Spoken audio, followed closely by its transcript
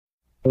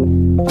Tell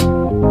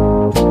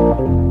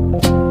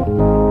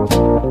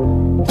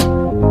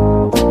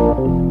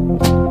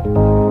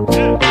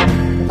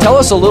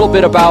us a little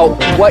bit about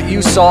what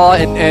you saw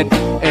and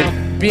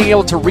being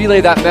able to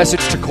relay that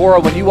message to Cora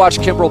when you watched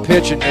Kimbrel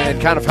pitch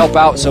and kind of help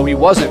out so he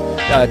wasn't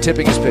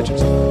tipping his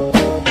pitches.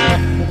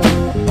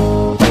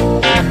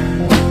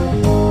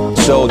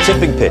 So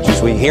tipping pitches,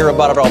 we hear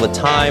about it all the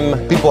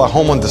time. People at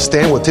home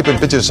understand what tipping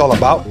pitches is all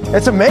about.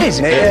 It's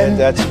amazing. And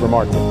that's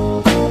remarkable.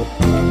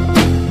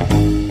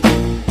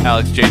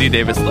 Alex, J.D.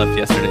 Davis left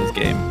yesterday's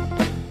game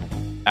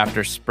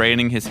after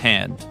spraining his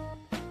hand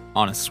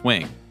on a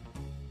swing,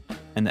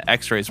 and the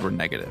x-rays were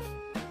negative.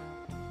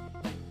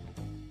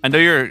 I know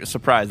you're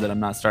surprised that I'm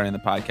not starting the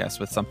podcast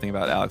with something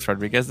about Alex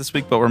Rodriguez this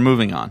week, but we're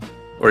moving on.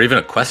 Or even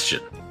a question.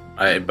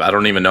 I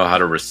don't even know how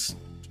to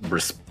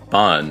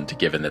respond,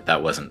 given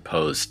that wasn't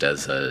posed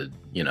as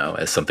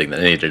as something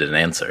that needed an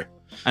answer.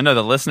 I know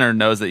the listener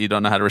knows that you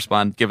don't know how to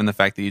respond, given the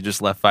fact that you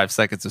just left 5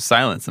 seconds of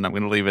silence, and I'm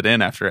going to leave it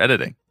in after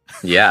editing.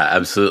 Yeah,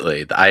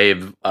 absolutely.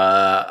 This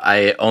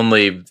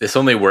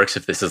only works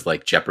if this is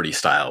like Jeopardy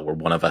style, where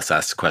one of us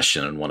asks a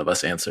question and one of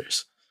us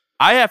answers.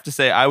 I have to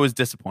say, I was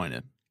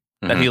disappointed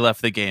that he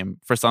left the game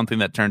for something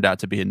that turned out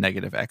to be a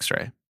negative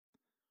x-ray.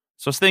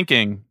 So I was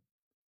thinking,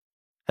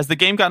 has the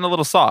game gotten a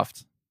little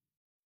soft?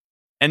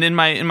 And in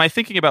my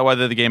thinking about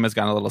whether the game has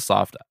gotten a little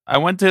soft, I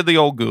went to the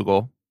old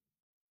Google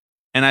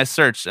and I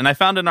searched and I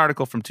found an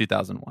article from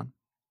 2001.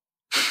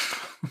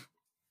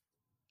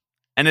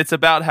 And it's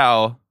about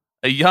how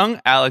a young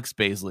Alex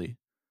Baisley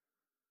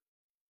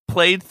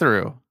played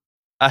through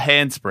a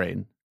hand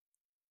sprain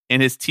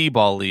in his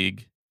T-ball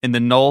league in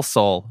the Noel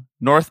Sol,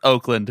 North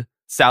Oakland,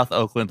 South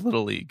Oakland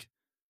Little League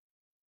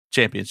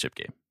championship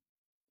game.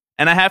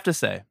 And I have to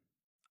say,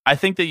 I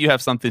think that you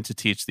have something to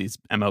teach these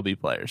MLB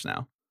players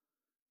now.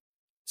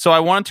 So I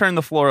want to turn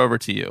the floor over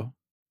to you.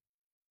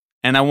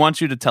 And I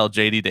want you to tell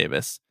J.D.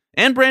 Davis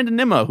and Brandon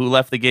Nimmo, who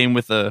left the game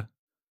with a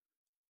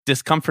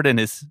discomfort in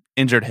his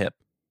injured hip.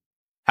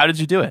 How did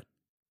you do it?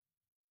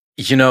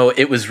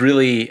 It was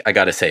really, I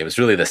got to say, it was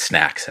really the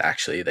snacks,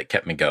 actually, that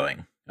kept me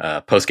going.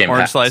 Post-game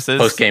slices?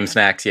 Post-game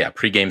snacks, yeah,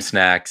 pre-game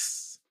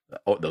snacks.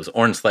 Those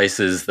orange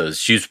slices,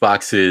 those juice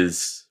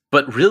boxes.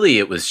 But really,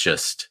 it was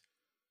just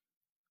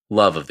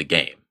love of the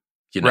game.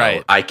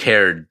 Right. I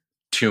cared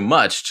too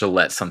much to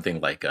let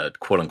something like a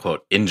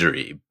quote-unquote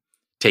injury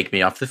take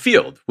me off the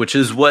field, which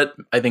is what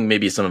I think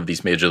maybe some of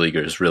these major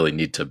leaguers really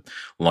need to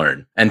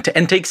learn and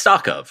take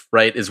stock of,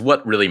 right, is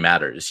what really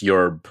matters.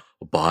 Your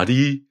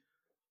body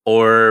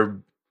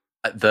or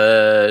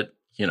the,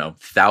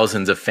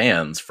 thousands of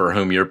fans for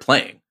whom you're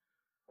playing.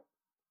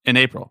 In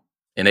April.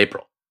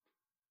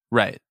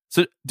 Right.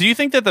 So do you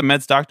think that the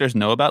Mets doctors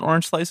know about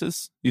orange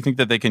slices? Do you think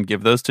that they can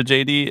give those to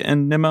JD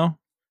and Nimmo?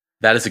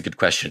 That is a good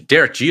question.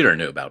 Derek Jeter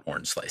knew about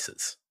orange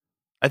slices.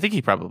 I think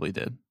he probably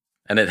did.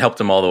 And it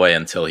helped him all the way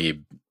until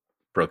he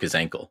broke his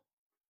ankle.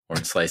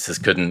 Orange slices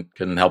couldn't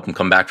help him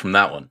come back from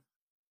that one.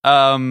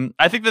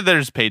 I think that they're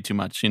just paid too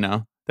much,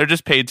 They're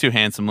just paid too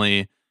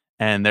handsomely,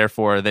 and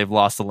therefore they've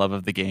lost the love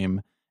of the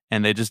game,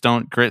 and they just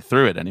don't grit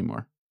through it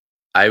anymore.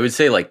 I would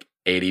say like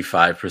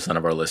 85%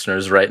 of our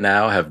listeners right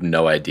now have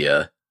no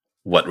idea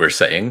what we're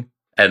saying,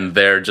 and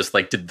they're just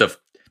like, did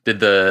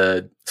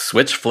the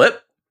switch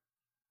flip?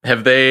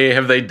 Have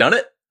they done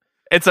it?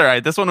 It's all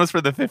right. This one was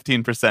for the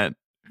 15%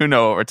 who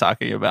know what we're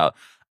talking about.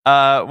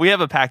 We have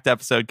a packed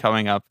episode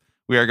coming up.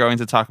 We are going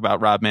to talk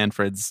about Rob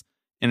Manfred's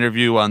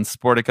interview on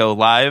Sportico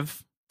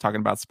Live, talking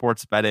about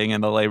sports betting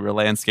and the labor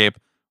landscape.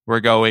 We're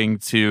going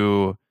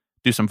to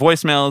do some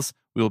voicemails.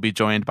 We will be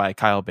joined by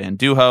Kyle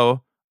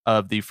Banduho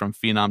of the From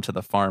Phenom to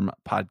the Farm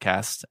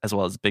podcast, as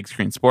well as Big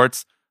Screen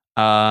Sports.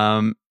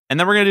 And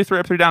then we're going to do 3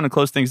 Up, 3 Down and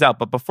close things out.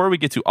 But before we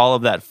get to all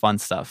of that fun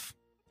stuff,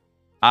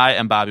 I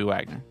am Bobby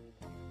Wagner.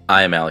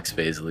 I am Alex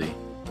Baisley,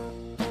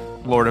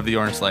 Lord of the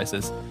Orange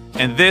Slices.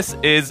 And this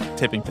is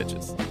Tipping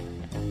Pitches.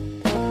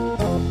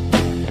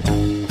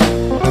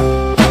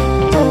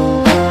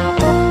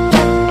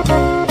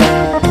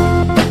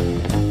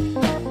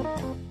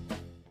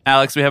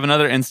 Alex, we have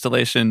another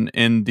installation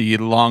in the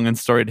long and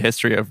storied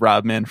history of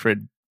Rob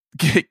Manfred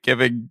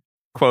giving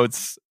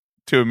quotes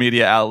to a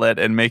media outlet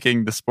and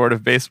making the sport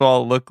of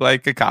baseball look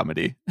like a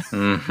comedy.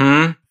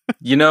 Mm-hmm.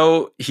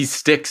 He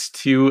sticks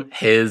to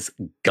his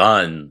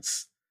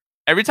guns.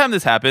 Every time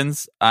this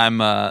happens, I'm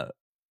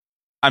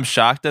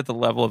shocked at the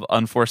level of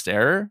unforced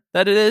error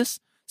that it is.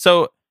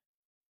 So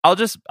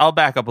I'll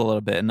back up a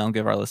little bit and I'll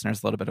give our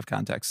listeners a little bit of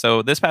context.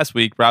 So this past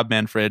week, Rob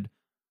Manfred,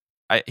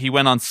 he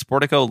went on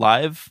Sportico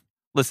Live.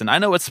 Listen, I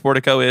know what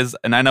Sportico is,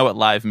 and I know what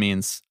live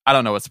means. I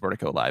don't know what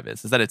Sportico Live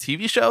is. Is that a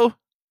TV show?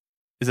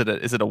 Is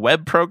it a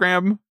web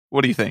program?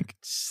 What do you think?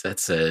 Is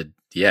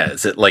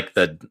it like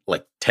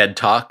TED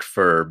Talk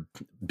for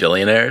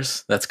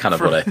billionaires? That's kind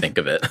of what I think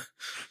of it.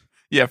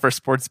 Yeah, for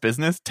sports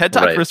business. TED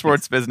Talk for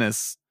sports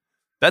business.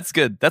 That's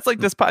good. That's like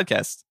this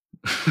podcast.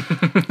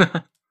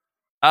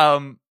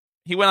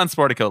 He went on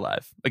Sportico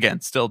Live.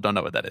 Again, still don't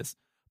know what that is.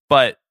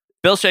 But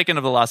Bill Shaken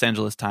of the Los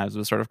Angeles Times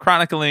was sort of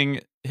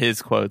chronicling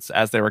his quotes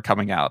as they were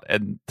coming out.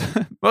 And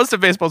most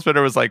of baseball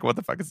Twitter was like, what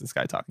the fuck is this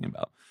guy talking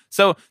about?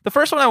 So the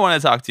first one I want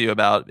to talk to you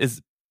about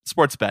is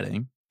sports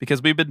betting,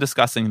 because we've been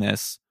discussing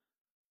this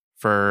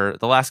for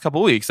the last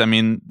couple of weeks. I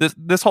mean,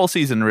 this whole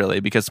season, really,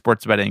 because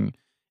sports betting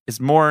is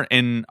more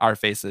in our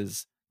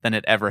faces than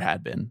it ever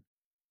had been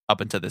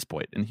up until this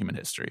point in human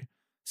history.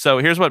 So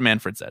here's what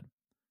Manfred said.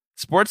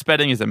 Sports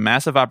betting is a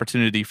massive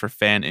opportunity for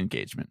fan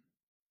engagement.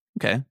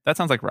 Okay, that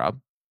sounds like Rob.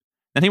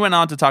 Then he went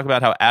on to talk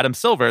about how Adam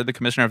Silver, the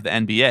commissioner of the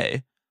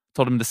NBA,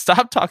 told him to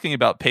stop talking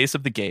about pace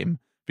of the game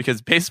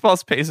because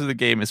baseball's pace of the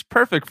game is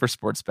perfect for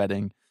sports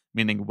betting,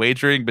 meaning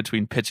wagering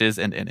between pitches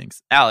and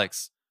innings.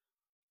 Alex,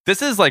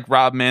 this is like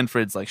Rob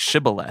Manfred's like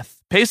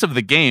shibboleth. Pace of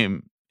the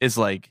game is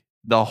like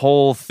the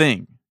whole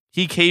thing.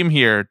 He came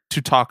here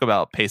to talk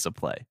about pace of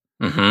play.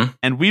 Mm-hmm.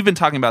 And we've been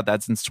talking about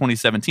that since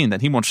 2017, that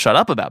he won't shut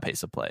up about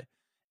pace of play.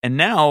 And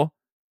now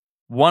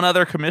one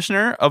other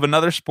commissioner of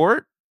another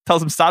sport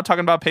tells him stop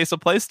talking about pace of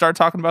play, start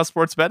talking about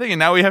sports betting, and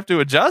now we have to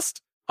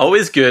adjust?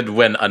 Always good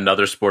when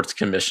another sports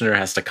commissioner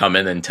has to come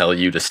in and tell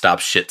you to stop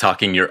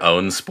shit-talking your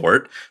own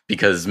sport,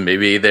 because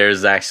maybe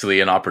there's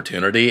actually an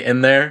opportunity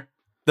in there.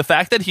 The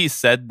fact that he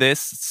said this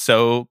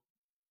so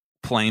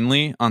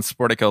plainly on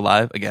Sportico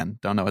Live, again,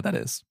 don't know what that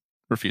is.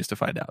 Refuse to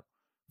find out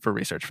for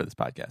research for this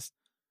podcast.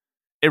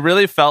 It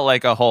really felt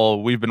like a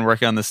whole, we've been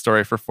working on this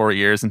story for 4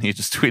 years and he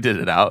just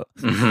tweeted it out.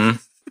 Mm-hmm.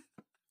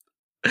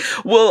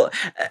 Well,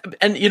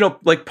 and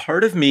like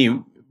part of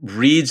me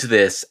reads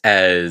this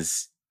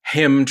as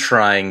him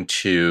trying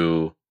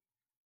to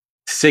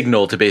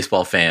signal to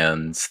baseball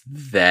fans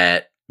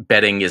that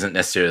betting isn't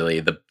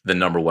necessarily the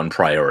number one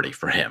priority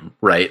for him,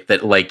 right?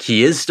 That like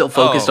he is still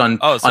focused on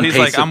so on he's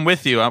pace like, I'm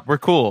with you. We're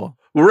cool.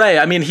 Right.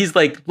 I mean, he's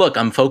like, look,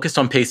 I'm focused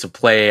on pace of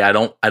play. I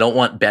don't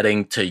want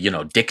betting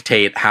to,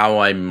 dictate how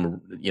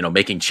I'm,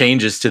 making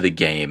changes to the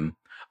game.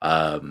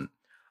 To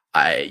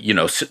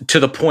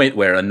the point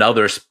where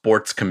another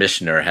sports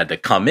commissioner had to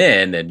come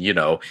in and,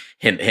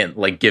 hint,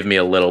 like give me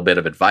a little bit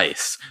of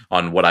advice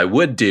on what I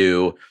would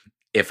do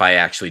if I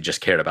actually just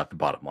cared about the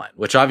bottom line,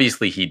 which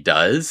obviously he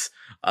does.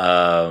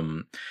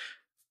 And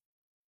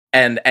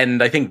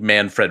I think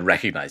Manfred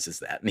recognizes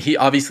that. And he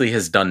obviously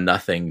has done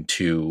nothing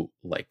to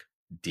like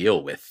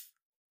deal with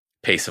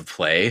pace of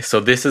play. So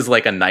this is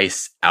like a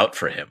nice out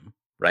for him,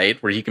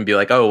 right? Where he can be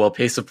like, oh, well,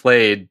 pace of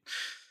play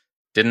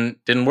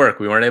didn't work.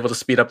 We weren't able to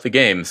speed up the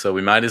game, so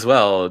we might as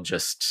well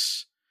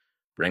just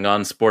bring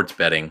on sports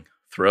betting.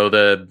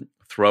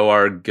 Throw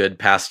our good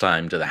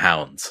pastime to the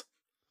hounds.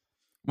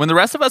 When the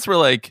rest of us were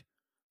like,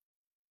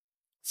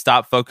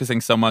 stop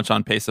focusing so much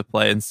on pace of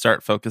play and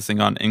start focusing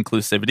on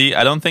inclusivity,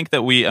 I don't think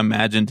that we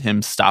imagined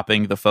him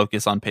stopping the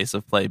focus on pace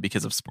of play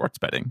because of sports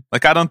betting.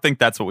 Like, I don't think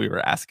that's what we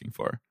were asking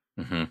for.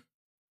 Mm-hmm.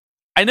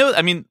 I know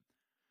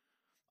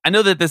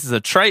that this is a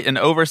trite and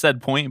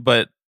oversaid point,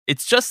 but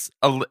it's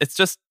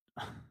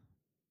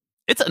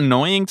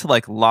annoying to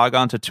like log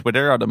on to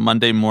Twitter on a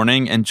Monday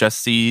morning and just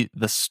see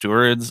the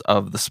stewards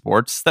of the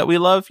sports that we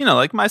love.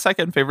 Like my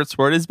second favorite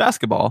sport is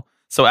basketball.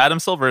 So Adam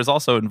Silver is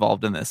also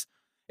involved in this.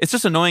 It's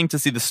just annoying to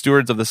see the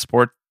stewards of the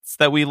sports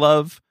that we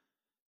love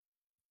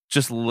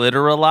just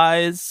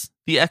literalize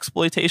the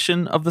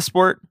exploitation of the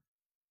sport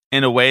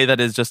in a way that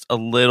is just a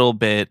little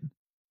bit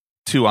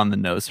too on the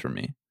nose for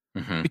me.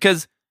 Mm-hmm.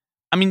 Because,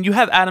 I mean, you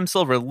have Adam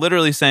Silver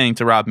literally saying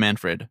to Rob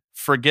Manfred,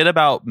 forget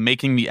about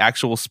making the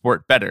actual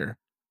sport better.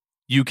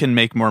 You can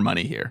make more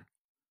money here.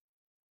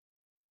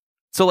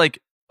 So, like,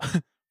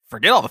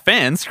 forget all the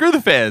fans. Screw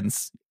the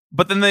fans.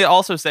 But then they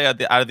also say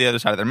out of the other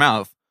side of their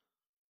mouth,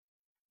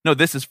 no,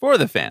 this is for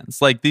the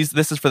fans. Like,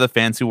 this is for the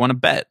fans who want to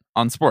bet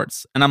on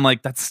sports. And I'm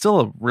like, that's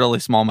still a really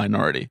small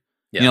minority.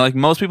 Yeah. Like,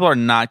 most people are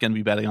not going to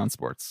be betting on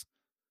sports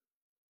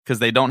because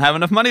they don't have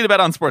enough money to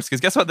bet on sports. Because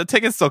guess what? The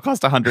tickets still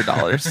cost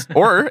 $100.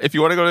 Or if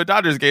you want to go to a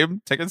Dodgers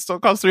game, tickets still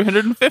cost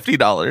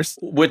 $350.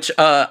 Which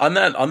on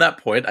that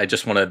point, I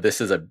just want to.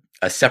 This is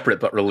a separate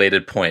but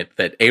related point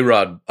that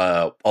A-Rod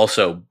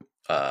also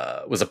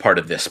was a part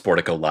of this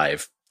Sportico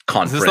Live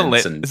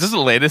conference. Is this the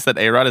latest that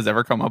A-Rod has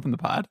ever come up in the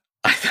pod?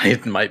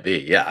 It might be.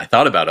 Yeah, I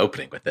thought about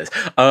opening with this.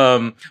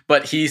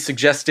 But he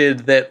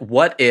suggested that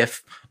what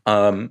if,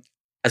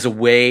 as a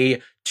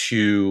way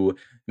to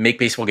make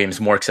baseball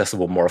games more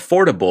accessible, more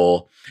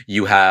affordable,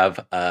 you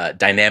have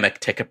dynamic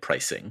ticket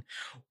pricing,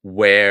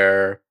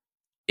 where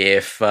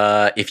if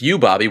you,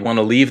 Bobby, want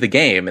to leave the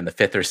game in the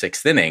 5th or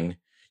 6th inning,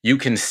 you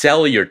can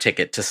sell your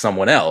ticket to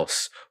someone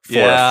else for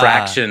a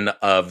fraction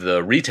of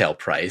the retail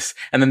price,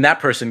 and then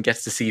that person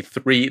gets to see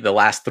the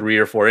last 3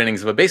 or 4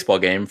 innings of a baseball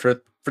game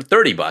for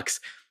 $30,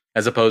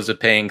 as opposed to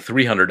paying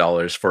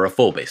 $300 for a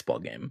full baseball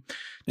game.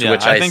 To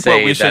which I think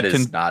say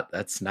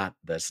that's not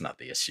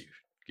the issue.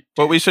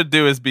 What we should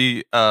do is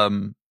we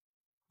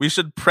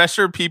should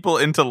pressure people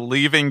into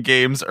leaving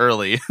games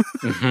early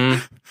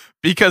mm-hmm.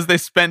 because they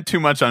spent too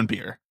much on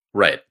beer.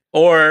 Right.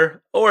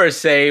 Or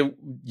say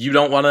you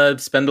don't want to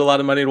spend a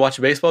lot of money to watch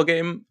a baseball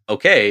game.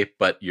 Okay,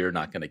 but you're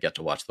not going to get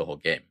to watch the whole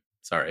game.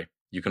 Sorry.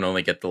 You can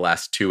only get the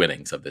last 2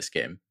 innings of this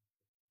game.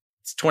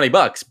 It's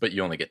 $20, but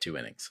you only get 2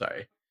 innings.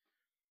 Sorry.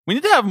 We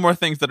need to have more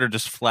things that are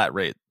just flat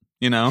rate,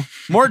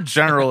 more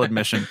general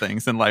admission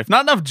things in life.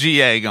 Not enough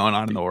GA going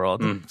on in the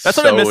world. That's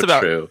what I miss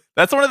about. True.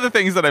 That's one of the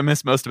things that I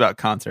miss most about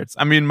concerts.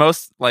 I mean,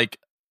 most like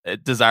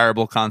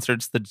desirable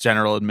concerts, the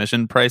general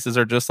admission prices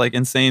are just like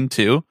insane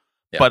too.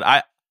 Yeah.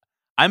 But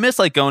I miss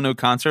like going to a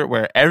concert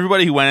where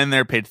everybody who went in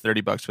there paid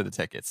 $30 for the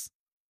tickets.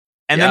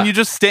 And then you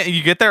just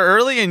you get there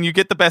early and you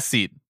get the best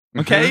seat.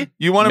 Okay?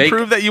 You want to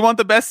prove that you want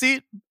the best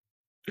seat?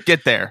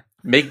 Get there.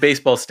 Make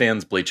baseball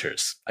stands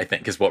bleachers, I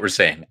think, is what we're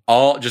saying.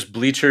 All just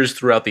bleachers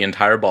throughout the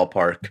entire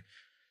ballpark.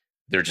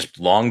 They're just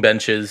long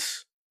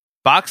benches.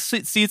 Box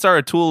seats are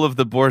a tool of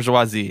the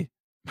bourgeoisie.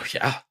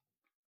 Yeah.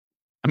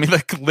 I mean,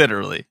 like,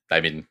 literally.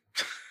 I mean,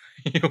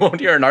 you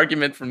won't hear an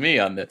argument from me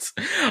on this.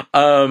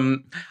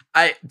 To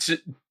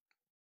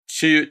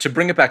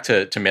bring it back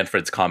to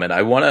Manfred's comment,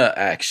 I want to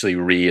actually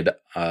read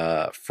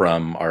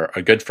from our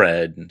good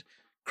friend,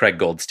 Craig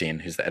Goldstein,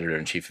 who's the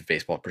editor-in-chief of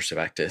Baseball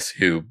Prospectus,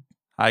 who,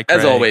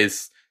 as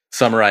always,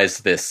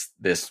 summarized this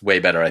way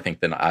better, I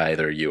think, than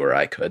either you or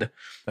I could.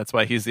 That's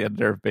why he's the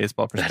editor of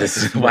Baseball Prospectus.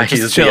 That is why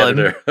he's the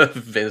editor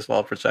of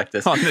Baseball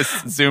Prospectus. On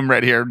this Zoom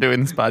right here,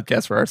 doing this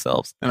podcast for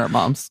ourselves and our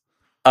moms.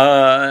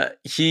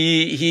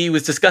 He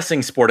was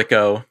discussing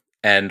Sportico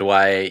and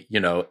why,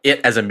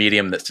 it as a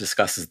medium that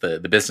discusses the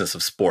business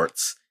of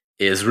sports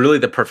is really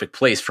the perfect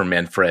place for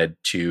Manfred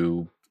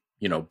to,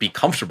 be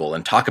comfortable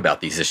and talk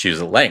about these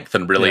issues at length.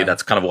 And really,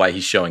 that's kind of why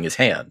he's showing his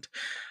hand.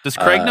 Does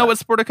Craig know what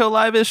Sportico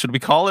Live is? Should we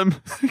call him?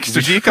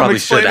 Should he come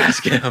explain? Should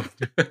ask him.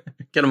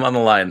 Get him on the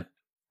line.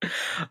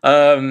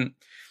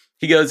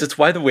 He goes, it's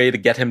why the way to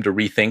get him to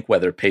rethink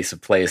whether pace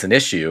of play is an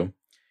issue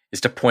is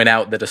to point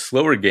out that a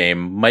slower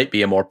game might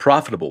be a more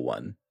profitable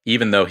one,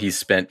 even though he's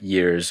spent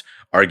years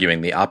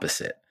arguing the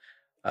opposite.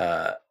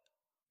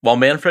 While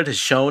Manfred has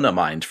shown a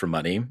mind for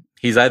money,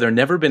 he's either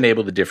never been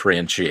able to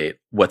differentiate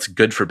what's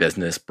good for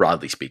business,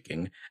 broadly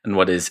speaking, and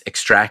what is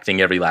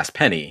extracting every last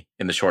penny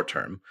in the short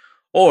term,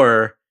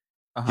 or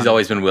he's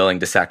always been willing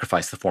to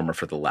sacrifice the former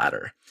for the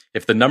latter.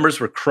 If the numbers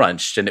were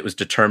crunched and it was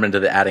determined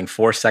that adding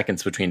 4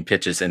 seconds between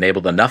pitches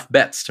enabled enough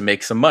bets to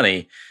make some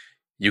money,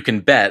 you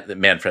can bet that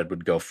Manfred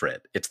would go for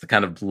it. It's the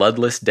kind of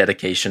bloodless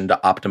dedication to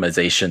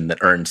optimization that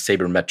earned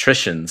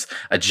sabermetricians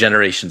a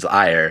generation's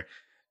ire,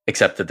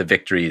 except that the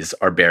victories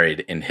are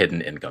buried in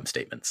hidden income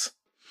statements.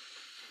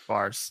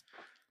 Bars.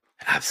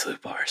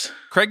 Absolute bars.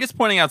 Craig is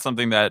pointing out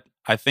something that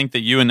I think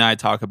that you and I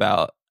talk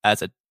about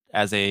as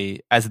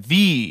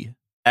the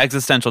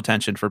existential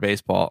tension for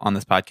baseball on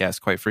this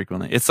podcast quite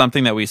frequently. It's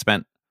something that we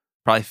spent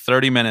probably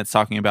 30 minutes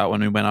talking about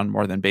when we went on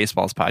More Than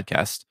Baseball's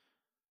podcast.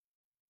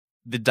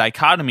 The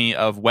dichotomy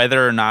of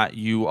whether or not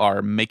you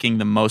are making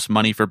the most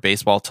money for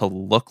baseball to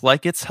look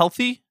like it's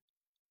healthy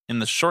in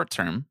the short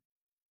term,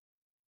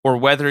 or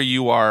whether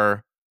you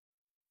are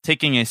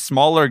taking a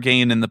smaller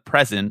gain in the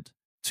present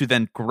to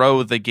then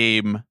grow the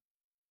game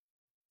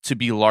to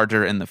be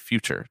larger in the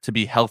future, to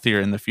be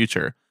healthier in the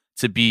future,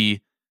 to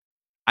be,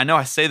 I know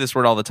I say this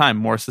word all the time,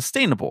 more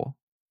sustainable.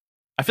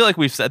 I feel like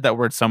we've said that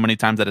word so many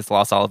times that it's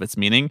lost all of its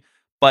meaning,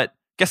 but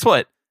guess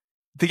what?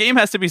 The game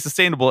has to be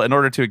sustainable in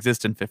order to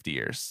exist in 50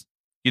 years.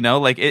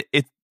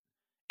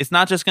 It's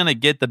not just going to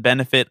get the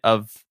benefit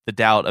of the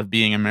doubt of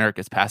being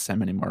America's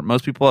pastime anymore.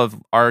 Most people have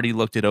already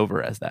looked it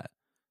over as that.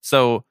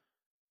 So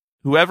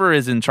whoever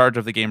is in charge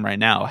of the game right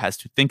now has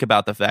to think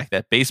about the fact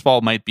that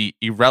baseball might be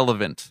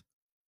irrelevant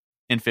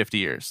in 50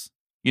 years.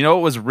 You know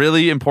what was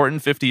really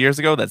important 50 years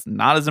ago that's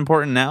not as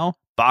important now?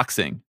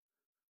 Boxing.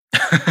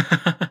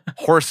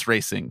 Horse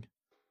racing.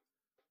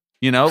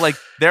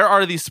 There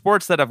are these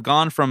sports that have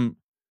gone from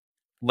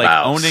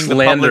owning the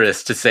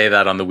slanderous to say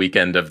that on the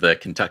weekend of the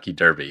Kentucky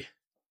Derby.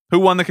 Who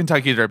won the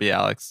Kentucky Derby,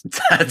 Alex?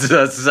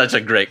 That's such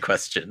a great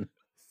question.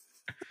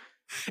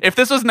 If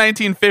this was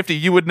 1950,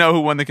 you would know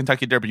who won the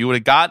Kentucky Derby. You would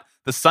have got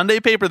the Sunday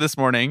paper this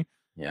morning.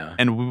 Yeah.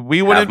 And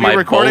we wouldn't be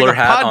recording a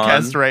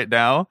podcast right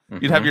now.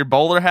 Mm-hmm. You'd have your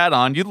bowler hat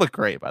on. You'd look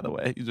great, by the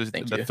way. You just the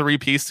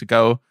 3-piece to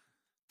go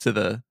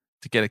to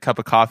get a cup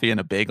of coffee and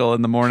a bagel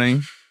in the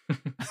morning.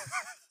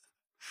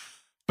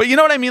 But you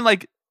know what I mean?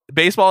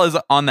 Baseball is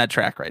on that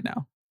track right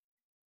now.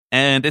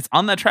 And it's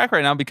on that track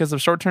right now because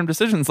of short-term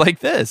decisions like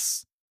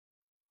this.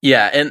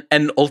 Yeah,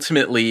 and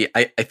ultimately,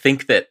 I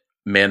think that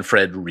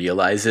Manfred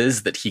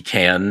realizes that he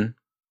can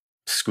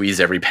squeeze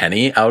every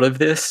penny out of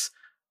this,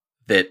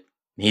 that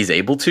he's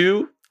able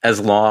to, as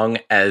long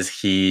as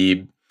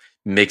he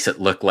makes it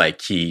look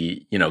like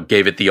he,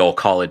 gave it the old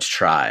college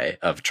try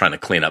of trying to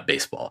clean up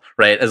baseball,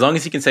 right? As long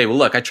as he can say, well,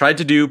 look, I tried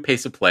to do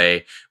pace of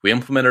play. We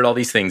implemented all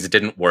these things. It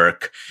didn't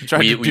work. We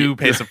tried to do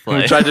pace of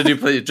play. We tried to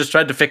do just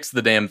tried to fix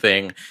the damn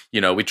thing.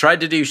 We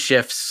tried to do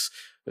shifts.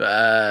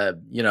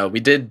 We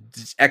did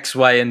X,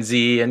 Y, and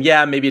Z, and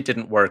yeah, maybe it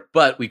didn't work,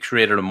 but we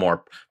created a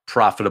more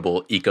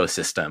profitable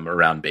ecosystem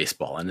around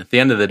baseball. And at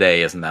the end of the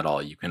day, isn't that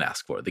all you can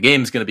ask for? The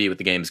game's going to be what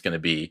the game's going to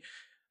be.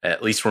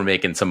 At least we're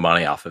making some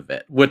money off of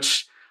it,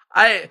 which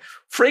I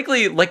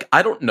frankly,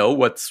 I don't know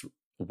what's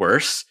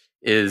worse.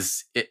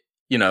 Is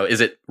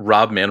it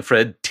Rob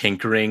Manfred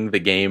tinkering the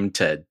game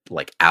to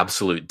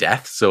absolute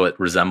death so it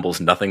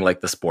resembles nothing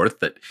like the sport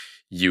that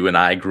you and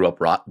I grew up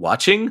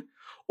watching?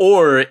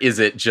 Or is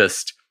it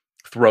just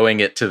throwing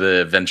it to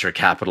the venture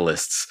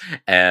capitalists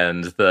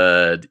and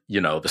the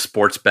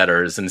sports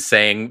bettors and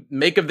saying,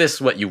 make of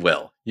this what you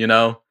will,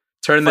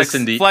 turn this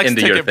into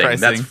your thing.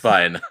 Pricing. That's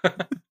fine.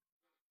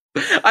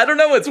 I don't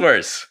know what's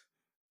worse.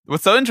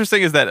 What's so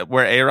interesting is that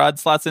where A-Rod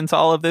slots into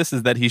all of this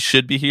is that he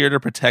should be here to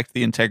protect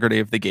the integrity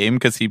of the game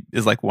because he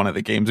is like one of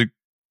the game's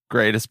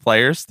greatest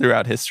players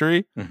throughout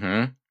history.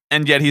 Mm-hmm.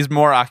 And yet he's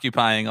more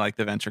occupying like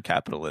the venture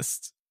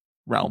capitalist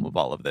realm of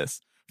all of this.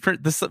 For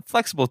this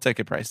flexible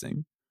ticket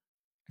pricing.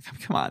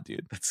 Come on,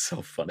 dude. That's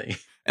so funny.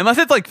 Unless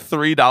it's like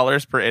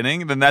 $3 per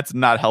inning, then that's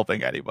not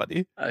helping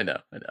anybody. I know.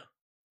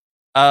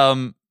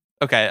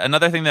 Okay,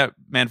 another thing that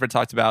Manfred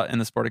talked about in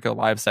the Sportico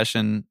live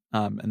session,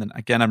 and then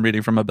again, I'm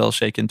reading from a Bill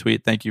Shaken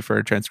tweet. Thank you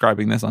for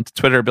transcribing this onto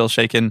Twitter, Bill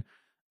Shaken.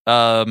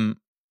 Bill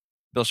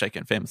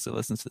Shaken famously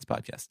listens to this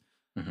podcast.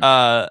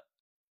 Mm-hmm.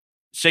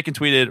 Shaken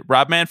tweeted,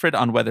 Rob Manfred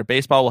on whether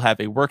baseball will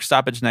have a work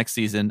stoppage next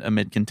season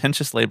amid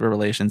contentious labor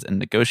relations and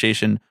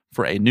negotiation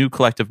for a new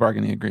collective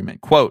bargaining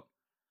agreement. Quote,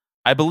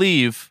 I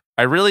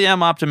really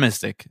am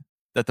optimistic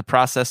that the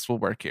process will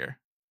work here.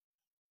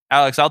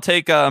 Alex, I'll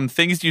take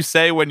things you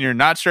say when you're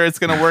not sure it's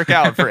going to work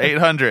out for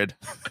 800.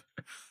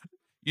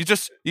 You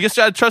just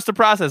got to trust the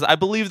process. I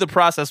believe the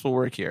process will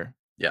work here.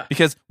 Yeah.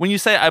 Because when you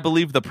say I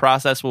believe the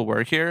process will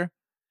work here,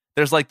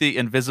 there's like the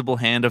invisible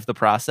hand of the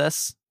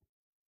process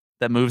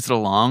that moves it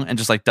along and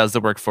just like does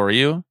the work for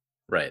you.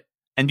 Right.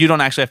 And you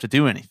don't actually have to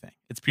do anything.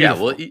 It's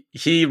beautiful. Yeah,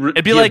 well,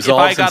 it'd be like if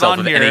I got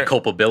on here, any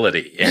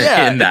culpability in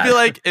It'd that. be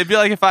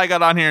like if I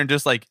got on here and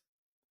just like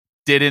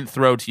didn't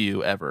throw to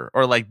you ever,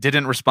 or like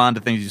didn't respond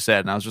to things you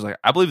said, and I was just like,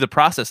 I believe the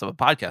process of a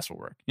podcast will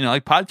work.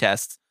 Like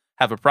podcasts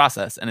have a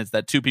process, and it's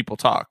that two people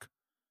talk,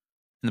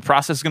 and the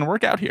process is going to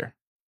work out here.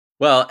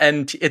 Well,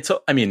 and it's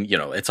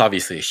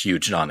obviously a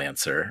huge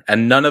non-answer,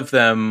 and none of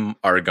them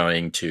are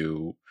going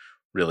to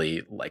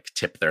really like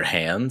tip their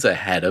hands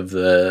ahead of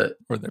the,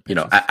 or their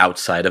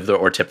outside of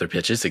or tip their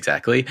pitches,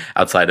 exactly,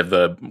 outside of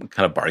the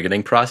kind of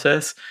bargaining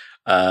process.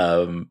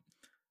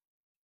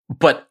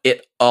 But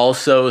it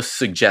also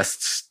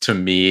suggests to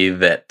me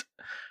that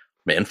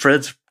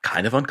Manfred's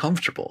kind of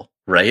uncomfortable,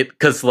 right?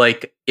 Because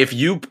like, if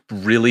you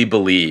really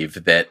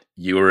believe that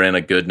you are in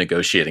a good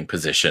negotiating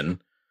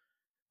position,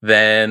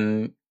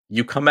 then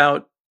you come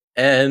out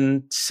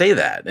and say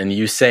that. And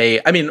you say,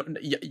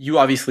 you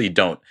obviously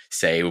don't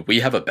say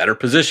we have a better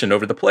position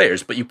over the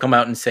players, but you come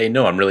out and say,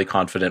 no, I'm really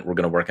confident we're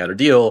going to work out a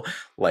deal.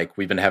 Like,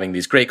 we've been having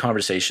these great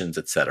conversations,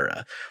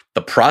 etc.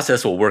 The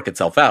process will work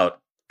itself out.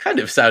 Kind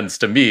of sounds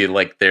to me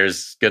like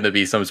there's going to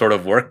be some sort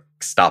of work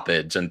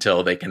stoppage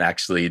until they can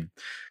actually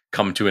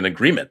come to an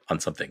agreement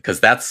on something. Because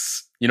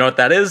that's, what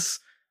that is?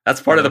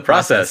 That's part of the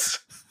process.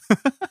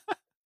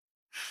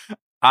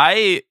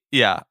 I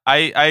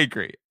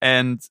agree.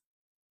 And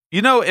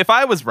if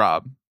I was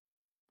Rob,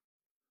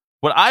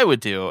 what I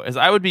would do is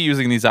I would be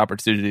using these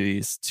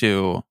opportunities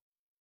to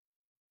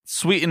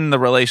sweeten the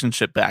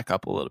relationship back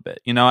up a little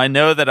bit. I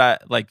know that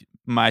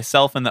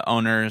myself and the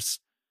owners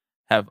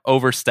have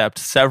overstepped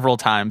several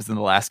times in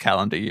the last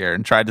calendar year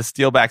and tried to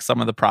steal back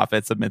some of the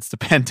profits amidst a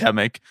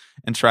pandemic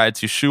and tried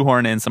to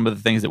shoehorn in some of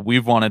the things that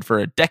we've wanted for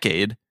a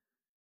decade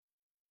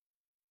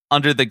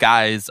under the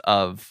guise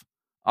of,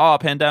 a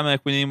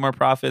pandemic, we need more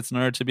profits in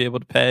order to be able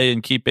to pay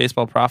and keep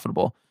baseball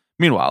profitable.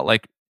 Meanwhile,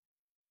 like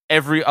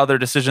every other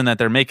decision that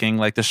they're making,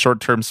 like the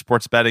short-term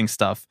sports betting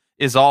stuff,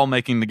 is all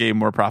making the game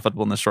more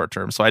profitable in the short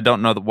term. So I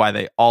don't know why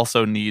they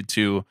also need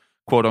to,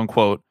 quote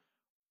unquote,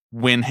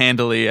 win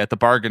handily at the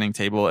bargaining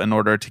table in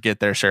order to get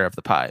their share of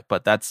the pie.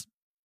 But that's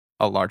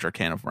a larger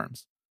can of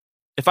worms.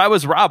 If I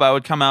was Rob, I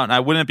would come out and I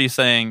wouldn't be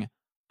saying,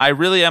 I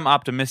really am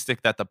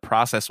optimistic that the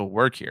process will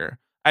work here.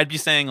 I'd be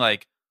saying,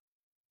 like,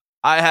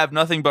 I have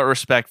nothing but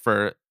respect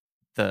for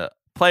the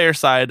player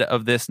side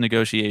of this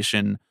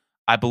negotiation.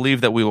 I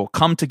believe that we will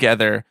come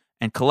together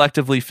and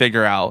collectively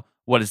figure out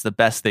what is the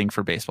best thing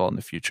for baseball in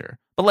the future.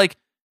 But like,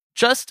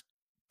 just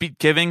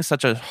giving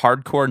such a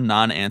hardcore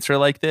non-answer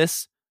like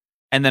this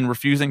and then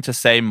refusing to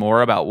say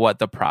more about what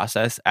the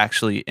process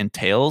actually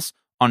entails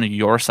on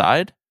your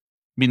side,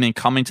 meaning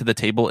coming to the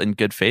table in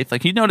good faith.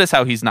 Like, you notice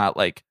how he's not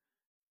like,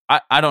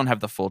 I don't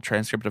have the full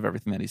transcript of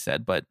everything that he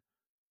said, but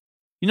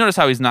you notice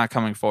how he's not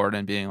coming forward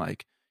and being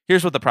like,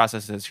 here's what the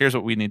process is, here's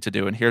what we need to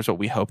do, and here's what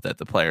we hope that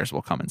the players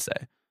will come and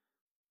say.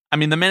 I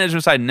mean, the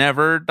management side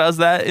never does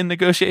that in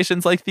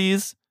negotiations like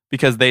these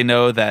because they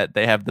know that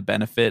they have the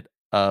benefit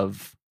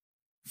of,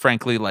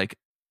 frankly, like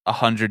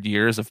 100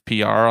 years of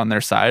PR on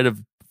their side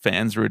of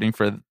fans rooting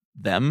for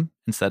them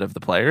instead of the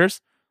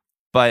players.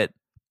 But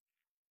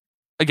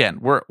again,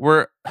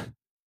 we're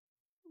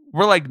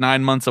like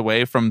 9 months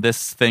away from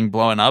this thing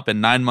blowing up, and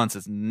 9 months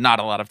is not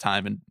a lot of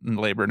time in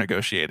labor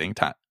negotiating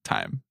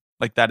time.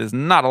 Like, that is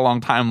not a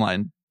long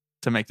timeline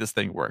to make this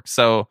thing work.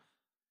 So,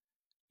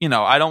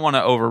 I don't want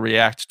to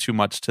overreact too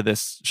much to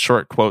this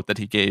short quote that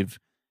he gave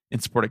in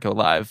Sportico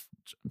Live.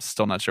 I'm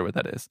still not sure what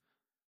that is.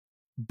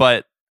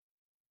 But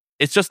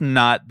it's just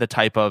not the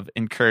type of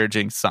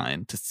encouraging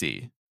sign to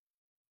see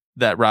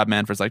that Rob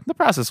Manfred's like, the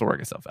process will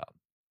work itself out.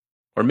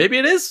 Or maybe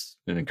it is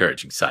an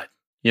encouraging sign.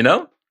 You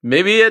know,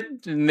 maybe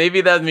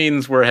that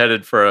means we're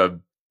headed for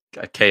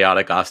a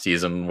chaotic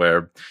offseason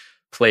where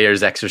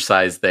players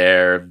exercise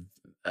the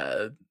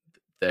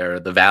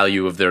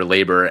value of their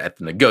labor at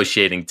the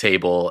negotiating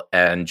table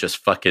and just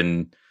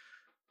fucking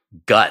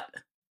gut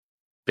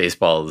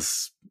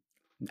baseball's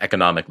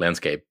economic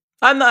landscape.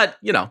 I'm not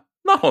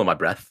holding my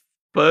breath,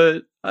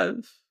 but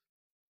I'm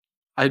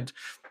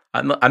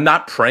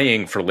not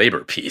praying for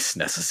labor peace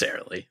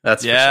necessarily.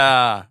 That's for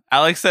sure.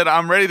 Alex said,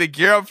 I'm ready to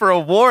gear up for a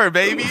war,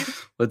 baby.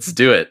 Let's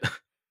do it.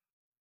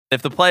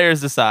 If the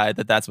players decide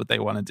that that's what they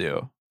want to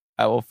do,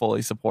 I will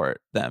fully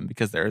support them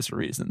because there is a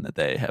reason that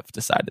they have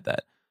decided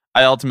that.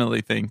 I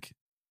ultimately think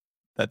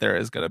that there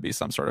is going to be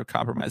some sort of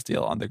compromise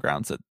deal on the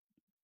grounds that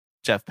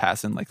Jeff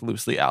Passan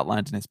loosely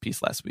outlined in his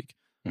piece last week.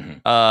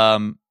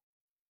 Mm-hmm.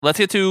 Let's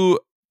get to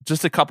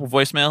just a couple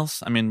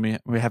voicemails. I mean,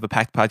 we have a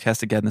packed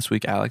podcast again this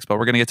week, Alex, but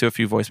we're going to get to a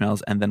few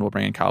voicemails, and then we'll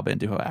bring in Kyle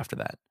Banduho after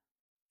that.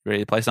 You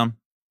ready to play some?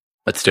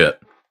 Let's do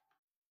it.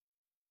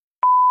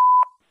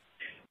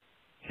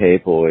 Hey,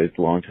 boys.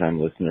 Long-time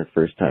listener,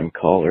 first-time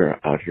caller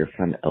out here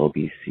from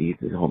LBC,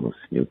 the home of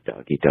Snoop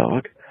Doggy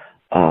Dogg.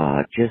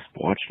 Just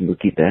watched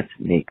Mookie Betts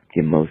make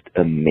the most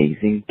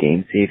amazing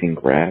game-saving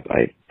grab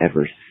I've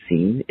ever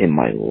seen in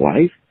my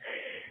life.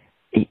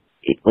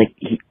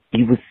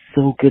 He was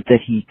so good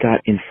that he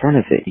got in front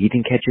of it. He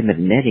didn't catch it in the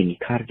netting. He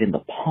caught it in the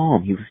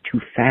palm. He was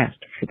too fast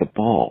for the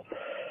ball.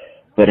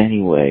 But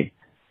anyway,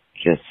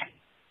 just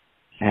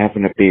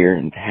having a beer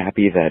and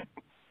happy that,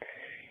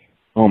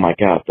 oh my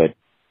God, but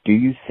do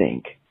you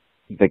think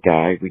the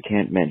guy we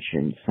can't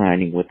mention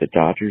signing with the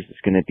Dodgers is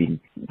going to be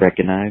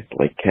recognized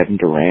like Kevin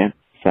Durant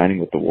signing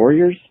with the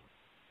Warriors?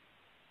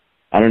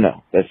 I don't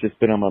know. That's just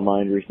been on my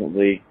mind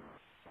recently.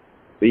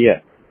 But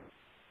yeah,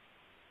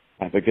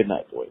 have a good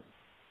night, boys.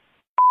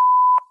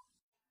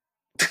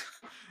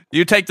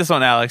 You take this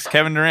one, Alex.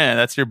 Kevin Durant,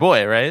 that's your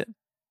boy, right?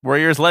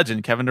 Warriors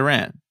legend, Kevin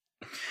Durant.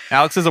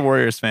 Alex is a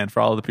Warriors fan for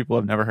all of the people who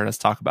have never heard us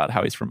talk about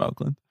how he's from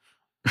Oakland.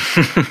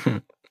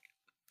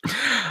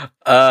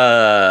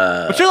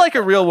 But you're like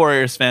a real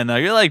Warriors fan, though.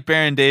 You're like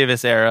Baron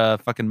Davis era.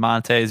 Fucking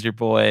Monte is your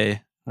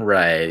boy.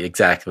 Right,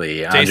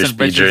 exactly. Jason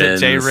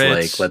Richards, Jay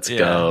Rich. Let's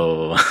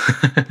go.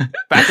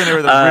 Back when they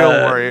were the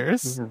real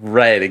Warriors.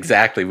 Right,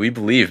 exactly. We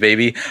believe,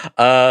 baby.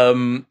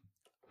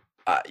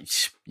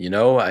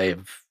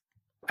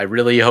 I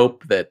really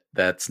hope that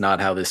that's not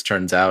how this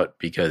turns out,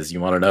 because you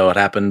want to know what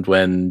happened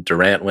when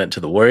Durant went to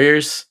the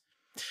Warriors?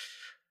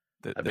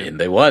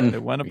 They won. They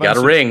got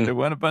a ring. They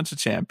won a bunch of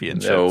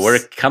championships. So we're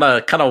kind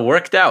of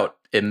worked out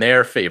in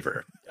their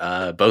favor.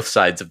 Both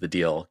sides of the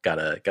deal got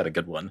a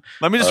good one.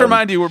 Let me just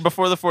remind you, we're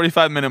before the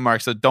 45-minute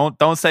mark, so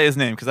don't say his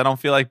name because I don't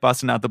feel like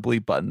busting out the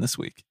bleep button this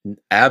week.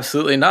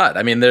 Absolutely not.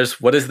 I mean,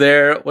 what is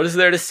there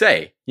to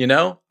say? You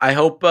know, I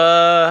hope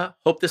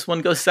this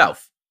one goes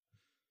south.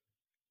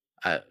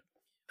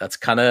 That's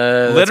kind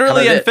of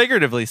literally and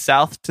figuratively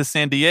south to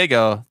San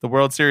Diego. The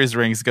World Series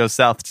rings go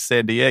south to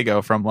San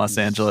Diego from Los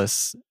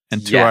Angeles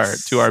and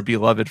to our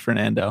beloved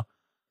Fernando.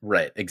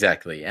 Right,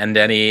 exactly. And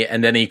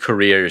any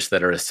careers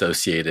that are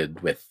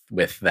associated with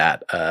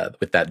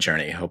that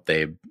journey. I hope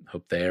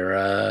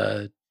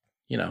that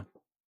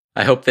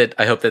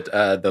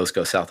those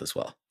go south as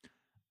well.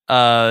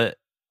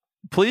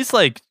 Please,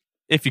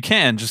 if you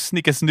can, just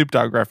sneak a Snoop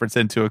Dogg reference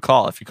into a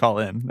call if you call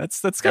in. That's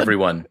good.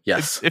 Everyone,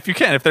 yes. If you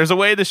can, if there's a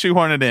way to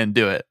shoehorn it in,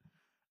 do it.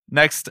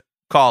 Next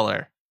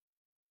caller.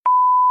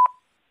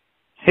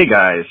 Hey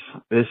guys,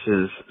 this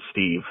is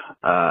Steve,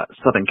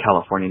 Southern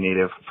California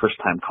native, first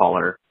time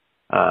caller.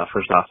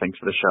 First off, thanks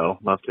for the show.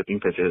 Love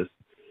tipping pitches.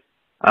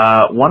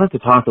 Wanted to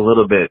talk a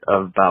little bit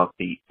about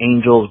the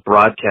Angels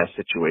broadcast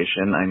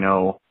situation. I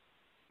know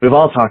we've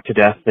all talked to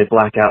death the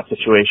blackout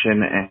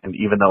situation, and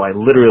even though I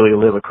literally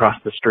live across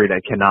the street,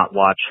 I cannot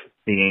watch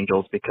the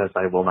Angels because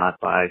I will not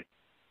buy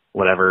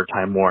whatever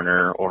Time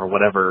Warner or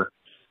whatever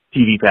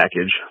TV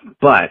package.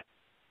 But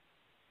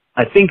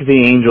I think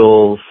the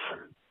Angels,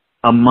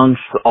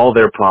 amongst all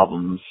their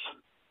problems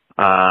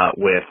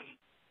with,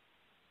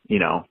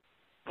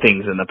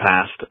 things in the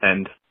past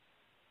and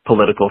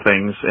political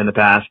things in the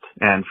past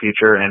and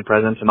future and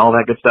present and all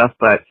that good stuff,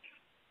 but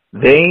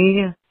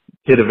they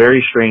did a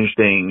very strange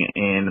thing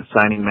in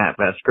signing Matt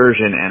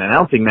Vasgersian and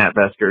announcing Matt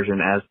Vasgersian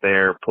as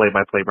their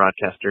play-by-play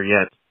broadcaster,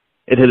 yet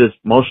it has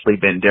mostly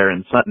been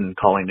Darren Sutton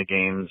calling the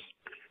games.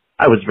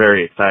 I was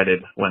very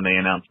excited when they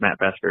announced Matt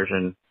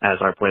Vasgersian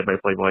as our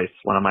play-by-play voice,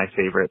 one of my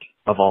favorite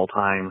of all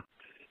time,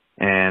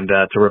 and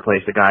to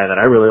replace a guy that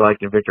I really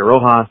liked in Victor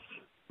Rojas.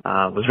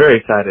 Was very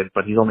excited,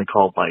 but he's only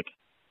called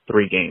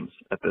 3 games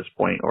at this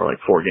point, or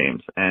 4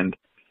 games. And,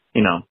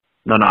 no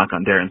knock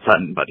on Darren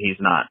Sutton, but he's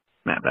not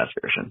Matt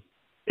Vasgersian.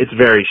 It's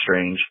very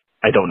strange.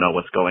 I don't know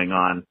what's going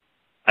on.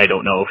 I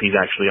don't know if he's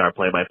actually our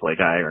play-by-play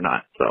guy or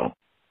not. So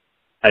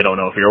I don't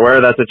know if you're aware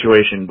of that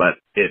situation, but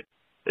it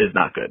is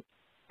not good.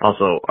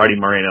 Also, Artie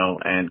Moreno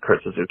and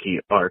Kurt Suzuki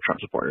are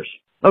Trump supporters.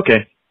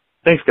 Okay.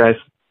 Thanks, guys.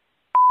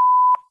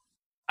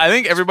 I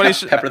think everybody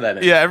should pepper that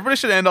in. Yeah, everybody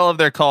should end all of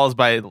their calls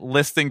by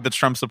listing the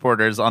Trump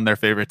supporters on their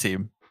favorite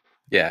team.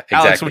 Yeah,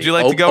 exactly. Alex, would you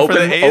like to go for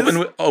the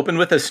A's? Open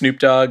with a Snoop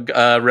Dogg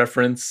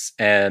reference,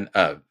 and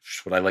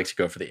would I like to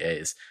go for the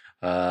A's?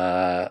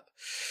 I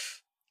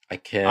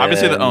can.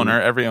 Obviously, the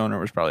owner. Every owner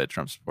was probably a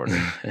Trump supporter.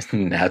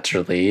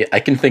 Naturally, I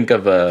can think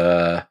of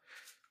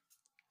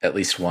at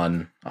least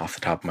one off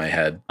the top of my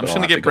head. I'm just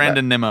going to get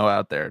Brandon Nimmo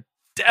out there.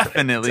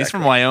 Definitely. Exactly. He's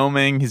from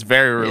Wyoming. He's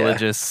very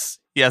religious.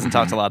 Yeah. He hasn't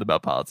talked a lot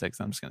about politics,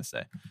 I'm just going to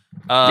say.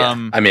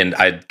 I mean,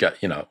 I got,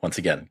 once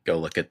again, go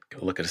look at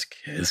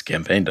his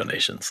campaign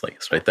donations. Like,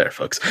 it's right there,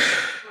 folks.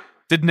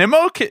 Did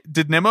Nimmo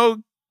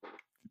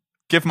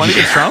give money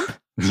to Trump?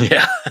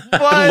 Yeah.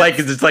 Like,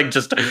 it's like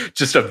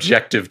just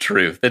objective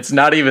truth. It's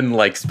not even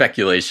like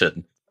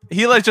speculation.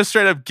 He like just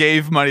straight up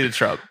gave money to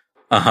Trump.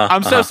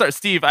 I'm so sorry,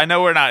 Steve. I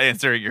know we're not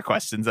answering your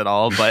questions at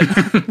all,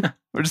 but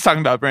we're just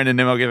talking about Brandon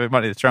Nimmo giving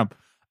money to Trump.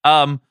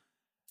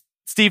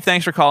 Steve,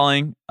 thanks for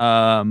calling.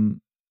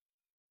 I'm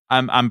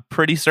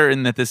pretty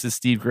certain that this is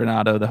Steve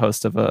Granado, the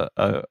host of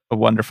a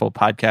wonderful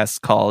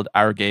podcast called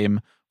Our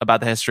Game about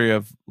the history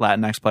of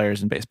Latinx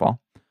players in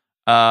baseball.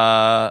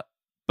 But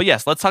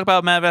yes, let's talk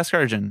about Matt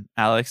Vasgersian.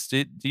 Alex,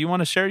 do you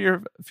want to share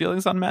your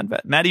feelings on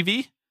Matty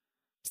V?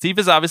 Steve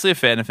is obviously a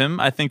fan of him.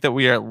 I think that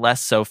we are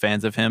less so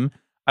fans of him.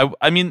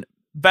 I mean,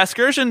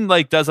 Vasgersian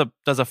like does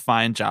a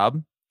fine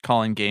job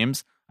calling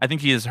games. I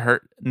think he is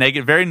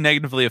very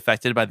negatively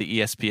affected by the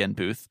ESPN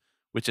booth,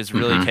 which is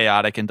really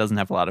chaotic and doesn't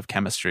have a lot of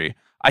chemistry.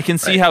 I can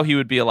see how he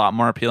would be a lot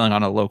more appealing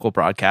on a local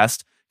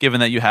broadcast, given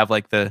that you have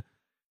like the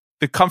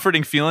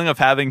comforting feeling of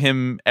having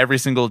him every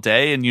single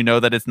day, and you know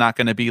that it's not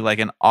going to be like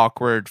an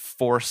awkward,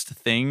 forced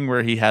thing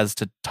where he has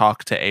to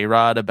talk to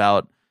A-Rod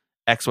about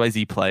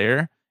XYZ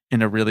player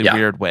in a really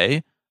weird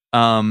way.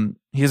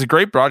 He has a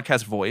great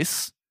broadcast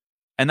voice,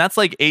 and that's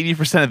like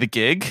 80% of the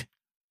gig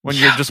when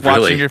you're just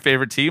watching your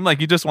favorite team.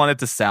 Like, you just want it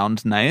to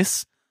sound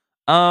nice.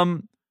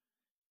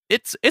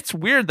 It's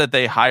weird that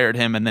they hired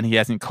him and then he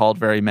hasn't called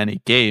very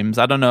many games.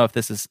 I don't know if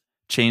this has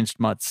changed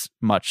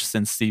much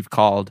since Steve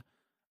called.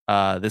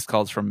 This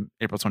call's from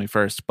April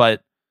 21st,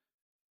 but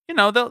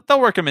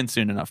they'll work him in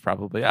soon enough,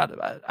 probably.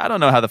 I don't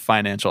know how the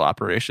financial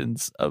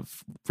operations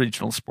of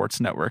regional sports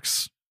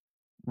networks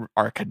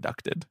are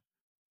conducted.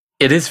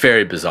 It is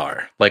very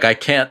bizarre. Like, I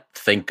can't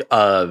think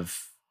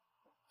of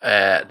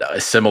a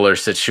similar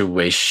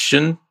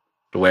situation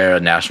where a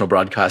national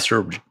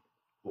broadcaster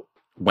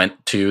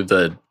went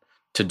to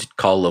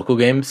call local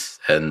games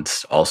and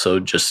also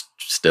just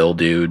still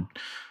do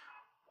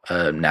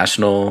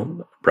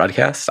national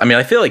broadcasts. I mean,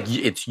 I feel like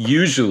it's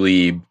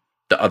usually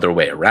the other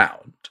way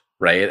around,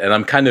 right? And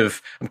I'm kind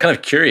of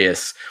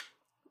curious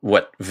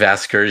what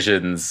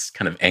Vasgersian's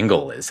kind of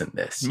angle is in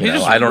this.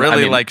 I don't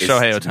really like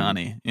Shohei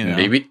Ohtani.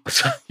 Maybe,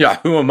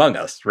 who among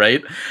us,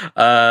 right?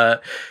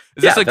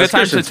 Is this a good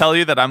time to tell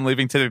you that I'm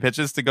leaving Timmy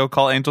Pitches to go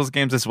call Angels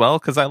games as well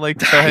because I like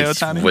Shohei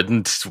Ohtani?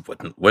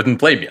 Wouldn't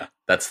blame you.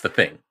 That's the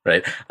thing,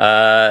 right?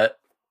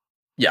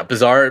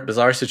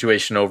 Bizarre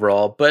situation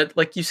overall. But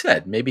like you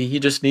said, maybe he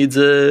just needs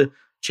a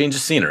change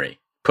of scenery.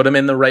 Put him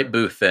in the right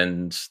booth,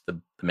 and the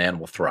man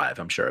will thrive.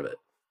 I'm sure of it.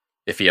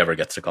 If he ever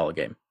gets to call a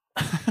game.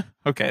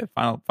 Okay,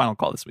 final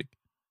call this week.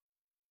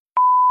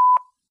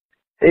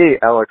 Hey,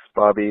 Alex,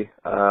 Bobby.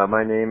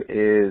 My name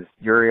is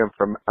Yuri. I'm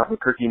from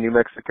Albuquerque, New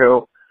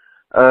Mexico.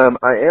 I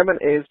am an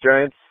A's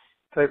Giants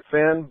type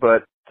fan,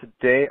 but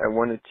today I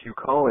wanted to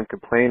call and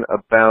complain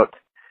about,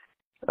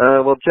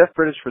 Jeff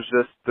British was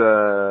just,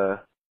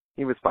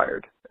 he was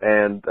fired.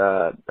 And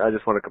I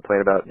just want to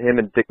complain about him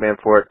and Dick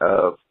Manfort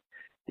of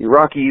the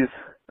Rockies,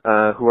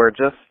 who are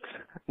just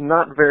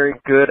not very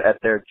good at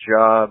their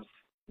jobs.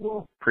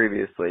 Well,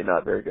 previously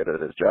not very good at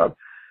his job.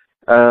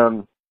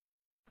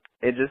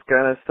 It just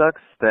kind of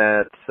sucks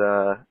that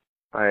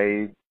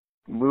I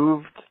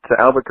moved to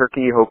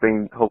Albuquerque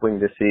hoping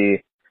to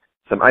see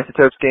some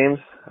Isotopes games,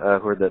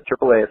 who are the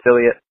AAA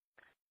affiliate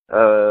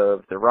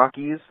of the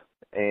Rockies.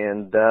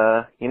 And,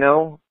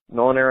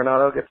 Nolan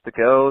Arenado gets to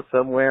go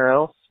somewhere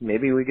else.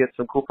 Maybe we get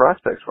some cool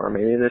prospects for him.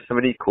 Maybe there's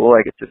somebody cool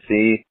I get to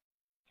see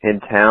in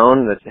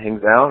town that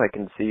hangs out. I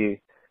can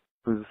see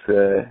who's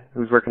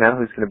working out,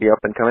 who's going to be up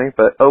and coming.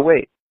 But,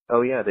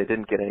 they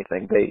didn't get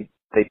anything.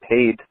 They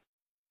paid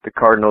the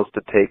Cardinals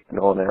to take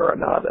Nolan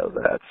Arenado.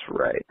 That's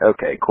right.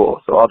 Okay,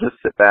 cool. So I'll just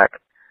sit back.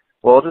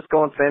 Well, I'll just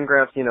go on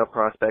Fangraph's,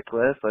 prospect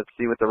list. Let's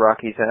see what the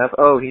Rockies have.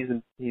 Oh, he's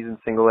in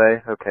single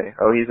A. Okay.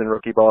 Oh, he's in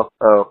rookie ball.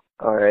 Oh,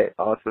 all right.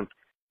 Awesome.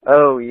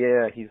 Oh,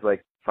 yeah, he's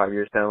like 5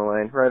 years down the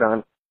line. Right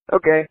on.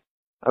 Okay.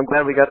 I'm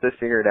glad we got this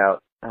figured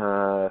out.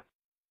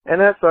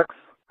 And that sucks.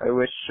 I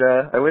wish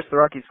the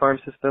Rockies farm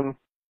system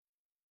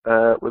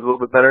was a little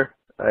bit better.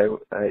 I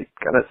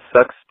kind of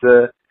sucks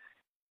to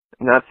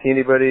not see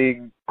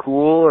anybody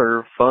cool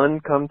or fun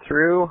come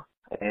through,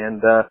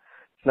 and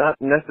it's not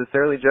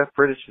necessarily Jeff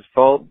British's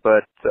fault,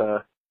 but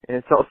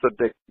it's also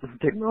Dick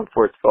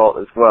Manfort's fault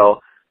as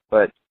well.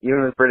 But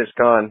even with British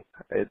gone,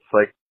 it's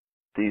like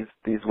these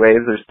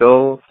waves are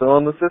still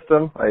in the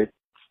system.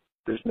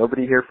 There's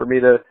nobody here for me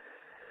to.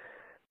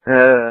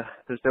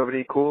 There's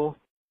nobody cool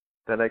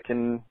that I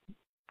can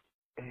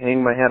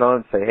hang my hat on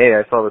and say, hey,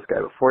 I saw this guy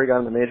before he got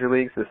in the major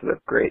leagues. This is a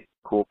great,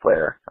 cool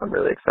player. I'm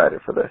really excited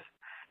for this.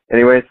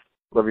 Anyways,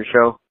 love your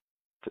show.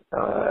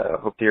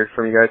 Hope to hear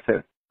from you guys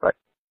soon. Bye.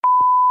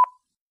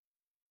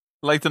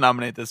 I'd like to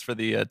nominate this for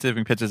the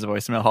Tipping Pitches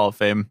Voicemail Hall of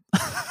Fame.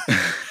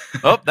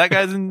 Oh, that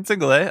guy's in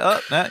single A. Oh,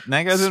 that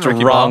guy's in rookie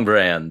ball. Strong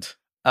brand.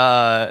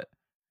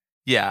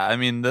 Yeah, I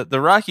mean, the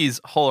Rockies'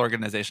 whole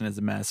organization is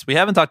a mess. We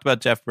haven't talked about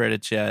Jeff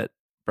Bridich yet.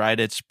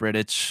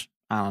 Bridich.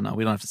 I don't know.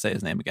 We don't have to say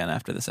his name again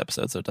after this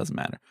episode, so it doesn't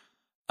matter.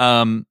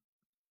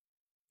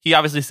 He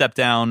obviously stepped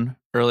down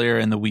earlier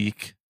in the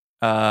week,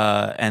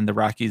 and the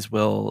Rockies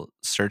will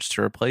search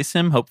to replace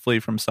him, hopefully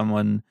from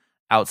someone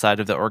outside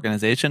of the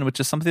organization, which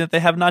is something that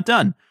they have not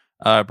done.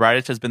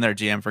 Bridich has been their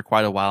GM for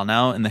quite a while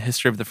now. In the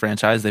history of the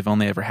franchise, they've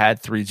only ever had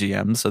 3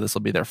 GMs, so this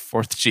will be their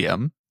 4th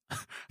GM. I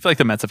feel like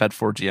the Mets have had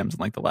 4 GMs in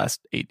like the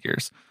last 8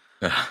 years.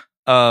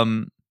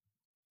 Shout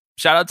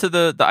out to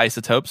the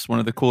Isotopes, one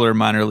of the cooler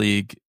minor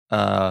league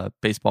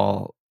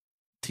baseball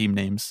team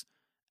names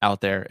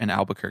out there in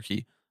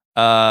Albuquerque.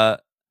 I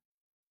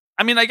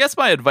mean, I guess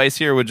my advice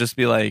here would just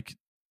be like,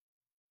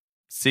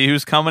 see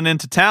who's coming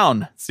into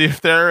town. See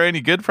if there are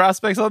any good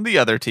prospects on the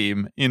other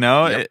team. You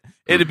know, Yep.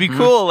 It'd be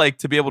cool, like,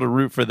 to be able to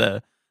root for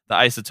the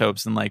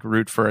Isotopes and like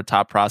root for a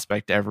top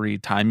prospect every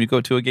time you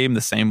go to a game,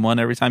 the same one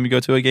every time you go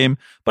to a game.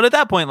 But at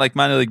that point, like,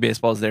 minor league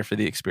baseball is there for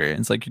the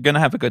experience. Like, you're gonna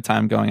have a good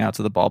time going out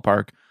to the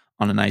ballpark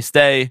on a nice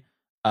day,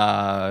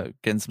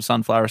 getting some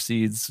sunflower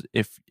seeds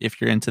if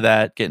you're into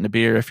that, getting a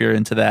beer if you're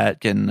into that,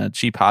 getting a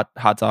cheap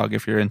hot dog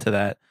if you're into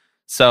that.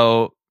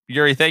 So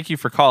Yuri, thank you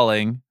for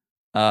calling.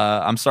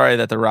 I'm sorry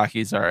that the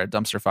Rockies are a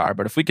dumpster fire,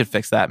 but if we could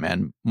fix that,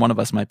 man, one of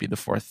us might be the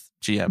 4th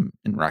GM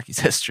in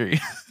Rockies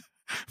history.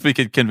 If we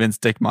could convince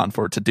Dick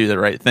Monfort to do the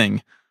right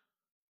thing.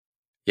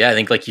 Yeah, I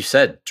think, like you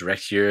said,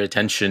 direct your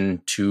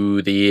attention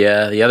to the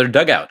other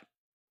dugout.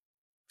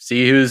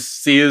 See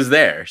who's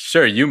there.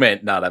 Sure, you may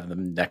not have the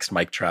next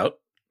Mike Trout,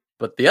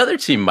 but the other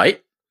team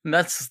might. And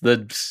that's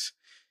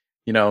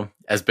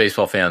as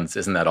baseball fans,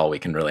 isn't that all we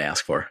can really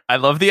ask for? I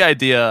love the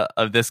idea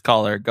of this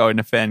caller going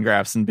to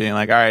Fangraphs and being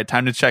like, all right,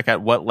 time to check out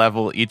what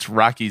level each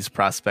Rockies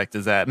prospect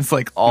is at. And it's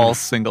like all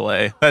single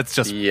A. That's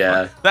just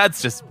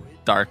that's just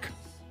dark.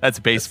 That's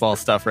baseball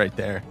stuff right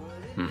there.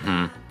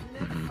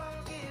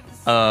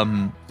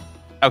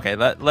 Okay,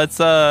 let's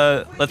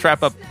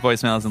wrap up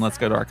voicemails and let's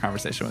go to our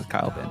conversation with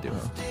Kyle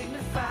Banduho.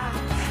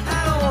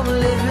 I don't wanna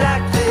live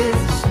like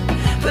this,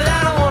 but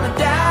I don't wanna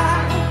die.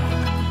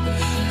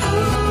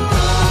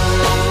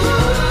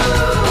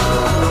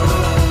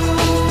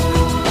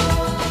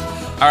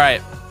 All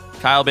right,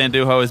 Kyle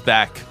Banduho is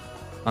back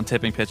on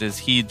Tipping Pitches.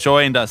 He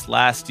joined us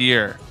last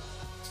year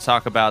to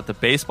talk about the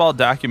baseball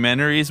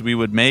documentaries we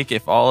would make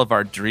if all of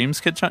our dreams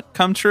could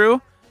come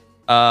true.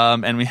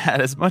 And we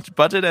had as much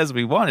budget as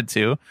we wanted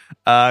to.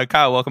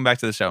 Kyle, welcome back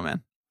to the show,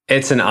 man.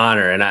 It's an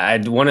honor. And I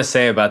want to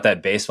say about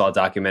that baseball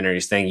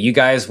documentaries thing, you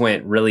guys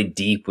went really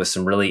deep with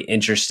some really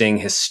interesting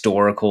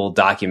historical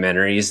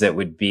documentaries that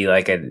would be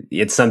like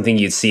it's something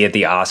you'd see at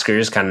the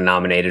Oscars, kind of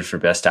nominated for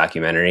best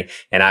documentary.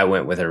 And I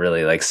went with a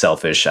really like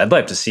selfish, I'd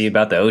like to see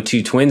about the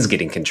 0-2 Twins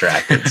getting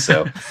contracted.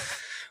 So,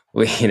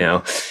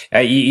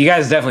 you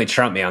guys definitely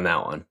trumped me on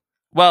that one.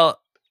 Well,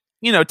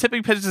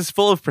 Tipping Pitches is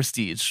full of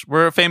prestige.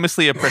 We're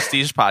famously a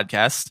prestige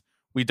podcast.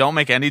 We don't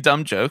make any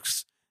dumb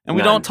jokes. And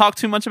we don't talk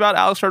too much about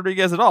Alex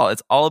Rodriguez at all.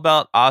 It's all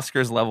about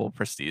Oscars level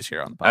prestige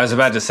here on the podcast. I was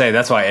about to say,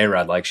 that's why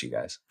A-Rod likes you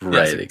guys.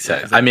 Right, yes,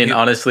 exactly. I mean,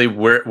 honestly,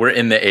 we're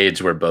in the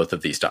age where both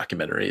of these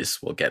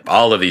documentaries will get,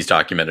 all of these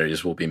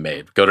documentaries will be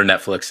made. Go to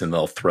Netflix and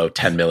they'll throw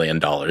 $10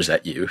 million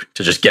at you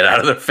to just get out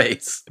of their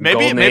face.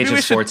 Golden age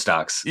of sports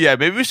stocks. Yeah,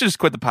 maybe we should just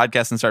quit the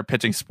podcast and start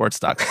pitching sports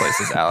stocks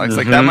places, Alex.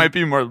 Like, that might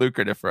be more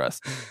lucrative for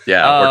us.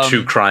 Yeah, or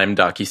true crime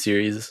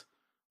docuseries.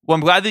 Well,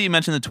 I'm glad that you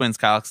mentioned the Twins,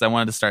 Kyle, because I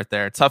wanted to start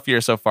there. Tough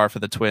year so far for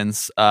the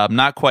Twins.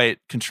 Not quite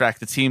contract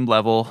the team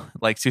level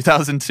like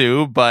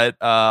 2002, but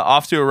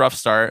off to a rough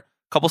start.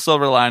 Couple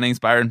silver linings.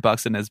 Byron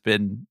Buxton has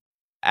been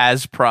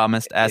as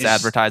promised, as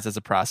advertised as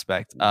a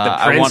prospect. The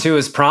prince who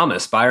was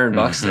promised, Byron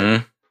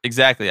Buxton.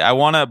 Exactly. I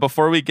want to,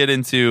 before we get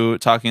into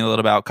talking a little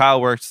about, Kyle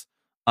worked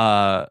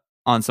on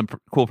some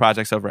cool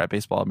projects over at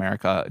Baseball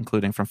America,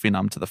 including From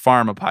Phenom to the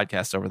Farm, a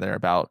podcast over there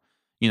about,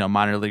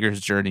 minor leaguers'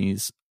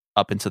 journeys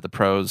up into the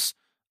pros.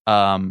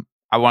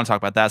 I want to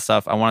talk about that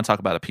stuff. I want to talk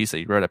about a piece that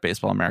you wrote at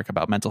Baseball America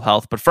about mental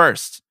health. But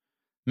first,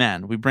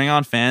 man, we bring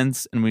on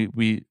fans and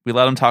we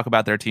let them talk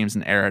about their teams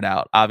and air it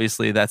out.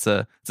 Obviously, it's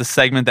a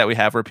segment that we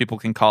have where people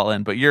can call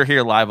in, but you're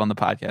here live on the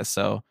podcast,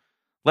 so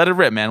let it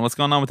rip, man. What's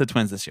going on with the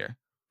Twins this year?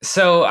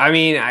 So, I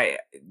mean,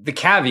 the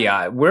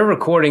caveat, we're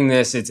recording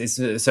this. It's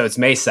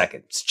May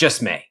 2nd. It's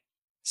just May.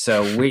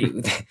 So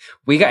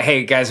we got,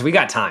 hey guys, we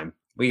got time.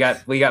 We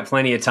got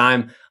plenty of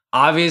time.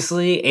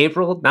 Obviously,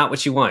 April, not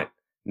what you want.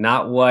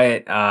 Not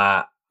what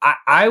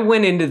I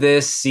went into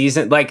this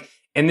season like,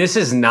 and this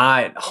is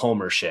not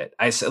homer shit.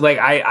 I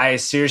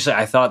seriously,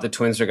 I thought the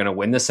Twins were going to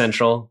win the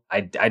Central. I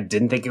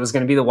didn't think it was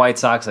going to be the White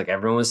Sox, like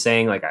everyone was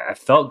saying. Like, I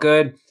felt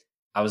good.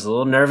 I was a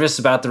little nervous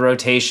about the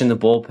rotation, the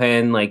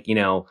bullpen. Like,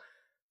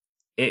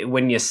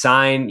 when you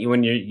sign,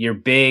 when your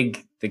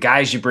big the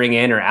guys you bring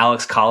in are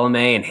Alex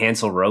Colomé and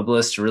Hansel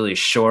Robles to really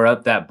shore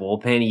up that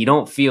bullpen. You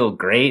don't feel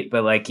great,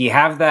 but like you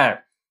have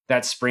that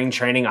spring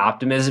training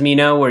optimism,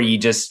 where you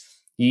just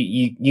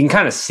you can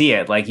kind of see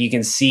it. Like you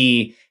can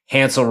see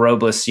Hansel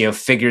Robles,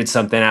 figured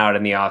something out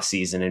in the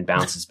offseason and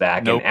bounces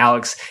back. Nope. And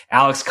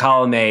Alex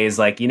Colomé is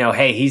like,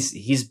 hey,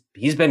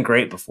 he's been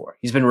great before.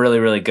 He's been really,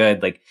 really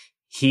good. Like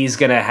he's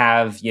going to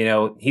have,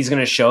 he's going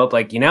to show up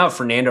like, how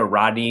Fernando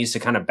Rodney used to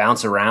kind of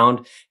bounce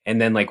around and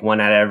then like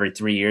 1 out of every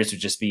 3 years would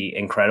just be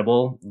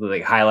incredible,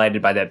 like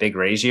highlighted by that big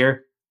Rays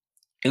year.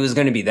 It was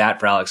going to be that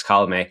for Alex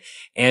Colomé.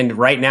 And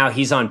right now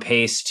he's on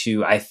pace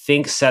to, I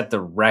think, set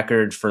the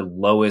record for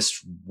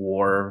lowest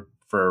WAR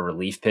for a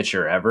relief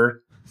pitcher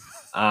ever.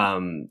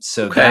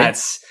 So Okay.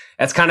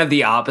 that's kind of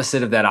the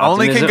opposite of that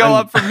optimism. Only can go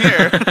up from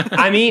here.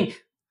 I mean,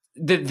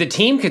 the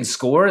team can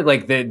score,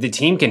 like the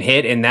team can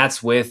hit, and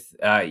that's with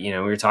we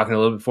were talking a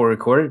little bit before we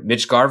recorded.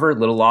 Mitch Garver, a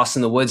little lost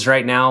in the woods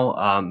right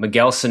now.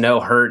 Miguel Sano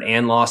hurt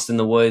and lost in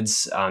the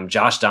woods.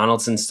 Josh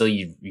Donaldson still,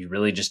 you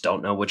really just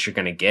don't know what you're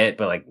going to get.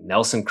 But like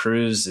Nelson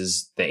Cruz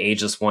is the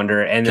ageless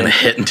wonder, and Gonna then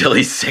hit until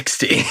he's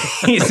 60.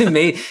 he's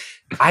amazing.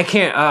 I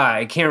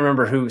can't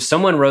remember who.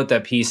 Someone wrote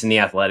that piece in The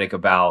Athletic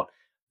about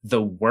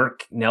the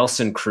work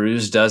Nelson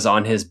Cruz does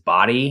on his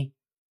body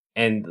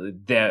and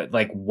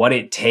what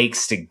it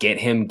takes to get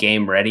him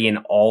game ready and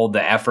all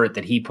the effort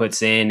that he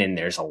puts in. And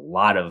there's a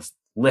lot of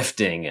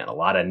lifting and a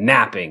lot of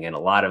napping and a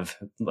lot of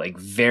like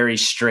very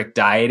strict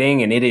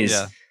dieting. And it is,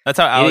 that's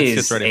how Alex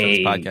gets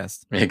ready for this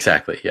podcast.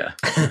 Exactly. Yeah.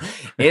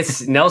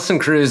 It's Nelson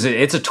Cruz.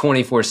 It's a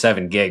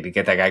 24/7 gig to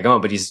get that guy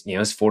going, but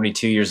he's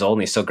 42 years old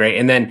and he's still great.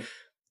 And then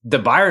the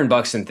Byron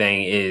Buxton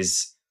thing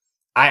is,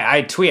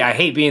 I tweet, I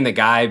hate being the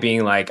guy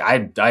being like, I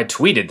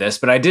tweeted this,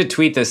 but I did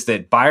tweet this,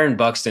 that Byron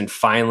Buxton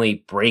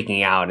finally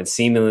breaking out and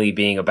seemingly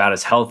being about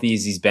as healthy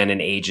as he's been in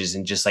ages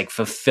and just like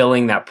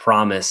fulfilling that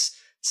promise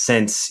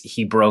since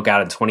he broke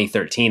out in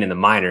 2013 in the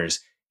minors.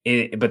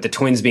 But the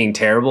Twins being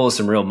terrible is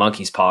some real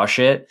monkey's paw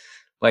shit.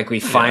 Like we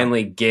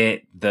finally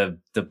get the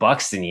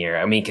Buxton year.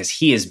 I mean, because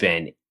he has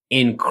been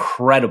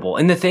incredible.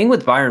 And the thing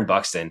with Byron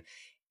Buxton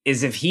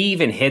is if he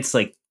even hits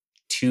like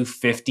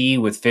 250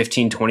 with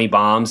 15-20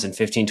 bombs and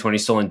 15-20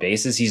 stolen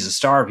bases, he's a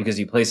star because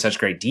he plays such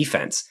great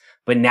defense.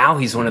 But now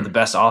he's one of the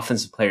best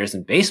offensive players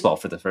in baseball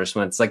for the first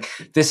one. It's like,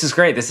 this is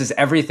great. This is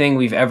everything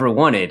we've ever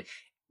wanted.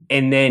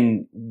 And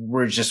then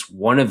we're just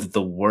one of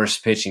the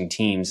worst pitching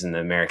teams in the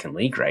American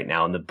League right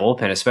now, in the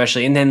bullpen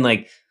especially. And then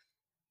like,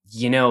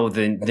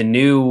 the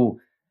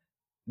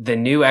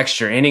new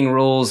extra inning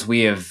rules,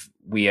 we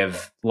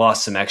have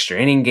lost some extra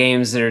inning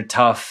games that are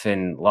tough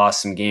and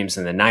lost some games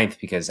in the ninth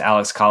because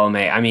Alex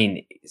Colomé, I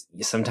mean,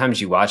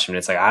 sometimes you watch him and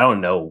it's like, I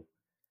don't know.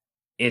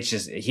 It's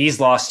just, he's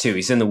lost too.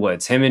 He's in the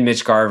woods. Him and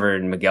Mitch Garver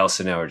and Miguel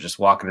Sano are just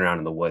walking around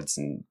in the woods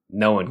and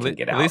no one can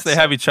get out. At least they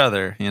have each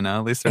other,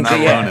 At least they're not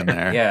alone in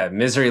there. Yeah,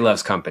 misery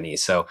loves company.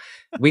 So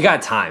we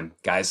got time,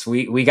 guys.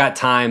 We got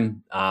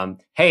time.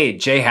 Hey,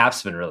 Jay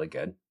Happ's been really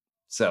good.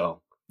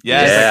 So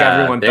yes, like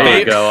everyone there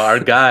you go, our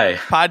guy.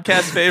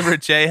 Podcast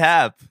favorite, Jay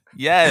Happ.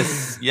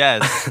 Yes.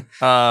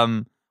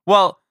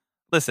 Well,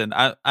 listen,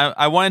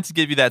 I wanted to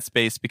give you that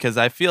space because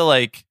I feel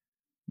like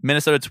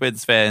Minnesota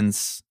Twins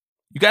fans,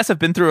 you guys have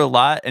been through a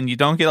lot and you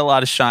don't get a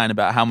lot of shine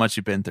about how much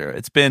you've been through.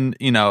 It's been,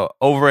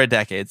 over a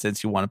decade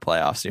since you won a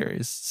playoff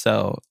series.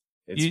 So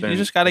you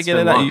just got to get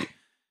it out.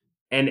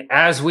 And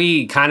as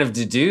we kind of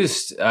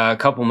deduced a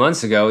couple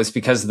months ago, it's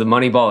because of the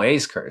Moneyball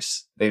A's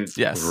curse.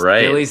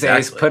 Phillies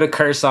A's put a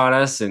curse on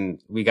us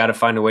and we got to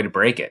find a way to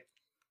break it.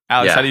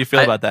 Alex, how do you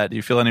feel about that? Do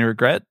you feel any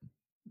regret?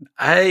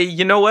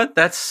 You know what?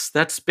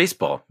 That's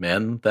baseball,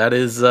 man. That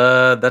is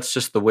that's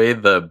just the way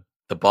the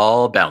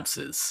ball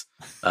bounces.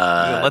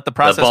 Let the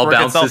process work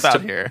itself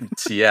out here.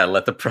 Yeah,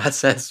 let the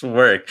process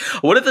work.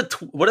 What have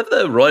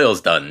the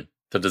Royals done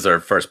to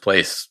deserve first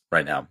place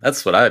right now?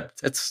 That's what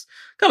it's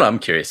kind of I'm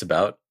curious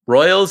about.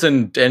 Royals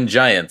and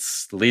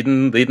Giants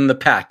leading the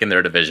pack in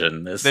their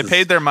division. They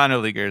paid their minor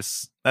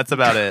leaguers. That's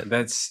about it.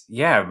 But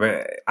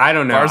I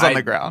don't know. Bars on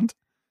the ground.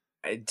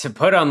 To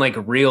put on like a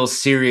real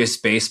serious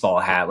baseball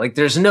hat, like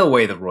there's no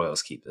way the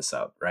Royals keep this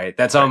up, right?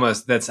 I don't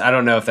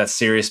know if that's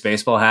serious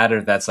baseball hat or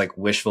if that's like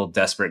wishful,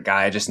 desperate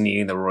guy just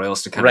needing the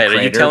Royals to kind of crater.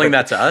 Are you telling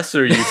that to us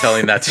or are you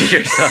telling that to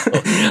yourself?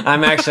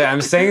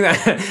 I'm saying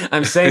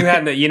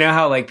that you know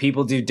how like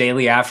people do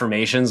daily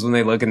affirmations when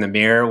they look in the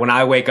mirror? When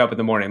I wake up in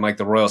the morning, I'm like,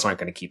 the Royals aren't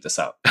going to keep this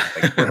up.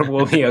 Like,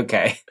 we'll be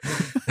okay.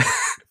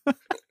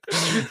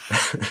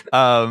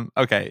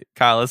 Okay,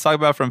 Kyle, let's talk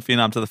about From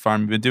Phenom to the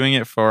Farm. You've been doing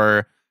it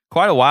for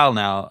quite a while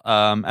now.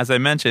 As I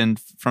mentioned,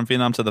 From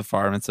Phenom to the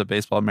Farm, it's a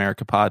Baseball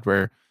America pod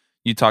where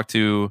you talk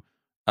to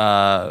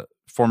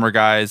former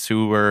guys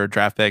who were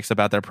draft picks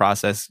about their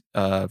process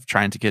of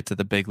trying to get to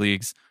the big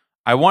leagues.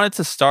 I wanted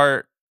to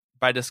start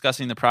by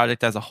discussing the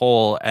project as a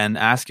whole and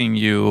asking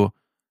you,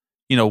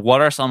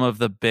 what are some of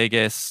the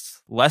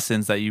biggest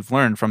lessons that you've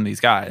learned from these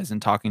guys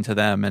and talking to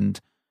them, and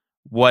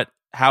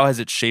how has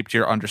it shaped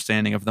your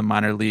understanding of the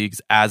minor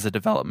leagues as a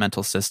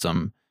developmental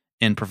system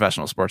in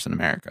professional sports in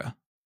America?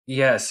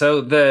 Yeah,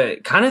 so the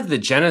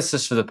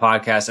genesis for the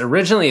podcast,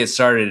 originally it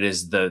started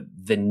as the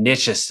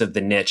nichest of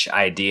the niche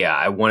idea.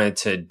 I wanted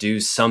to do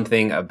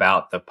something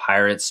about the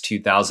Pirates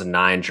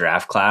 2009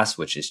 draft class,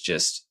 which is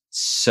just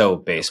so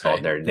baseball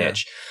nerd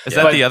niche. Is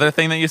that the other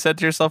thing that you said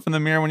to yourself in the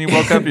mirror when you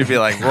woke up? You'd be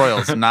like,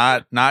 Royals,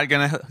 not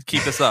gonna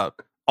keep this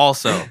up.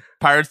 Also,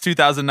 Pirates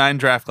 2009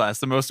 draft class,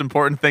 the most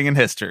important thing in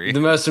history. The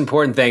most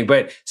important thing.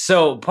 But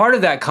so part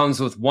of that comes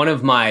with one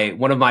of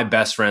my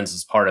best friends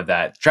was part of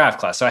that draft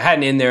class. So I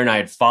had it in there and I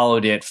had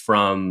followed it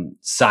from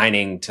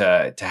signing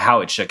to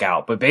how it shook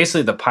out. But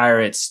basically the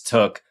Pirates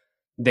took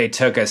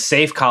a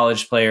safe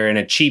college player and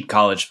a cheap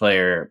college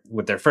player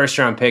with their first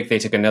round pick. They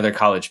took another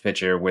college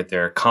pitcher with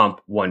their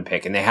comp 1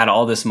 pick, and they had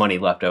all this money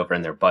left over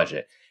in their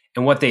budget.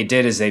 And what they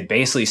did is they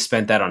basically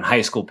spent that on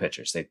high school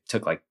pitchers. They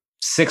took like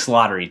 6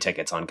 lottery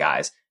tickets on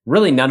guys.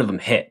 Really, none of them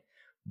hit.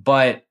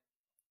 But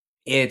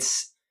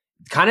it's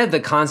kind of the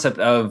concept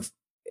of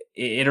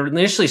it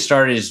initially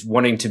started as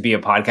wanting to be a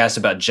podcast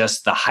about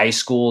just the high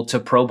school to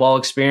pro ball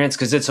experience,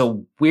 because it's a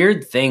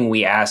weird thing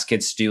we ask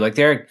kids to do. Like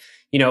they're,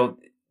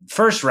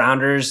 first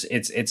rounders,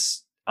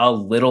 it's a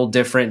little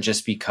different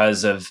just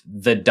because of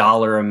the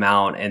dollar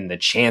amount and the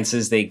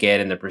chances they get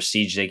and the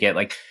prestige they get.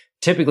 Like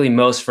typically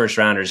most first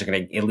rounders are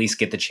going to at least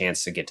get the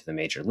chance to get to the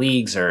major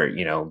leagues or,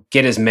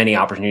 get as many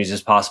opportunities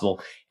as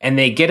possible. And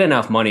they get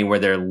enough money where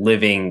they're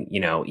living,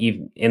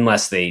 even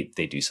unless they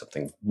do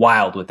something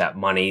wild with that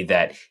money,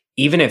 that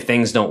even if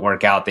things don't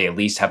work out, they at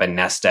least have a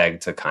nest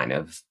egg to kind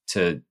of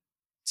to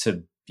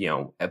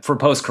for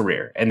post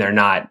career, and they're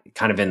not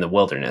kind of in the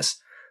wilderness.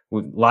 A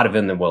lot of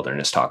in the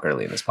wilderness talk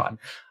early in this pod.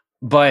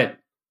 But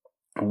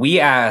we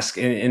ask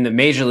in the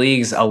major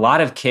leagues, a lot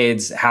of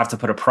kids have to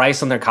put a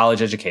price on their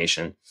college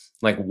education.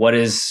 Like what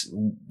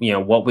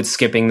would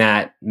skipping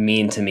that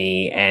mean to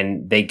me?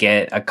 And they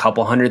get a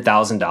couple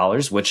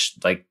 $100,000, which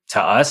like to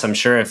us, I'm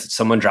sure if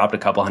someone dropped a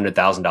couple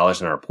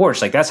 $100,000 on our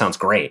porch, like that sounds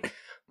great.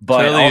 But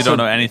clearly also, you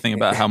don't know anything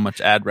about how much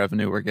ad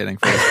revenue we're getting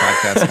for this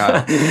podcast,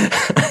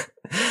 Kyle.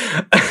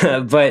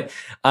 But,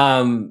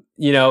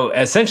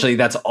 essentially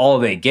that's all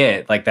they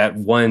get, like that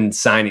one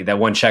signing, that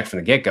one check from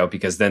the get go,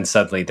 because then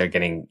suddenly they're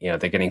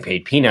getting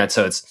paid peanuts.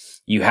 So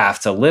you have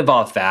to live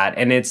off that.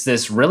 And it's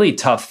this really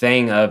tough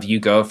thing of you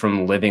go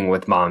from living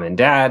with mom and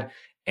dad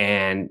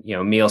and,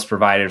 meals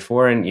provided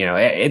for. And,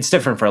 it's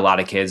different for a lot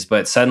of kids,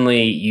 but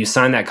suddenly you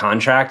sign that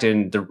contract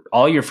and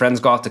all your friends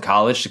go off to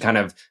college to kind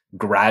of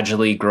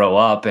gradually grow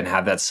up and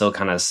have that still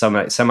kind of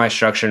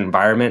semi-structured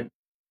environment.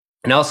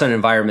 And also an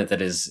environment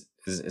that is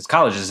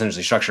college is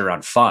essentially structured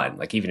around fun.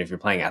 Like even if you're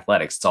playing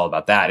athletics, it's all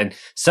about that. And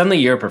suddenly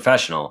you're a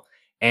professional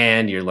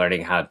and you're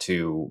learning how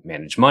to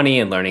manage money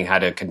and learning how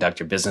to conduct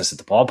your business at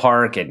the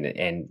ballpark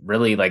and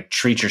really like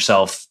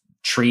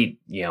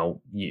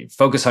you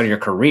focus on your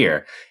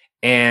career.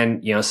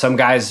 And, some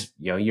guys,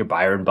 your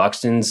Byron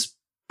Buxtons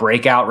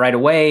break out right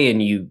away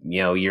and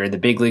you're in the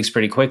big leagues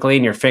pretty quickly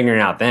and you're figuring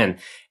out then.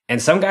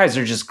 And some guys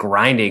are just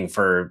grinding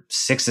for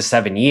 6 to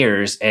 7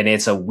 years. And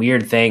it's a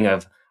weird thing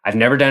of, I've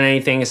never done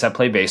anything except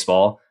play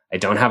baseball. I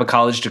don't have a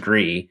college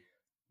degree.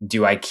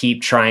 Do I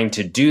keep trying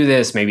to do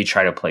this? Maybe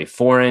try to play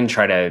foreign,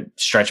 try to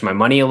stretch my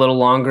money a little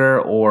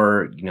longer?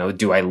 Or,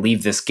 do I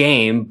leave this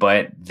game,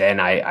 but then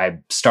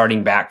I'm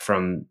starting back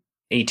from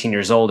 18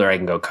 years old, or I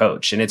can go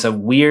coach? And it's a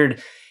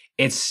weird,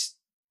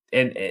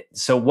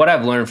 so what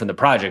I've learned from the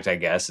project, I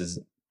guess, is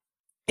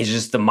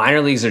just the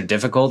minor leagues are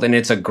difficult and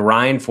it's a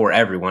grind for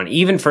everyone.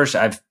 Even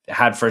I've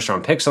had first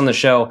round picks on the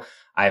show.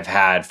 I've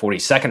had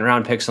 42nd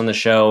round picks on the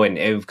show, and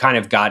we've kind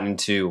of gotten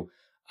to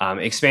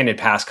expanded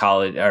past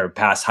college or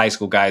past high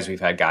school guys. We've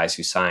had guys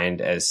who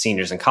signed as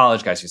seniors in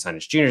college, guys who signed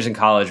as juniors in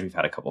college. We've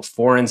had a couple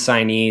foreign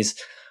signees,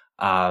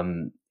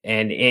 and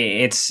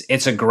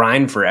it's a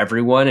grind for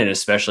everyone, and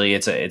especially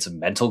it's a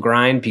mental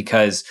grind,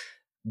 because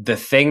the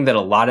thing that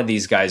a lot of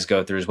these guys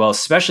go through as well,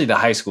 especially the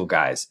high school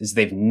guys, is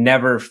they've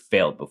never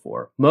failed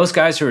before. Most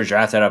guys who are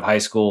drafted out of high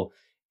school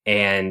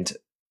and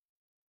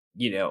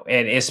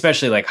and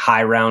especially like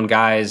high round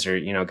guys or,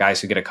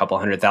 guys who get a couple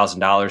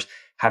 $100,000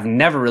 have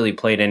never really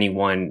played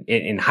anyone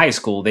in high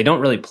school. They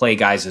don't really play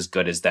guys as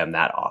good as them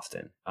that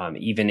often.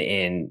 Even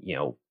in,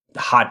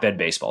 hotbed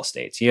baseball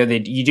states, you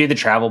do the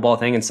travel ball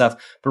thing and stuff,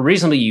 but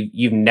reasonably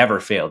you've never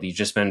failed. You've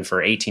just been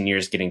for 18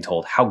 years getting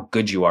told how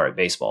good you are at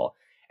baseball.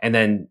 And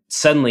then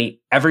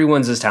suddenly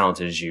everyone's as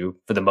talented as you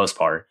for the most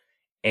part.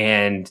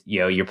 And,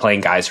 you're playing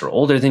guys who are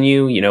older than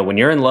you. When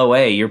you're in low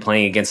A, you're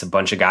playing against a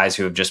bunch of guys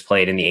who have just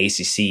played in the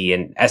ACC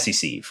and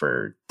SEC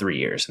for 3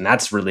 years. And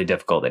that's really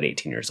difficult at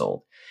 18 years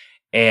old.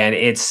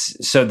 And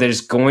so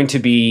there's going to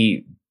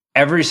be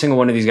every single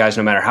one of these guys,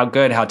 no matter how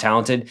good, how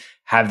talented,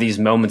 have these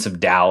moments of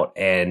doubt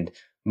and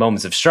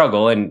moments of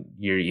struggle. And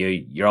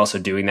you're also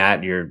doing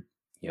that. You're,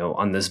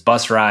 on those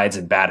bus rides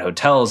and bad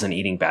hotels and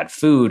eating bad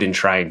food and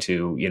trying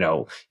to,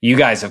 you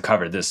guys have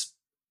covered this,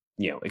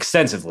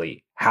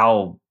 extensively,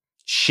 how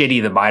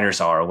shitty the minors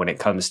are when it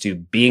comes to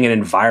being an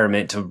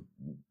environment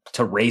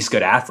to raise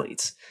good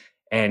athletes.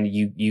 And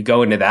you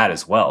go into that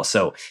as well.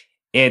 So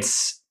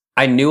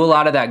I knew a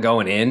lot of that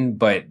going in,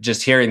 but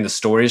just hearing the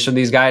stories from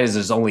these guys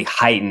is only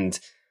heightened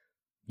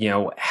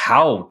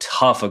how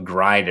tough a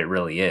grind it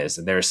really is.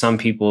 And there are some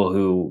people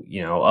who,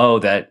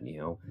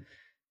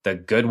 the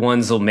good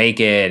ones will make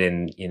it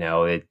and,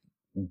 it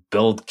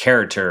build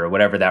character or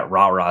whatever, that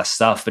rah-rah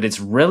stuff. But it's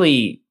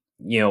really,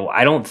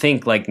 I don't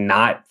think like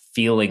not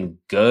feeling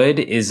good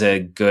is a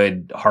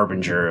good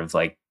harbinger of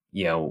like,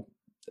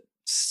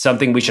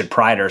 something we should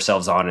pride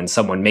ourselves on in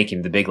someone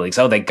making the big leagues.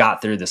 Oh, they got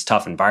through this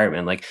tough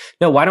environment. Like,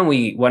 no, why don't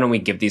we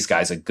give these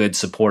guys a good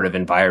supportive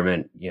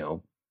environment,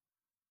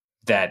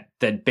 that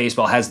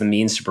baseball has the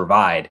means to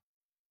provide.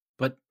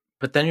 But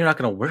then you're not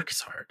going to work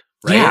as hard,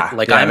 right? Yeah,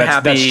 like yeah, I'm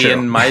that's happy true.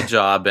 in my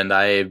job, and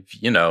I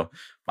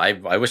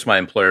wish my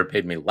employer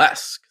paid me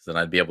less because then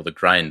I'd be able to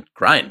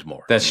grind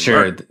more. That's true.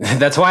 Work.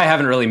 That's why I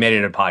haven't really made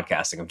it in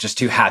podcasting. I'm just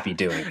too happy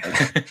doing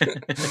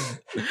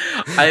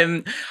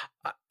it.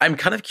 I'm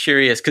kind of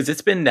curious because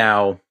it's been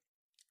now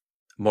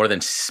more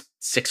than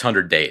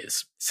 600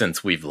 days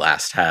since we've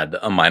last had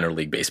a minor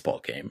league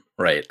baseball game,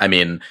 right? I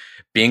mean,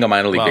 being a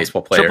minor league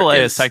baseball player, AAA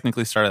has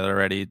technically started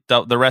already.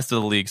 The rest of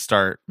the leagues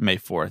start May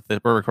 4th.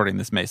 We're recording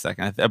this May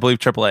 2nd. I believe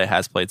AAA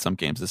has played some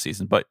games this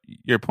season, but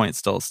your point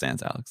still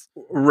stands, Alex.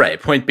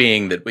 Right. Point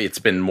being that it's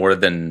been more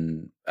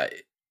than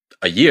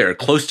a year,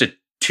 close to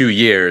 2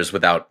 years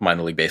without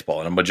minor league baseball,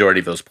 and a majority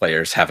of those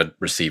players haven't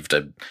received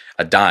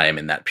a dime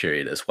in that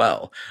period as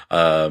well.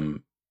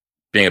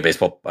 Being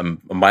a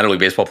minor league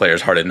baseball player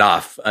is hard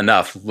enough,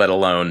 let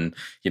alone,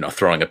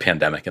 throwing a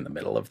pandemic in the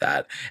middle of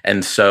that.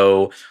 And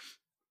so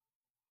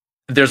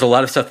there's a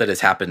lot of stuff that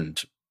has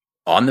happened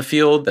on the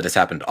field, that has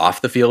happened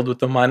off the field with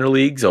the minor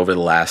leagues over the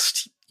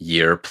last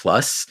year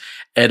plus.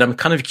 And I'm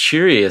kind of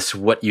curious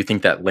what you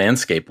think that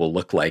landscape will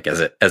look like as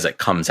it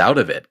comes out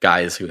of it.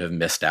 Guys who have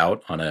missed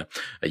out on a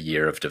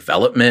year of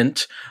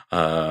development,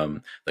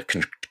 the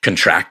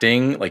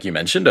contracting, like you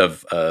mentioned,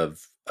 of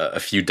a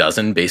few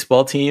dozen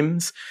baseball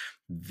teams.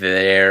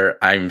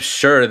 I'm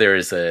sure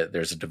there's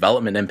a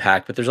development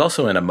impact, but there's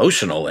also an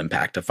emotional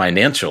impact, a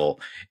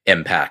financial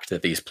impact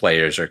that these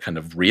players are kind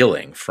of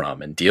reeling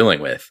from and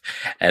dealing with.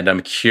 And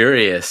I'm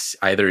curious,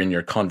 either in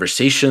your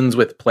conversations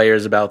with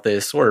players about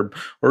this, or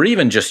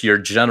even just your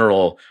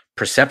general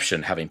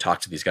perception, having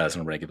talked to these guys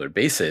on a regular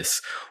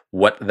basis,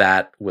 what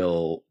that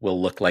will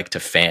look like to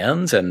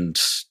fans and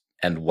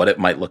what it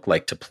might look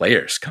like to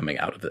players coming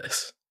out of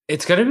this.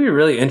 It's going to be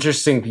really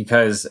interesting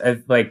because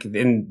like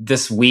in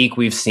this week,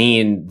 we've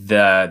seen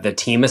the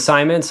team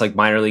assignments, like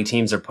minor league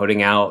teams are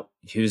putting out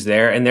who's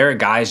there, and there are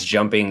guys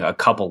jumping a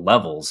couple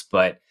levels,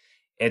 but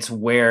it's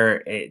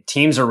where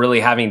teams are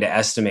really having to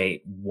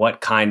estimate what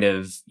kind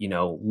of,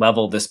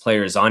 level this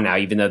player is on now,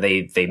 even though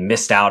they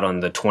missed out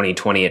on the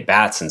 2020 at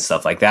bats and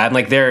stuff like that. And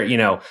like they're,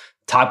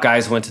 top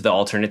guys went to the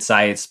alternate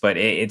sites, but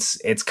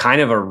it's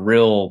kind of a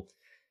real,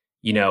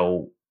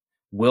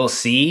 we'll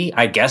see.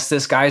 I guess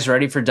this guy's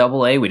ready for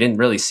AA. We didn't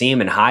really see him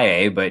in high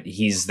A, but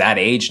he's that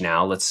age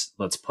now. Let's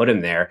put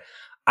him there.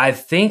 I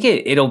think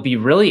it'll be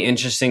really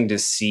interesting to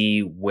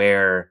see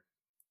where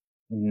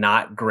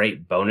not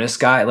great bonus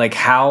guy, like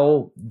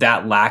how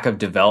that lack of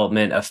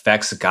development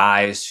affects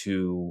guys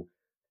who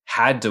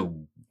had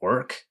to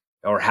work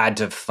or had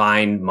to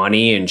find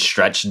money and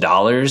stretch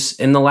dollars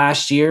in the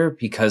last year,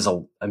 because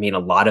a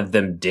lot of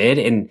them did.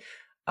 And,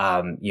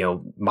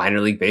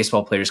 minor league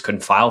baseball players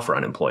couldn't file for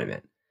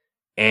unemployment.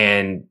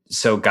 And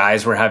so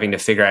guys were having to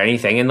figure out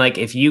anything. And like,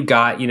 if you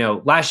got,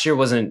 last year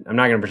I'm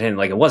not going to pretend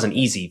like it wasn't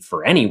easy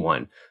for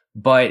anyone,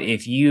 but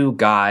if you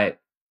got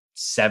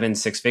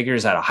 6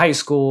 figures out of high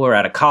school or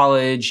out of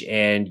college,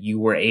 and you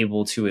were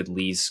able to at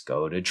least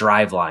go to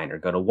Driveline or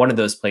go to one of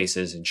those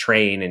places and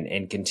train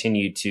and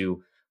continue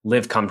to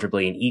live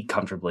comfortably and eat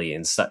comfortably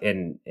and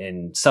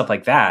stuff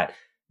like that,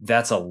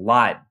 that's a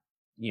lot,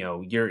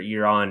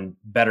 you're on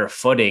better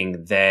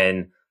footing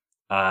than,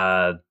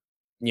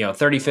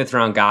 35th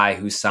round guy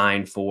who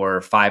signed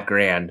for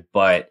 $5,000,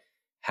 but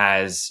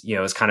has,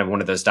 is kind of one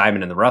of those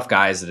diamond in the rough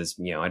guys that is,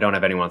 I don't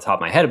have anyone on top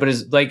of my head, but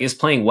is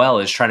playing well,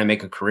 is trying to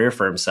make a career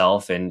for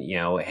himself. And,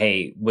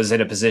 hey, was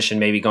in a position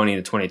maybe going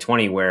into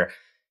 2020 where,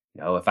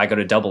 if I go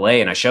to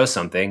AA and I show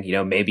something,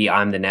 maybe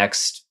I'm the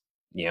next,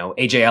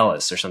 AJ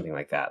Ellis or something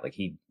like that. Like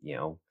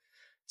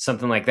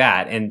something like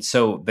that. And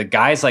so the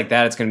guys like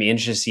that, it's going to be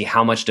interesting to see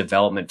how much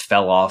development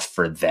fell off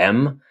for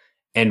them,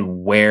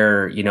 and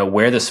where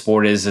the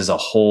sport is as a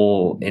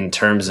whole in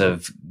terms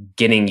of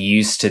getting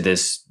used to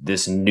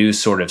this new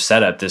sort of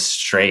setup, this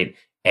straight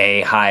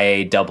A, high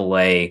A,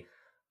 AA,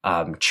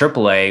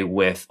 AAA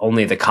with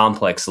only the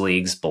complex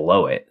leagues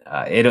below it.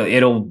 I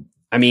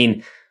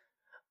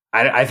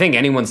think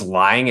anyone's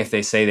lying if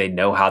they say they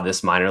know how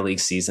this minor league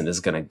season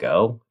is going to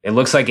go. It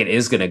looks like it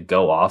is going to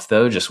go off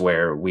though, just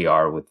where we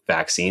are with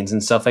vaccines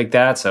and stuff like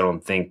that. So I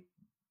don't think,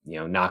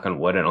 knock on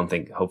wood, I don't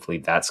think hopefully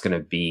that's going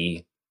to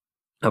be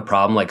a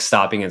problem, like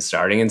stopping and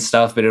starting and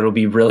stuff, but it'll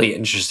be really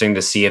interesting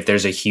to see if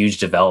there's a huge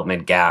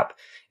development gap,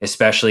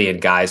 especially in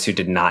guys who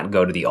did not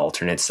go to the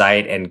alternate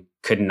site and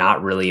could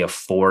not really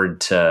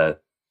afford to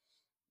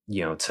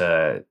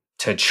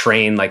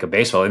train like a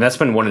baseball. And that's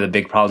been one of the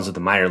big problems with the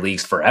minor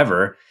leagues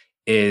forever,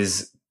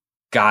 is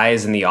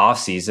guys in the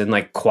offseason,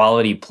 like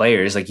quality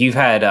players. Like you've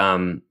had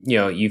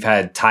you've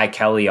had Ty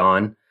Kelly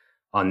on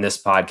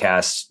this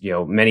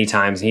podcast, many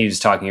times, and he was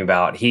talking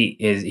about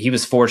he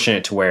was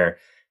fortunate to where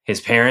his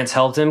parents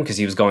helped him because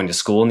he was going to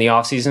school in the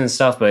offseason and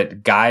stuff.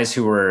 But guys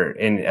who were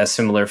in a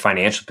similar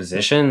financial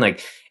position,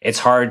 like it's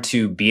hard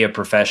to be a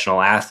professional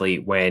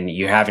athlete when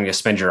you're having to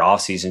spend your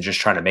offseason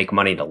just trying to make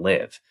money to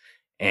live.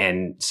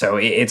 And so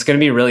it's going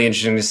to be really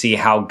interesting to see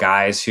how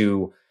guys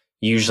who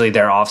usually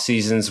their off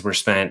seasons were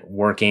spent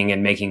working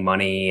and making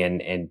money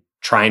and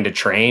trying to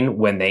train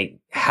when they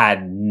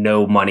had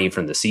no money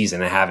from the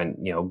season and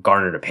haven't,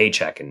 garnered a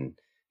paycheck in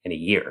a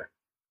year.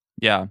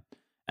 Yeah.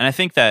 And I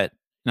think that,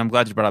 and I'm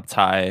glad you brought up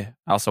Ty.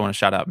 I also want to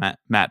shout out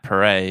Matt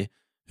Perret,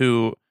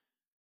 who,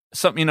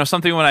 something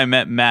when I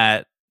met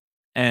Matt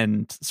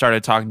and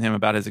started talking to him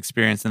about his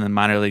experience in the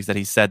minor leagues that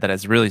he said that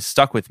has really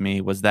stuck with me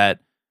was that,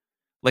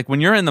 like,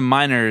 when you're in the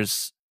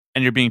minors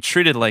and you're being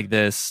treated like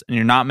this and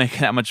you're not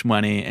making that much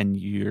money and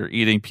you're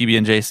eating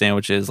PB&J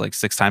sandwiches like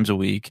 6 times a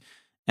week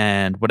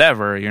and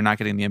whatever, you're not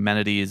getting the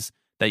amenities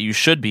that you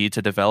should be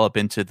to develop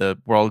into the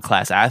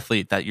world-class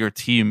athlete that your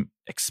team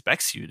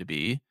expects you to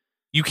be,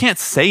 you can't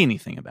say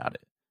anything about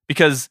it.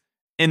 Because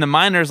in the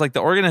minors, like, the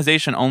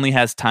organization only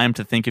has time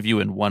to think of you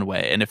in one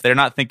way. And if they're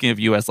not thinking of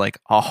you as like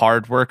a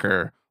hard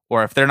worker,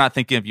 or if they're not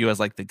thinking of you as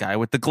like the guy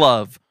with the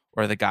glove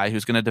or the guy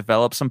who's going to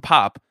develop some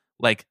pop,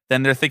 like,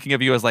 then they're thinking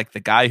of you as like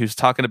the guy who's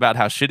talking about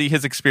how shitty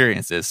his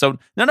experience is. So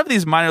none of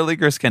these minor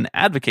leaguers can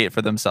advocate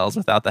for themselves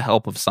without the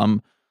help of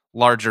some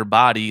larger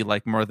body,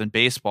 like More Than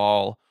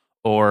Baseball,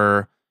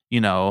 or,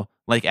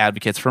 like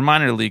advocates for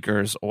minor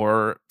leaguers,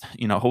 or,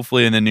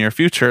 hopefully in the near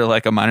future,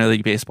 like a minor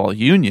league baseball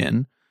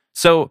union.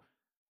 So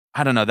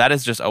I don't know, that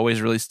has just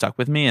always really stuck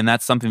with me. And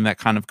that's something that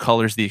kind of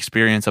colors the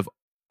experience of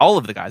all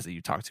of the guys that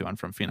you talk to on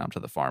From Phenom to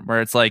the Farm,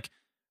 where it's like,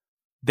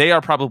 they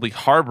are probably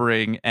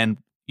harboring and,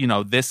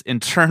 this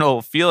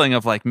internal feeling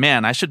of like,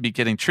 man, I should be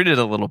getting treated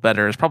a little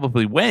better is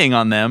probably weighing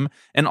on them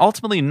and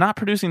ultimately not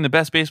producing the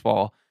best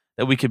baseball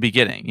that we could be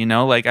getting.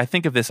 Like, I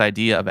think of this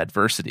idea of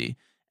adversity,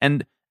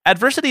 and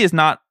adversity is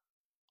not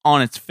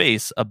on its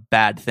face a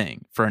bad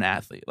thing for an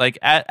athlete. Like,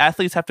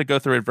 athletes have to go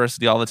through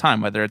adversity all the time,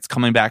 whether it's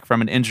coming back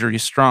from an injury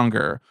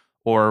stronger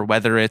or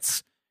whether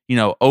it's,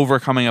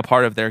 overcoming a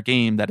part of their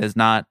game that is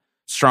not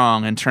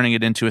strong and turning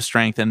it into a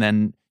strength and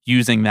then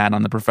using that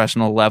on the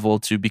professional level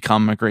to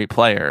become a great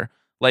player.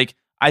 Like,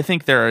 I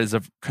think there is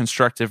a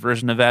constructive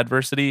version of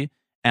adversity,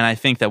 and I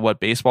think that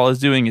what baseball is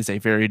doing is a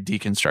very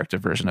deconstructive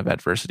version of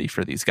adversity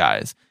for these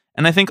guys.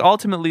 And I think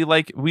ultimately,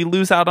 like, we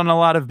lose out on a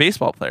lot of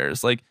baseball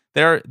players. Like,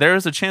 there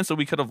is a chance that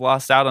we could have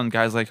lost out on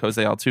guys like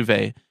Jose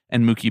Altuve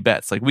and Mookie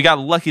Betts. Like, we got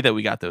lucky that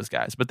we got those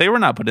guys, but they were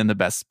not put in the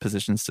best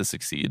positions to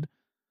succeed.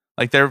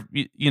 Like, they're,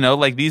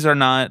 like, these are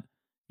not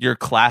your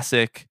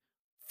classic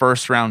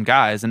first round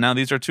guys. And now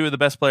these are 2 of the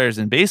best players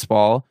in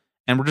baseball,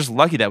 and we're just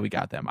lucky that we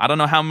got them. I don't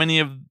know how many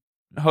of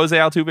Jose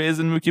Altuve's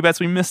and Mookie Betts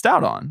we missed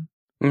out on.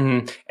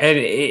 Mm-hmm.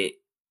 And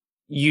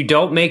you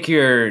don't make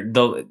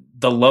the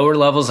lower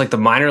levels, like the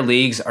minor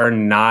leagues, are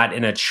not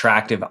an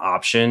attractive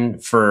option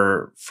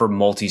for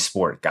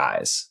multi-sport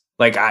guys.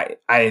 Like,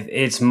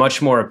 it's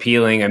much more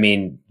appealing. I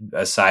mean,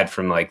 aside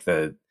from like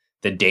the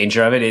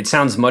danger of it, it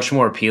sounds much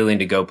more appealing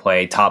to go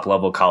play top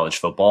level college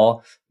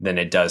football than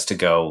it does to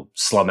go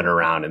slumming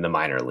around in the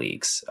minor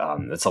leagues.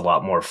 It's a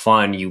lot more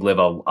fun. You live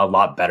a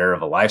lot better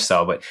of a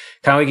lifestyle, but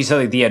kind of like you said,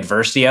 like the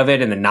adversity of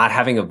it and the not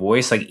having a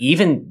voice, like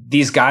even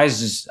these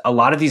guys, a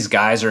lot of these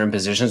guys are in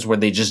positions where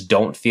they just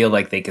don't feel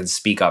like they can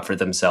speak up for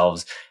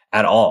themselves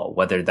at all,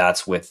 whether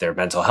that's with their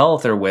mental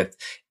health or with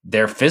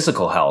their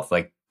physical health.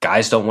 Like,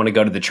 guys don't want to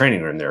go to the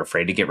training room. They're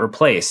afraid to get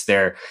replaced.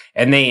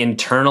 And they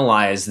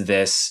internalize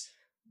this,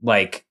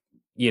 like,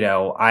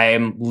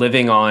 I'm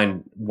living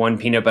on 1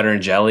 peanut butter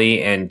and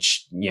jelly and,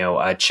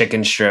 a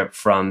chicken strip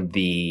from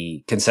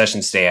the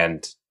concession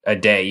stand a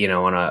day,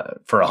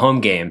 for a home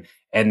game.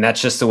 And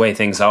that's just the way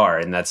things are.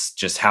 And that's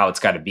just how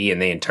it's got to be.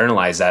 And they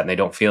internalize that and they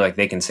don't feel like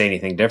they can say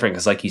anything different.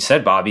 Cause like you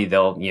said, Bobby,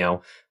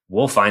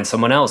 we'll find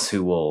someone else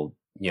who will,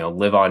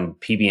 live on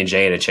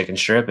PB&J at a chicken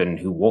strip and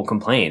who won't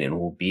complain and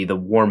will be the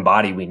warm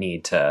body we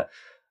need to,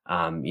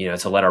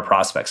 to let our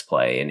prospects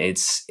play. And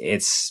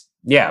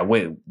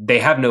they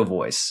have no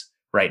voice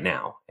right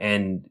now.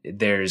 And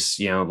there's,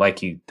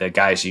 the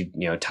guys,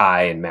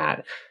 Ty and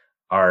Matt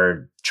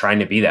are trying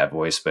to be that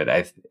voice. But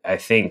I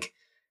think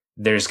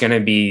there's going to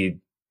be,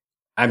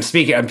 I'm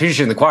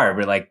preaching the choir,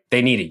 but like,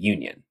 they need a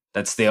union.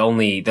 That's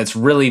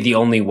really the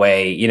only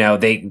way,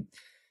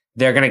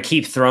 they're going to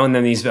keep throwing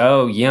them these,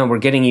 we're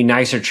getting you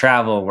nicer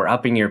travel. We're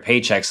upping your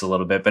paychecks a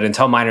little bit. But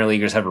until minor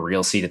leaguers have a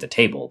real seat at the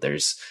table,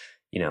 there's,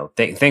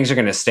 things are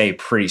going to stay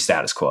pretty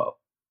status quo.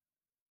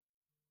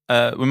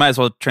 We might as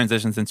well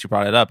transition, since you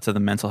brought it up, to the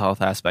mental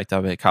health aspect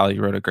of it. Kyle,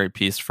 you wrote a great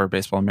piece for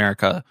Baseball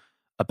America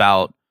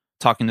about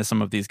talking to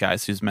some of these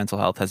guys whose mental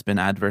health has been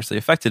adversely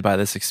affected by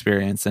this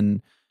experience,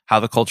 and how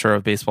the culture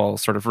of baseball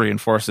sort of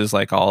reinforces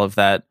like all of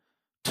that.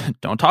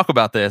 Don't talk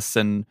about this,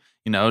 and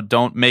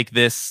don't make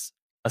this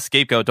a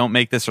scapegoat. Don't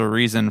make this a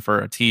reason for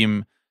a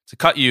team to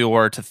cut you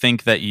or to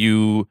think that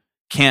you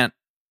can't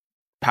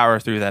power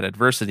through that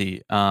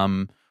adversity.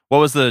 What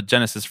was the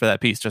genesis for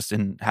that piece, just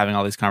in having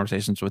all these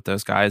conversations with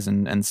those guys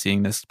and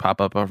seeing this pop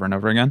up over and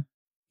over again?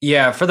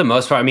 Yeah, for the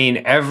most part. I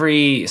mean,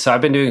 so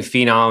I've been doing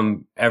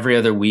Phenom every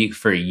other week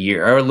for a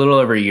year, or a little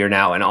over a year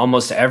now, and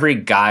almost every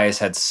guy has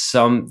had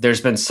there's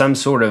been some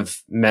sort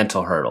of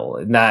mental hurdle.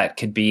 And that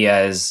could be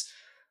as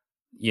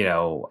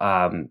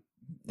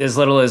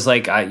little as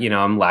like,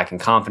 I'm lacking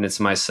confidence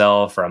in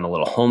myself, or I'm a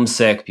little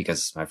homesick because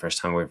it's my first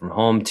time away from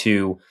home,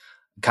 to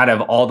kind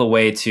of all the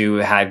way to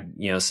had,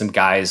 some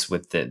guys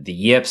with the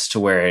yips to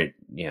where it,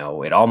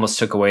 it almost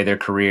took away their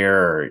career,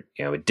 or,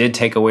 it did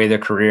take away their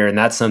career. And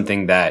that's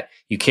something that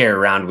you carry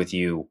around with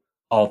you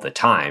all the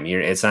time.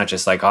 It's not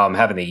just like, oh, I'm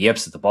having the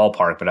yips at the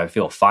ballpark, but I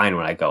feel fine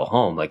when I go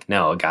home. Like,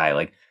 no, a guy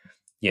like,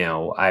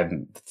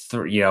 I'm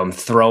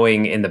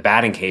throwing in the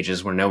batting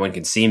cages where no one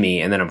can see me,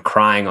 and then I'm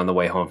crying on the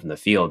way home from the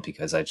field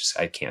because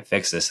I can't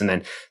fix this. And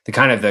then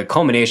the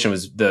culmination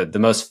was the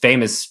most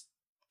famous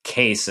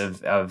case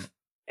of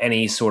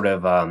any sort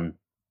of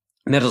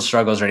mental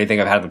struggles or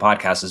anything I've had on the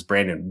podcast is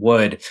Brandon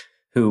Wood,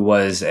 who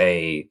was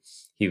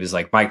he was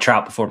like Mike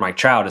Trout before Mike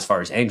Trout as far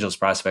as Angels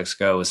prospects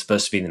go, was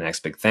supposed to be the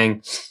next big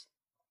thing.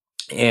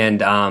 And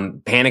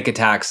panic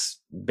attacks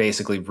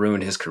basically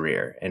ruined his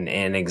career, and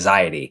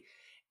anxiety.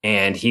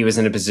 And he was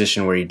in a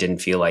position where he didn't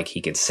feel like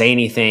he could say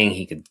anything.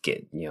 He could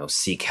get,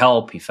 seek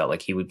help. He felt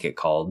like he would get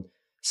called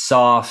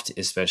soft,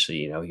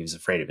 especially, he was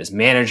afraid of his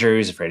manager. He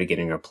was afraid of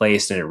getting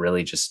replaced. And it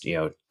really just,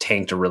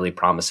 tanked a really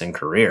promising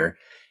career.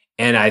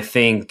 And I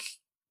think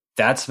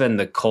that's been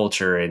the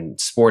culture in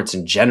sports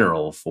in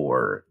general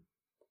for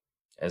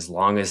as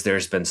long as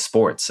there's been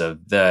sports, of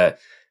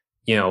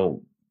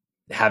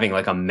having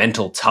like a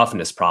mental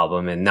toughness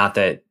problem. And not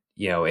that,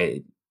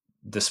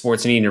 the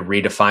sports need to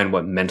redefine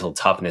what mental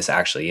toughness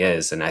actually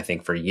is. And I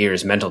think for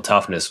years, mental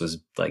toughness was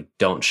like,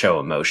 don't show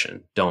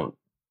emotion. Don't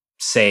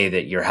say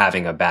that you're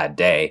having a bad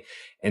day.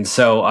 And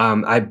so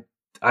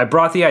I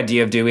brought the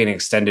idea of doing an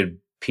extended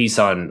piece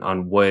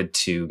on Wood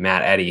to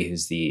Matt Eddy,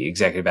 who's the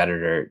executive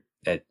editor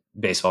at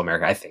Baseball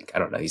America. I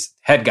don't know. He's the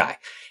head guy.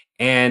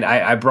 And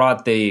I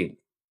brought that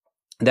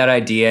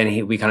idea,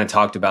 and we kind of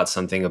talked about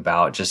something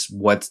about just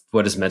what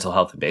does mental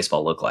health in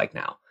baseball look like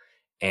now?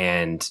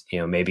 And,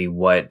 maybe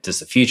what does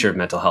the future of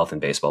mental health in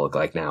baseball look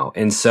like now?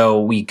 And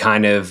so we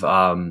kind of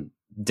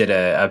did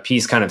a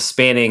piece kind of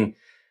spanning,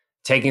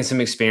 taking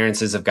some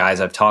experiences of guys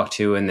I've talked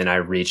to. And then I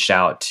reached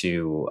out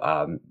to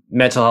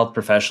mental health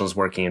professionals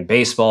working in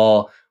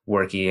baseball,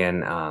 working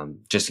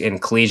in just in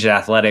collegiate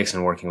athletics,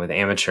 and working with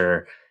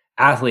amateur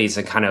athletes,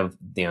 and kind of,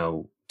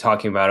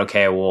 talking about,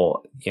 okay,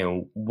 well,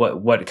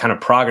 what kind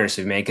of progress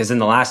we've made. Because in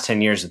the last 10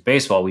 years of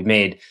baseball, we've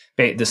made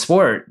the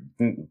sport,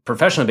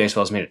 professional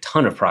baseball has made a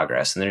ton of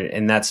progress.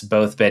 And that's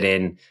both been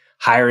in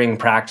hiring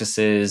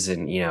practices,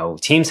 and,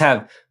 teams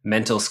have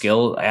mental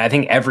skill. I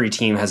think every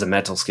team has a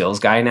mental skills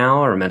guy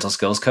now, or a mental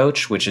skills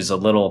coach, which is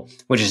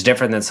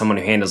different than someone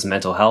who handles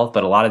mental health.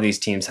 But a lot of these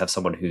teams have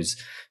someone who's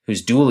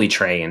dually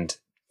trained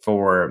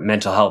for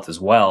mental health as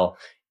well,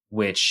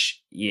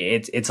 which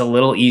it's a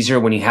little easier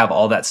when you have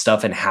all that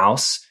stuff in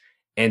house.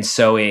 And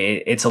so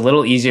it's a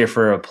little easier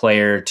for a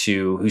player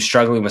who's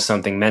struggling with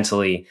something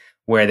mentally,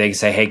 where they can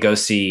say, hey, go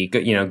see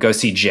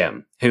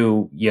Jim,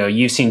 who,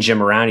 you've seen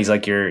Jim around. He's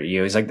like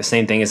he's like the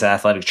same thing as an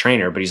athletic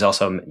trainer, but he's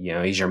also,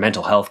 he's your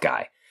mental health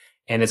guy.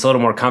 And it's a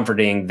little more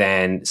comforting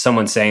than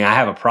someone saying, I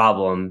have a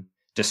problem,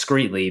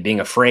 discreetly being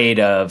afraid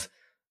of,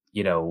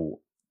 I'm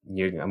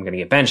going to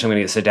get benched, I'm going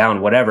to get sit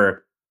down,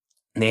 whatever.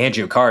 And they hand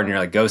you a card, and you're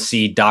like, go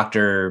see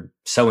Dr.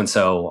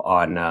 So-and-so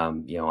on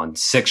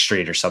 6th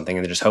Street or something.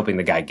 And they're just hoping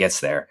the guy gets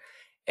there.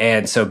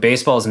 And so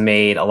baseball's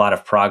made a lot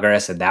of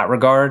progress in that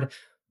regard,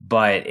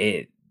 but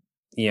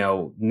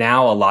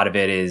now a lot of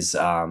it is,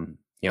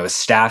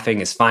 staffing,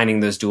 is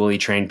finding those dually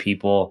trained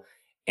people,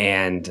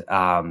 and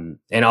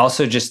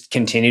also just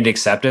continued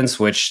acceptance,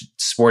 which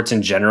sports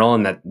in general,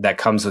 and that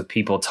comes with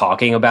people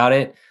talking about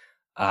it.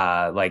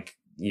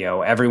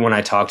 Everyone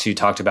I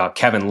talked about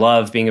Kevin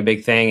Love being a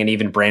big thing, and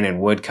even Brandon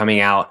Wood coming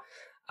out.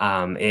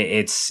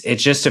 It's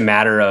just a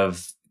matter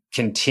of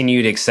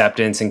continued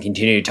acceptance and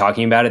continued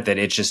talking about it, that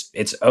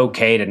it's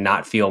okay to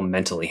not feel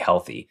mentally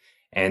healthy.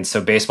 And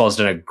so baseball's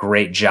done a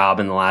great job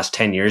in the last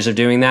 10 years of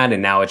doing that.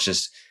 And now it's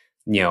just,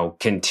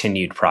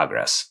 continued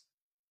progress.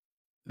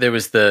 There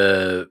was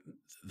the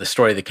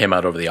story that came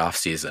out over the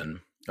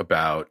offseason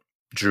about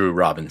Drew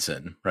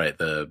Robinson, right?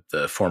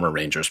 The former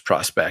Rangers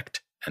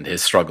prospect, and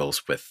his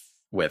struggles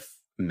with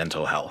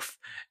mental health,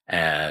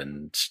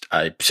 and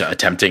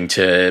attempting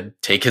to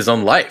take his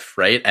own life,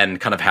 right?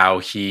 And kind of how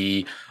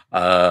he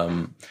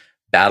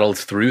battled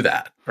through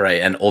that,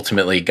 right? And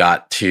ultimately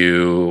got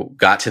to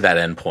that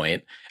end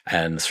point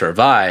and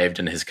survived,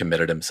 and has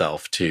committed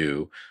himself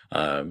to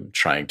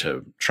trying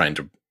to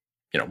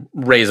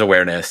raise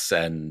awareness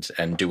and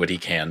do what he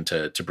can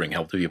to bring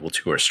help to people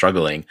who are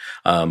struggling.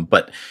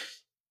 But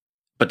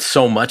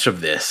so much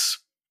of this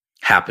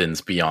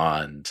happens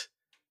behind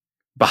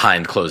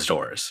closed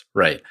doors,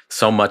 right?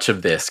 So much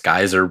of this,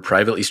 guys are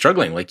privately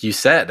struggling, like you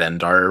said,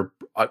 and are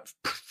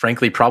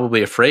frankly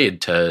probably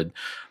afraid to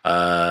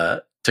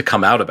to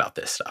come out about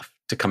this stuff,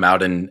 to come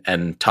out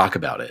and talk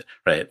about it,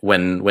 right?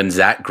 When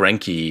Zach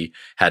Greinke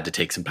had to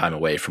take some time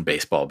away from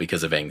baseball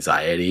because of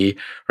anxiety,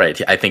 right?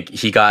 I think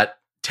he got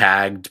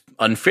tagged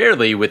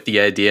unfairly with the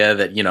idea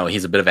that,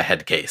 he's a bit of a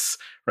head case,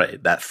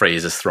 right? That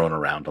phrase is thrown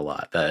around a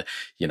lot. That,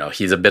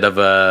 he's a bit of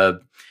a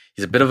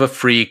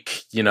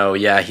freak,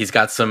 yeah, he's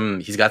got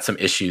some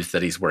issues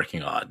that he's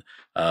working on.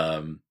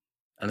 And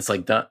it's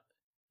like,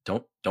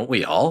 don't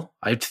we all?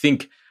 I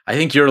think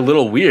you're a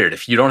little weird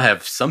if you don't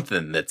have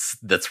something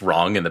that's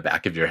wrong in the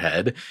back of your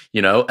head,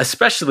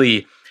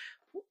 especially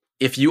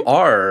if you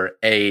are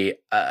a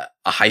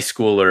high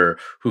schooler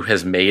who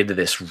has made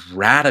this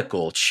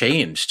radical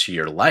change to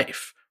your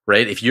life,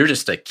 right? If you're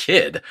just a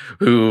kid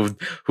who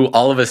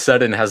all of a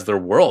sudden has their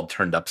world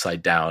turned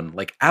upside down,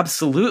 like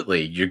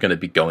absolutely you're going to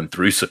be going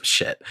through some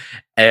shit.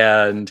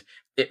 And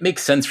it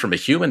makes sense from a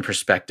human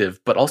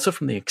perspective, but also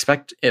from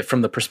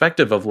the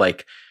perspective of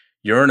like,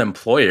 you're an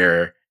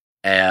employer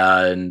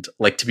and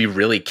like to be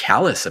really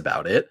callous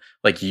about it.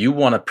 Like you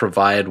want to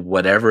provide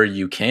whatever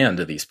you can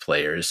to these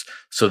players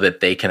so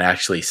that they can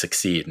actually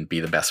succeed and be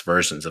the best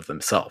versions of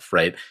themselves,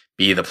 right?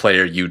 Be the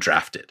player you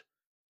drafted,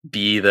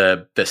 be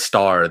the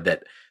star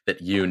that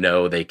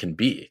they can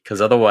be.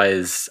 Cause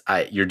otherwise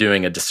you're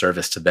doing a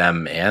disservice to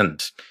them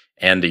and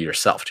to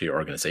yourself, to your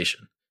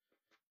organization.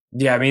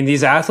 Yeah. I mean,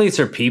 these athletes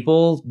are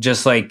people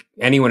just like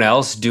anyone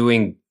else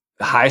doing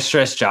high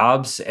stress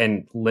jobs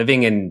and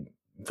living in,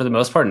 for the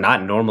most part,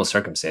 not normal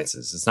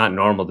circumstances. It's not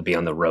normal to be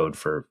on the road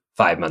for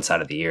 5 months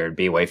out of the year and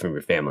be away from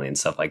your family and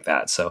stuff like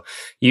that. So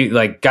you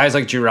like guys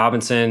like Drew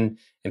Robinson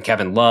and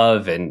Kevin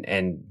Love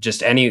and just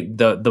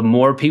the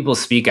more people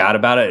speak out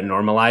about it and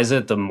normalize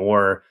it, the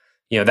more,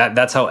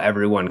 that's how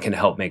everyone can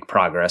help make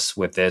progress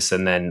with this.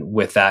 And then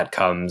with that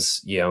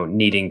comes,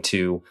 needing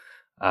to,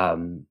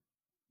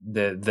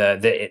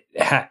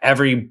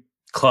 every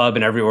club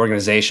and every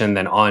organization,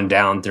 then on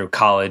down through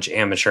college,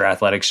 amateur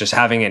athletics, just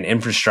having an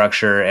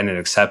infrastructure and an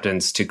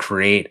acceptance to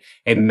create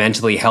a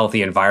mentally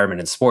healthy environment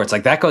in sports.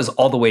 Like that goes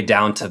all the way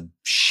down to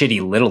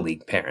shitty little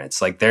league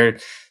parents. Like there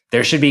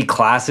should be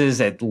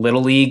classes at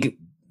little league,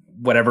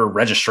 whatever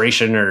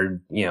registration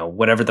or,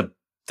 whatever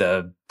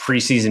the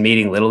preseason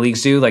meeting little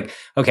leagues do. Like,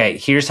 okay,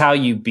 here's how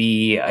you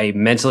be a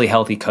mentally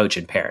healthy coach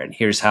and parent.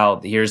 Here's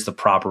the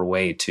proper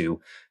way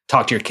to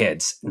talk to your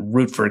kids,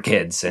 root for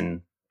kids,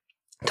 and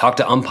talk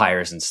to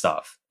umpires and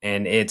stuff.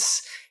 And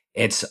it's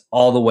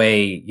all the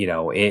way,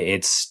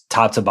 it's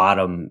top to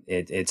bottom.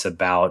 It's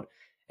about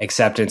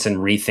acceptance and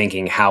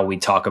rethinking how we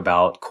talk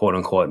about quote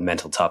unquote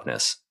mental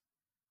toughness.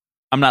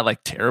 I'm not like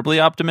terribly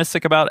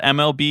optimistic about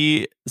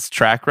MLB's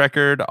track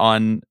record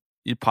on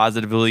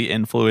positively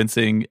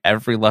influencing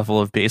every level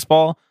of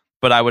baseball,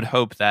 but I would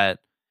hope that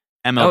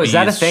MLB. Oh, is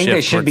that a thing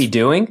they should be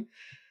doing?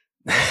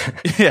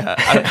 Yeah.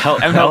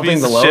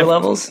 Helping the lower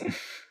levels?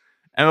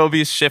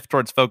 MLB's shift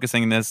towards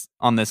focusing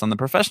on the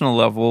professional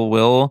level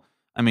will,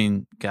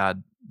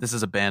 God, this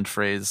is a banned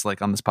phrase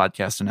like on this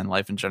podcast and in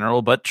life in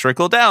general, but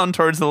trickle down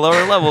towards the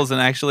lower levels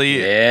and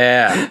actually,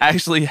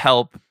 actually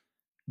help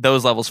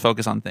those levels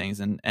focus on things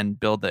and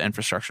build the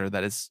infrastructure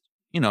that is,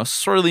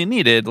 sorely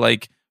needed,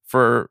 like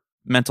for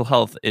mental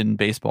health in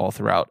baseball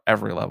throughout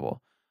every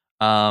level.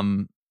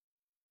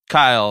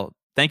 Kyle,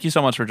 thank you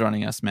so much for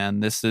joining us, man.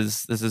 This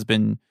has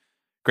been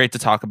great to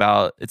talk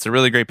about. It's a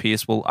really great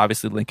piece. We'll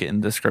obviously link it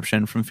in the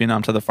description. From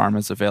Phenom to the Farm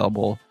is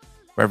available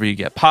wherever you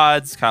get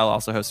pods. Kyle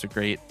also hosts a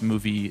great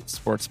movie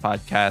sports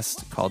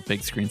podcast called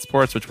Big Screen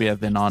Sports, which we have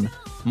been on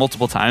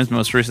multiple times,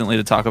 most recently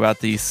to talk about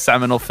the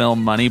seminal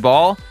film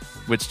Moneyball,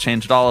 which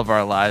changed all of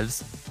our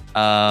lives.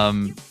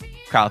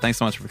 Kyle, thanks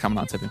so much for coming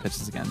on Tipping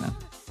Pitches again, man.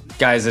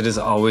 Guys, it is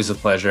always a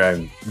pleasure.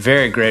 I'm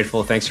very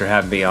grateful. Thanks for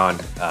having me on.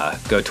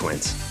 Go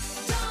Twins.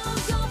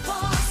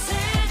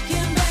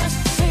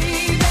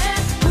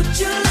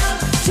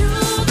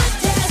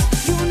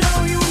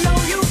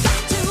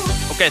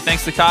 Okay,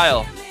 thanks to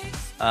Kyle.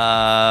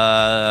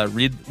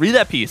 Read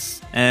that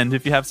piece, and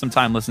if you have some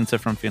time, listen to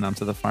From Phenom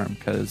to the Farm,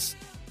 because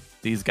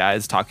these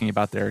guys talking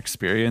about their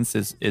experience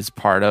is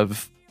part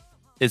of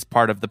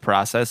the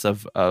process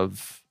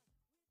of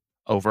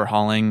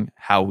overhauling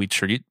how we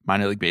treat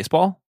minor league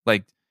baseball.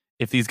 Like,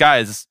 if these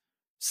guys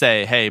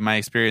say, "Hey, my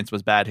experience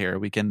was bad here,"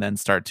 we can then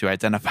start to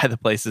identify the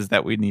places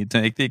that we need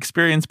to make the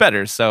experience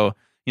better. So,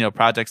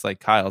 projects like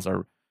Kyle's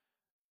are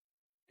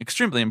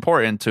extremely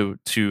important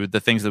to the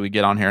things that we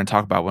get on here and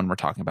talk about when we're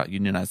talking about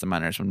unionize the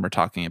minors, when we're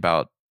talking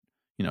about,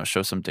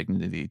 show some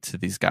dignity to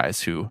these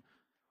guys who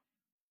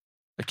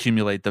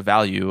accumulate the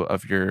value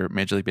of your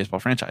Major League Baseball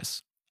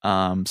franchise.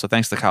 So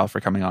thanks to Kyle for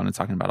coming on and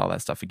talking about all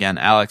that stuff. Again,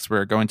 Alex,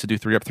 we're going to do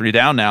 3 Up, 3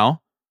 Down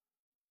now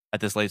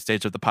at this late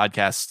stage of the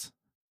podcast,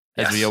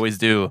 as we always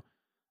do.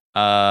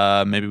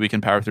 Maybe we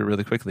can power through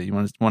really quickly. You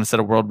want to set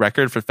a world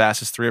record for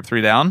fastest 3 Up, 3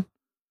 Down?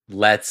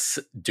 Let's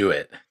do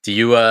it. Do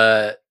you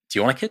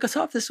want to kick us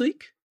off this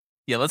week?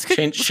 Yeah, let's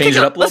change it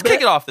up a little bit. Let's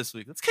kick it off this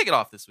week.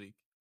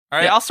 All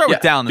right, I'll start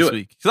with down this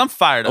week because I'm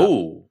fired up.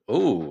 Oh,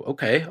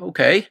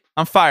 okay.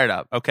 I'm fired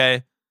up,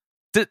 okay?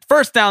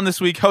 First down this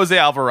week, Jose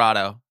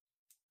Alvarado.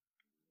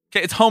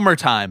 Okay, it's homer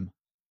time.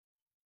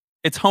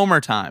 It's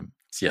homer time.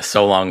 Yeah,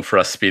 so long for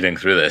us speeding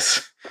through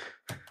this.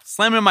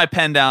 Slamming my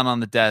pen down on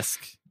the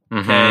desk.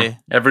 Okay.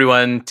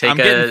 Everyone,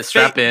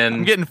 strap in.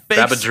 I'm getting fake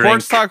grab a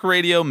drink. sports talk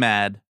radio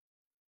mad,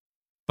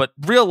 but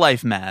real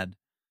life mad,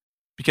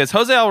 because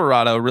Jose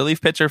Alvarado,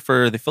 relief pitcher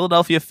for the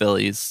Philadelphia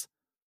Phillies,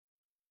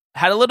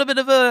 had a little bit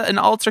of an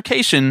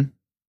altercation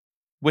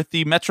with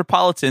the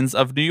Metropolitans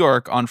of New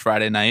York on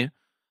Friday night.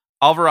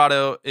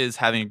 Alvarado is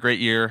having a great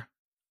year.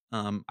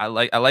 I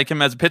like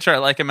him as a pitcher. I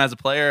like him as a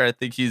player. I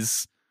think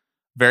he's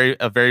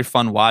a very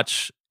fun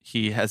watch.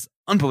 He has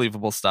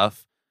unbelievable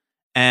stuff,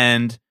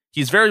 and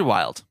he's very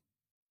wild.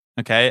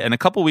 Okay, and a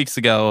couple weeks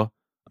ago,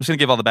 I'm just gonna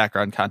give all the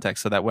background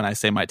context so that when I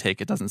say my take,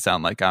 it doesn't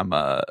sound like I'm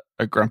a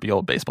grumpy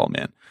old baseball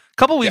man. A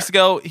couple weeks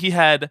ago, he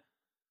had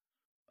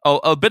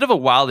a bit of a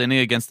wild inning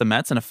against the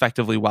Mets, an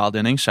effectively wild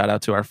inning. Shout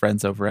out to our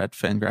friends over at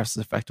Fangraphs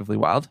Effectively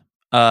Wild,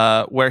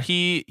 where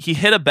he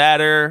hit a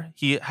batter.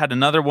 He had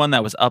another one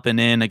that was up and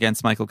in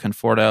against Michael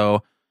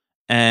Conforto,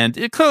 and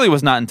it clearly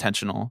was not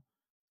intentional.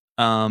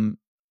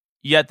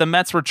 Yet the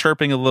Mets were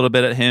chirping a little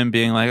bit at him,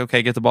 being like,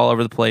 okay, get the ball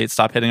over the plate,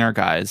 stop hitting our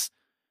guys.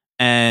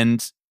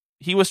 And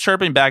he was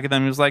chirping back at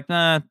them. He was like,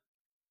 nah,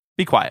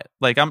 be quiet.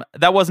 Like,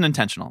 that wasn't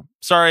intentional.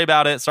 Sorry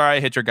about it. Sorry I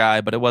hit your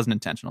guy, but it wasn't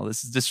intentional.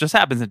 This just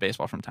happens in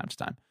baseball from time to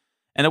time.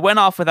 And it went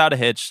off without a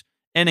hitch.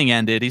 Inning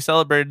ended. He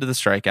celebrated the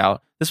strikeout.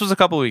 This was a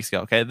couple weeks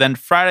ago, okay? Then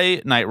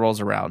Friday night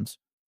rolls around,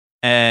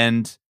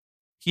 and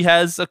he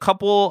has a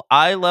couple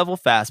eye-level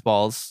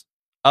fastballs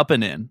up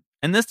and in.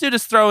 And this dude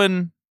is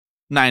throwing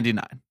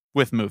 99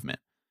 with movement.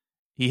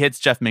 He hits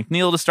Jeff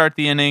McNeil to start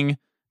the inning.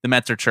 The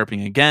Mets are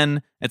chirping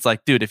again. It's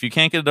like, dude, if you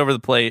can't get it over the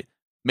plate,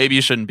 maybe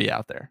you shouldn't be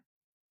out there.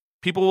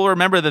 People will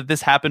remember that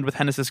this happened with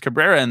Genesis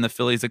Cabrera in the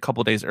Phillies a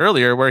couple days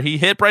earlier, where he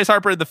hit Bryce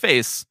Harper in the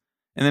face,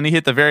 and then he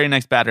hit the very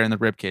next batter in the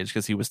ribcage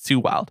because he was too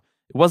wild.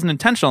 It wasn't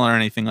intentional or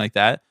anything like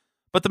that,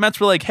 but the Mets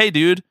were like, hey,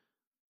 dude,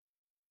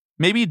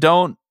 maybe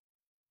don't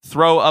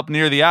throw up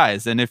near the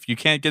eyes, and if you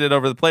can't get it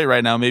over the plate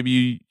right now,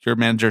 maybe your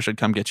manager should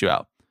come get you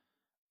out.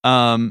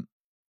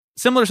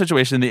 Similar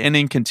situation, the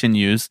inning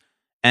continues,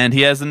 and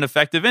he has an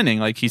effective inning.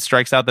 Like, he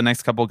strikes out the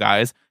next couple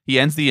guys. He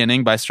ends the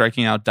inning by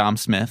striking out Dom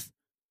Smith.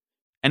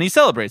 And he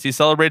celebrates. He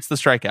celebrates the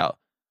strikeout.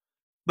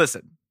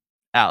 Listen,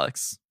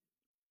 Alex,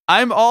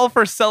 I'm all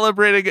for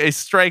celebrating a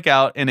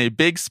strikeout in a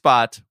big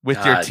spot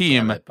with your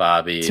team,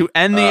 Bobby, to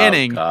end the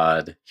inning.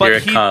 God, here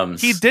it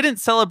comes. He didn't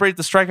celebrate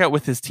the strikeout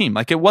with his team.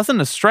 Like, it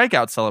wasn't a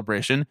strikeout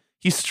celebration.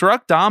 He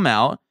struck Dom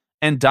out,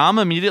 and Dom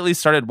immediately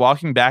started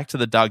walking back to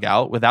the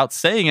dugout without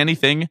saying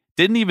anything,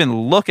 didn't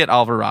even look at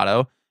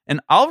Alvarado. And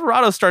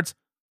Alvarado starts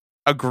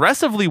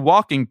aggressively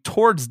walking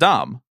towards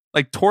Dom,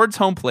 like towards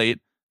home plate,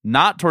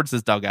 not towards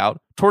his dugout,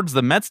 towards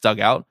the Mets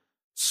dugout,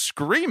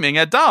 screaming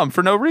at Dom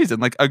for no reason,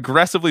 like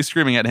aggressively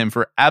screaming at him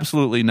for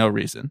absolutely no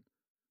reason.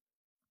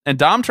 And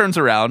Dom turns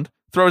around,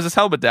 throws his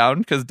helmet down,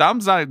 because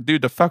Dom's not a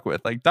dude to fuck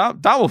with. Like,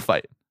 Dom will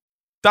fight.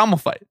 Dom will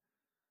fight.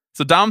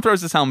 So Dom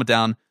throws his helmet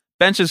down,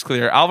 bench is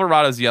clear,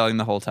 Alvarado's yelling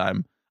the whole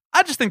time.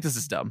 I just think this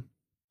is dumb.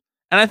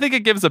 And I think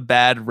it gives a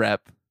bad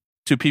rep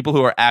to people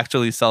who are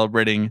actually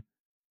celebrating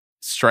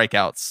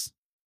strikeouts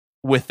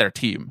with their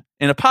team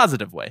in a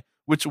positive way,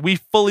 which we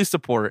fully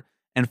support,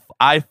 and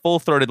I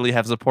full-throatedly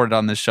have supported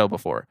on this show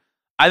before.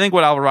 I think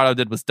what Alvarado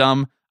did was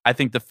dumb. I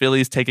think the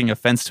Phillies taking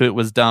offense to it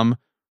was dumb.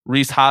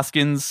 Rhys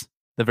Hoskins,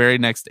 the very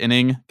next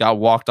inning, got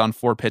walked on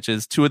 4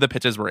 pitches. 2 of the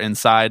pitches were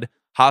inside.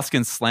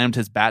 Hoskins slammed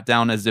his bat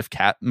down as if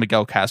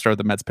Miguel Castro,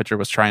 the Mets pitcher,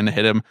 was trying to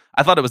hit him.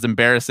 I thought it was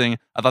embarrassing.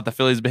 I thought the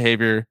Phillies'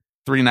 behavior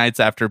 3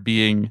 nights after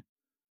being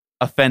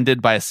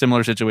offended by a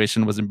similar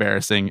situation was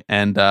embarrassing.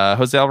 And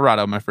Jose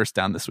Alvarado, my first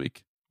down this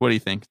week. What do you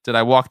think? Did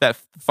I walk that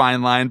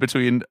fine line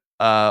between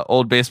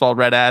old baseball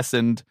red ass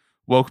and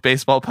woke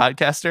baseball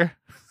podcaster?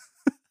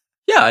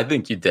 Yeah, I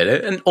think you did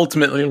it, and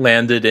ultimately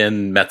landed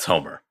in Mets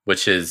homer,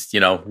 which is,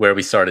 where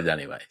we started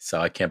anyway.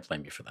 So I can't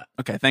blame you for that.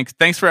 Okay,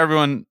 thanks for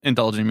everyone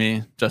indulging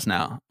me just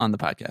now on the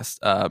podcast.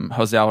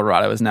 Jose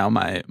Alvarado is now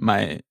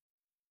my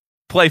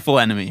playful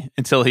enemy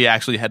until he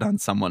actually hit on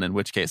someone, in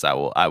which case I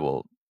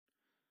will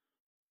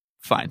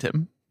find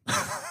him.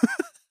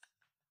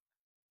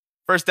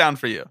 First down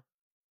for you.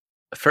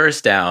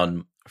 First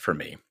down for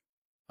me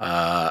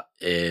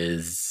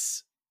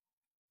is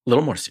a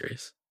little more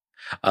serious.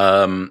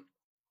 A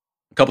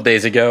couple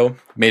days ago,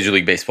 Major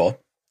League Baseball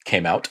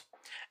came out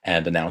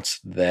and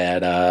announced that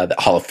the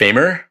Hall of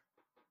Famer,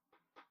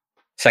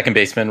 second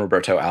baseman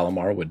Roberto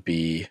Alomar, would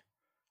be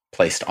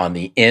placed on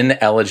the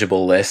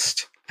ineligible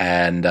list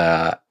and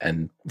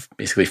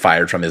basically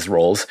fired from his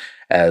roles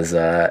as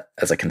a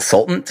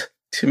consultant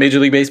to Major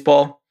League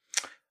Baseball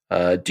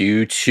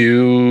due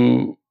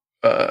to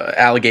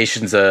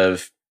allegations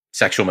of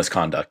sexual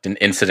misconduct, an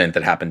incident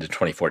that happened in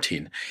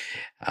 2014,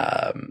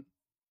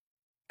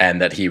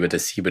 and that he would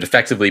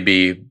effectively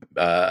be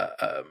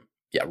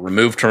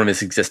removed from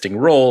his existing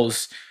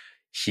roles.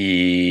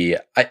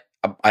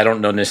 I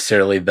don't know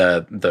necessarily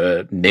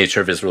the nature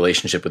of his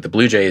relationship with the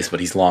Blue Jays, but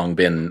he's long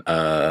been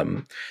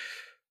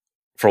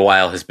for a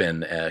while has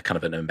been kind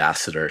of an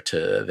ambassador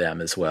to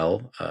them as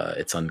well.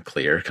 It's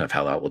unclear kind of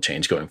how that will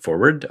change going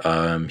forward.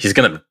 He's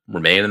going to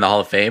remain in the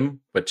Hall of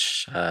Fame,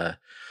 which I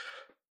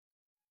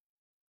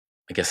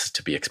guess is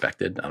to be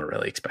expected. I don't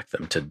really expect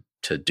them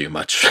to do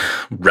much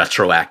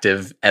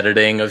retroactive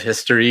editing of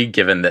history,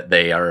 given that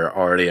they are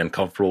already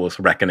uncomfortable with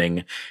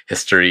reckoning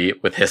history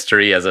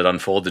as it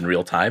unfolds in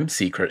real time.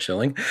 See Curt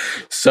Schilling.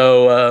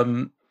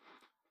 So,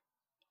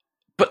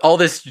 but all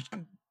this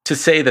to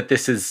say that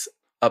this is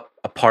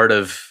a part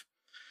of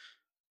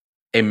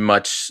a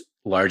much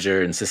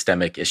larger and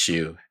systemic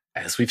issue,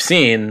 as we've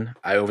seen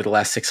over the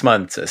last 6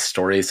 months, as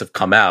stories have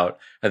come out.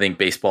 I think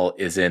baseball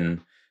is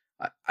in.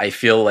 I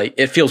feel like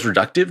it feels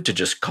reductive to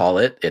just call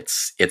it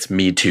its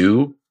Me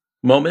Too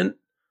moment,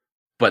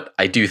 but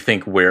I do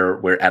think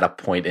we're at a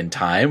point in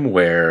time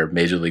where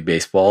Major League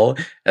Baseball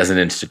as an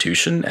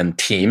institution and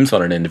teams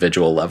on an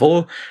individual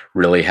level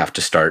really have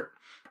to start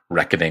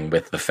reckoning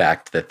with the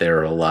fact that there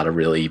are a lot of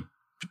really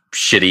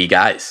shitty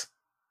guys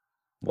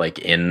like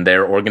in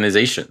their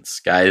organizations,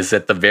 guys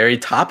at the very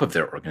top of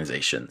their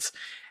organizations.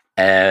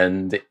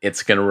 And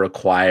it's going to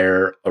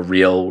require a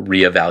real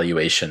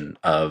reevaluation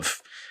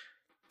of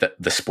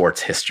the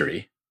sport's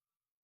history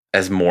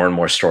as more and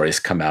more stories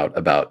come out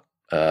about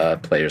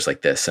players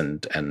like this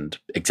and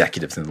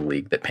executives in the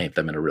league that paint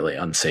them in a really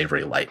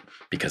unsavory light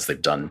because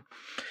they've done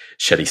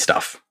shitty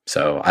stuff.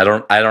 So I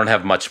don't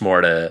have much more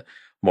to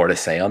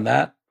say on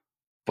that,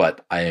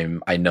 but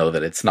I know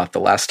that it's not the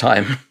last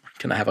time we're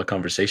going to have a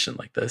conversation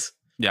like this.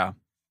 Yeah,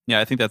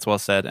 I think that's well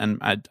said, and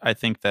I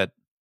think that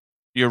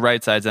you're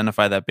right to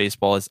identify that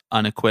baseball is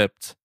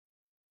unequipped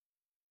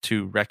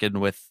to reckon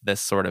with this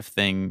sort of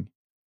thing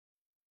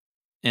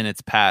in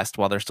its past,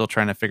 while they're still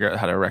trying to figure out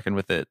how to reckon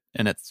with it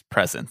in its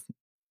present.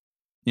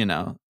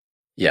 Yeah.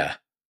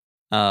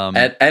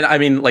 And I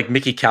mean, like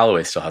Mickey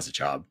Callaway still has a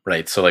job,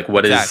 right? So like,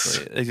 what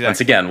exactly.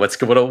 Once again, what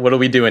are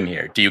we doing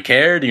here? Do you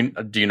care? Do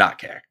you not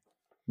care?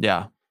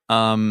 Yeah.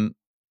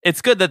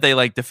 It's good that they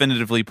like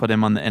definitively put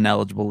him on the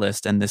ineligible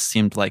list, and this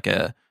seemed like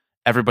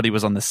everybody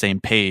was on the same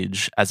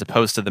page, as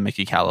opposed to the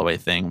Mickey Callaway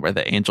thing where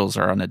the Angels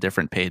are on a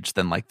different page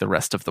than like the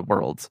rest of the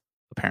world,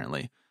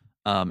 apparently.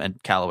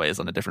 And Callaway is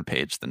on a different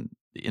page than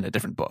in a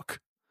different book.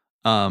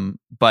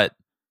 But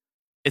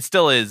it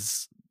still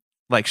is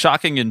like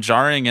shocking and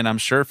jarring, and I'm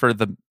sure for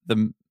the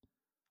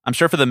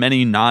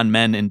many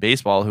non-men in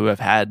baseball who have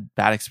had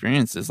bad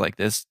experiences like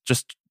this,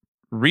 just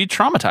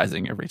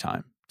re-traumatizing every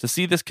time to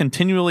see this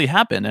continually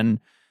happen. And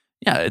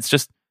yeah, it's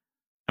just,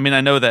 I mean,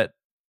 I know that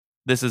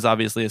this is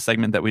obviously a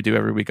segment that we do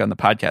every week on the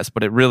podcast,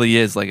 but it really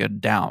is like a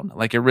down.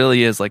 Like it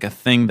really is like a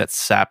thing that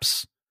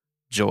saps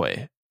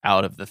joy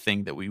out of the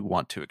thing that we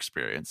want to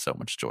experience so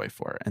much joy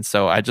for. And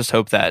so I just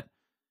hope that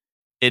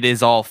it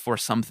is all for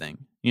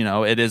something,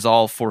 it is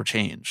all for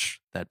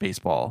change that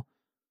baseball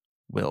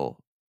will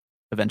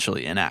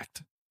eventually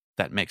enact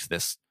that makes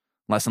this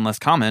less and less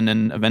common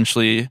and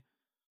eventually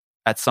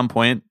at some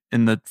point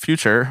in the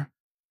future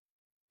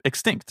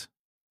extinct.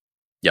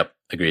 Yep.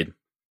 Agreed.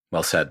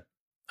 Well said.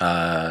 You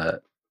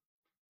want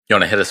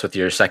to hit us with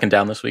your second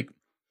down this week?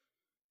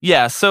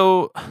 Yeah.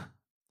 So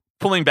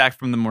pulling back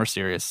from your more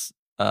serious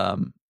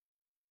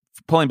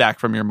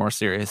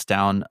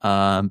down,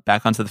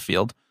 back onto the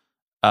field,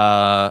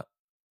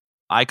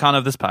 icon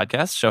of this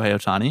podcast, Shohei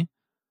Ohtani,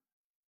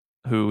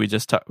 who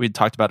we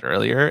talked about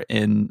earlier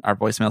in our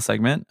voicemail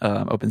segment,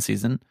 open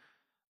season.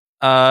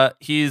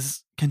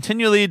 He's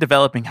continually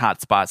developing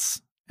hot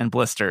spots and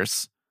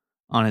blisters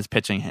on his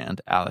pitching hand,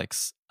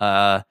 Alex.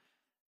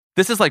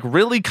 This is like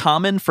really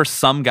common for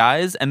some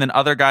guys, and then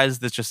other guys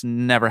this just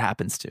never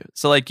happens to.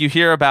 So like you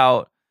hear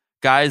about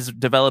guys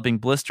developing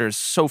blisters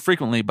so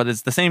frequently, but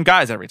it's the same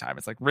guys every time.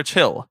 It's like Rich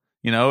Hill,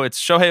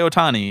 it's Shohei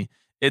Ohtani.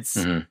 It's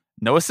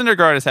Noah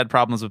Syndergaard has had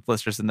problems with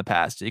blisters in the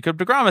past. Jacob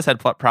deGrom has had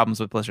problems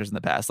with blisters in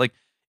the past. Like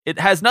it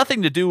has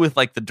nothing to do with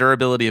like the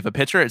durability of a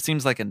pitcher. It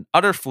seems like an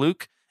utter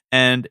fluke,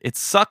 and it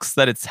sucks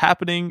that it's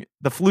happening.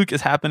 The fluke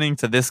is happening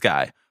to this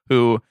guy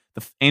who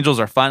the Angels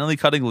are finally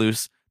cutting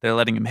loose. They're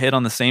letting him hit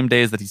on the same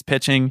days that he's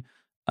pitching.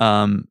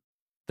 They're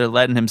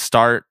letting him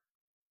start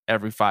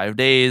every 5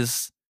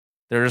 days.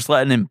 They're just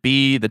letting him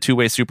be the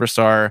two-way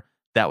superstar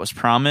that was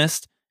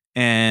promised.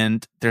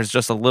 And there's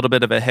just a little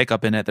bit of a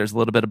hiccup in it. There's a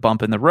little bit of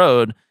bump in the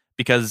road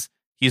because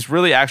he's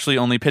really actually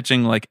only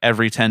pitching like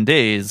every 10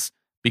 days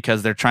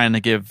because they're trying to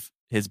give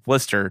his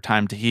blister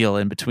time to heal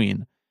in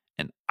between.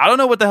 And I don't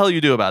know what the hell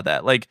you do about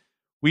that. Like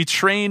we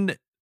trained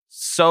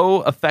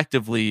so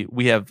effectively.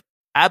 We have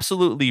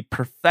absolutely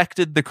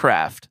perfected the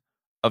craft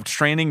of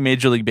training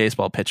Major League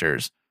Baseball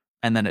pitchers,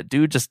 and then a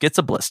dude just gets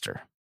a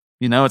blister.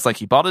 It's like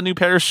he bought a new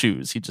pair of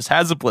shoes. He just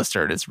has a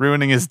blister and it's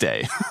ruining his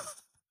day.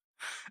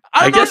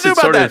 I don't know what to do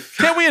about that.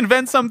 Can't we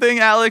invent something,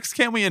 Alex?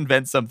 Can't we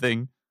invent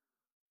something?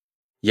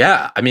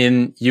 Yeah, I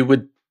mean,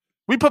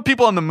 we put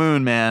people on the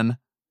moon, man.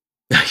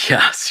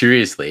 Yeah,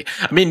 seriously.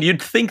 I mean,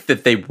 you'd think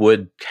that they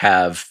would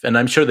have, and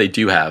I'm sure they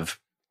do have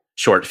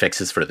short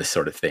fixes for this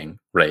sort of thing,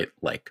 right?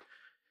 Like,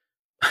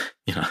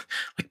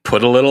 like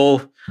put a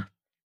little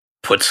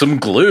put some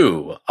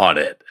glue on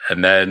it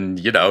and then,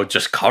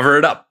 just cover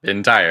it up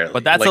entirely.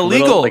 But that's Like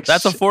illegal. little,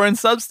 That's a foreign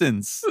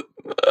substance.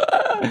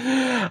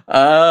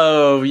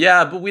 Oh,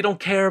 yeah, but we don't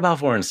care about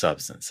foreign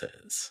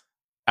substances.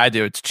 I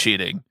do. It's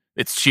cheating.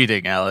 It's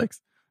cheating,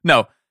 Alex.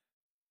 No,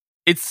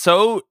 it's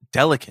so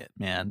delicate,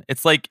 man.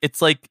 It's like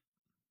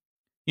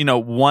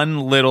one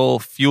little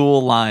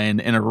fuel line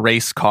in a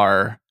race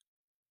car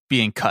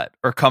being cut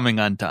or coming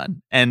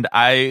undone. And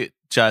I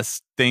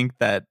just think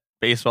that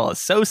baseball is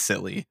so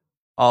silly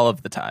all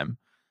of the time.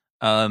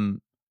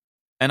 And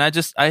I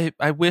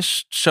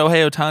wish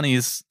Shohei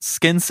Ohtani's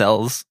skin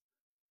cells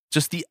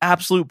just the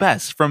absolute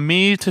best. From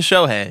me to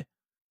Shohei,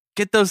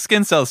 get those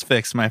skin cells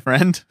fixed, my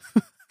friend.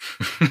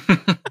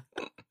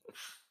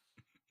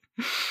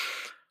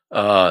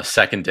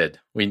 Seconded.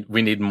 We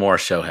need more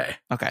Shohei.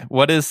 Okay,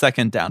 what is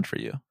second down for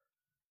you?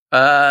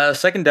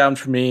 Second down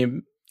for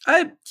me,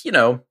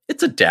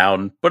 it's a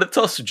down, but it's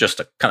also just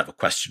a kind of a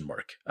question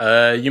mark.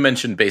 You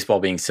mentioned baseball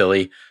being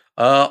silly.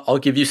 I'll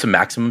give you some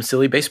maximum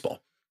silly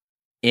baseball.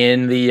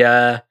 In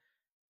the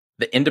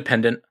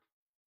Independent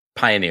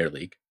Pioneer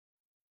League,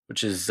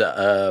 which is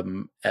a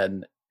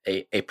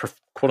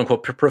quote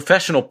unquote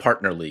professional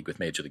partner league with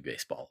Major League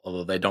Baseball,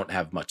 although they don't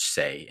have much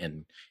say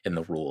in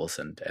the rules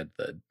and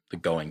the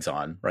goings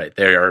on. Right,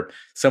 they are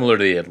similar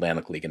to the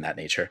Atlantic League in that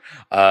nature.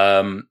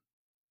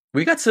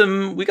 We got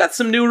some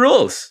new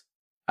rules.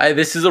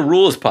 This is a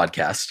rules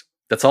podcast.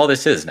 That's all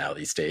this is now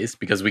these days,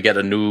 because we get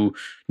a new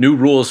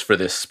rules for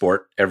this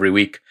sport every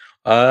week.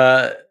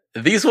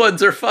 These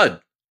ones are fun.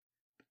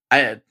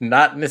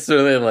 Not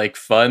necessarily like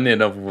fun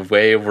in a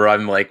way where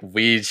I'm like,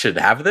 we should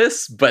have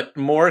this, but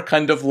more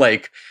kind of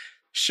like,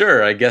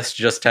 sure, I guess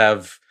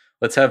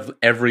let's have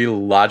every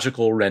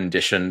logical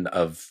rendition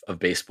of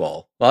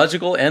baseball,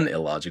 logical and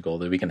illogical,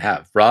 that we can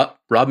have. Rob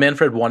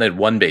Manfred wanted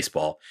one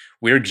baseball.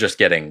 We're just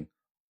getting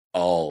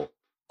all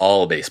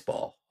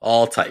baseball,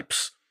 all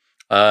types.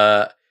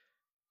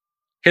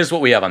 Here's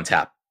what we have on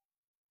tap: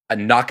 a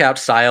knockout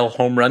style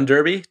home run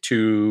derby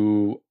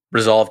to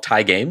resolve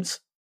tie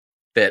games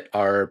that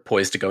are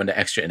poised to go into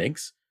extra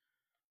innings.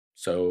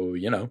 So,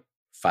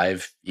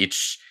 5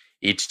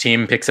 each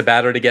team picks a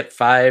batter to get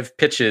 5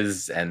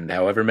 pitches and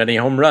however many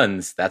home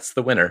runs, that's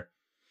the winner.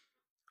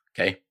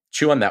 Okay,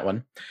 chew on that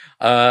one.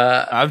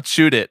 I've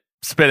chewed it,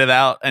 spit it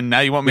out, and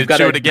now you want me to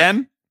chew it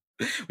again?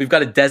 We've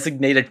got a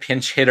designated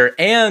pinch hitter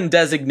and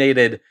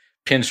designated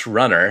pinch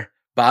runner,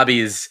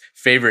 Bobby's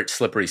favorite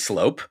slippery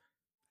slope.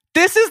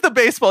 This is the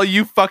baseball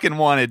you fucking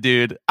wanted,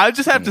 dude. I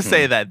just have to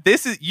say that.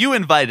 You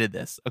invited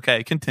this.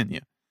 Okay, continue.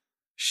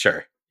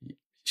 Sure.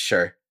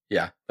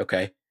 Yeah,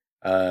 okay.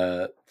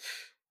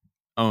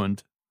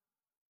 Owned.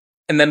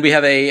 And then we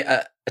have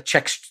a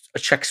check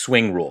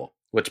swing rule,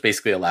 which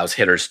basically allows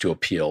hitters to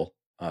appeal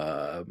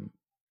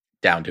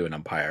down to an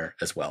umpire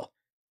as well.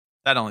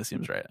 That only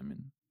seems right. I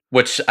mean,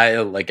 which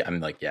I'm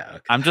like, yeah.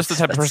 Okay. I'm just the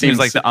type of person who's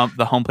like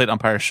the home plate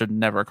umpire should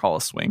never call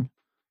a swing.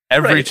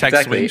 Every check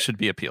swing should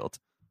be appealed.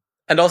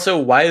 And also,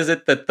 why is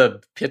it that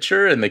the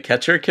pitcher and the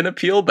catcher can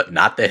appeal, but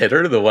not the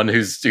hitter, the one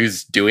who's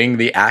doing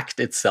the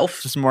act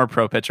itself? Just more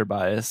pro pitcher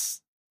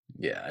bias.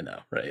 Yeah, I know,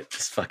 right?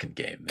 This fucking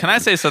game. Man. Can I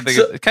say something?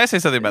 Can I say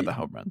something about the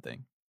home run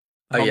thing?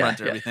 The home run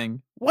derby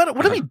thing. What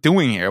are we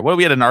doing here? What are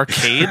we at an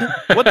arcade?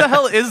 What the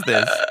hell is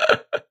this?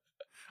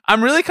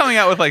 I'm really coming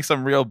out with like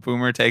some real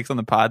boomer takes on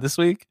the pod this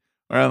week,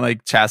 where I'm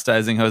like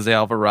chastising Jose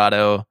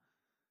Alvarado.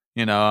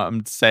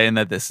 I'm saying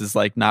that this is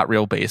like not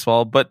real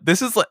baseball, but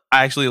this is like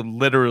actually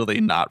literally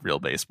not real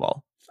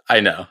baseball. I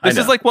know. This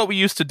is like what we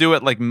used to do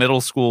at like middle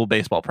school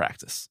baseball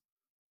practice.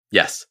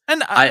 Yes.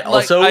 And I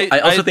also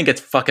think it's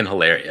fucking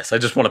hilarious. I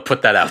just want to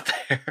put that out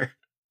there.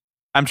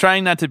 I'm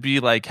trying not to be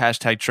like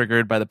hashtag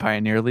triggered by the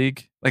Pioneer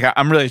League. Like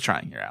I'm really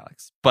trying here,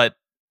 Alex. But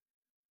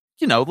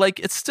like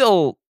it's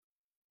still.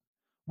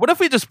 What if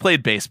we just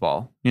played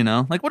baseball?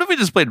 Like what if we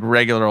just played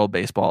regular old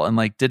baseball and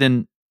like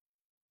didn't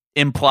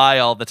imply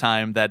all the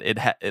time that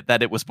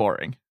it was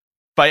boring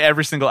by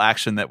every single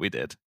action that we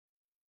did?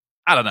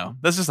 I don't know.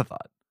 That's just a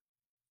thought.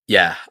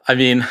 Yeah, I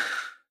mean,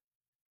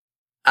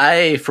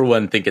 I for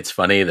one think it's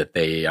funny that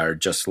they are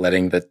just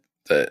letting the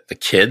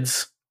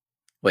kids,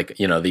 like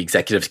the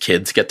executives'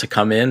 kids, get to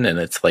come in, and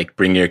it's like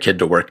bring your kid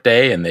to work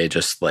day, and they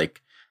just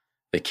like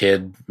the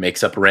kid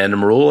makes up a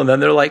random rule, and then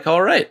they're like,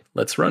 all right,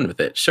 let's run with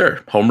it. Sure,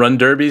 home run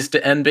derbies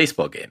to end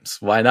baseball games.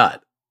 Why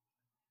not?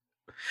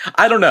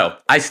 I don't know.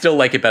 I still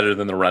like it better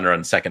than the runner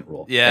on second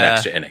rule in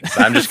extra innings.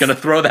 I'm just going to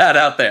throw that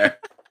out there.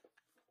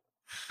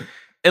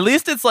 At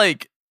least it's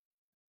like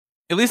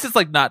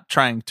not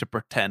trying to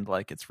pretend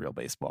like it's real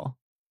baseball.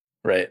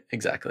 Right.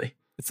 Exactly.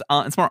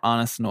 It's more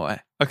honest in a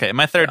way. Okay.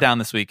 My third down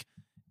this week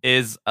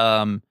is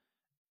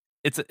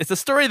it's a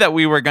story that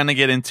we were going to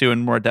get into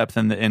in more depth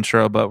in the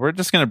intro, but we're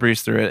just going to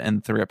breeze through it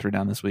and throw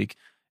down this week.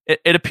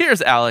 It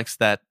appears, Alex,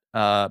 that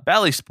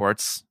Bally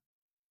Sports,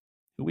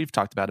 who we've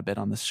talked about a bit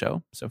on this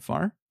show so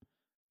far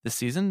this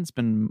season, it's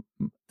been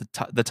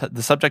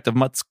the subject of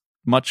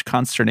much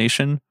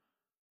consternation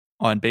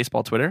on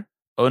baseball Twitter,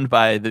 owned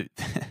by the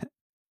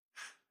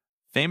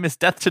famous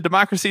Death to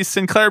Democracy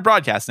Sinclair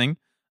Broadcasting,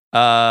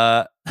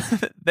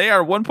 They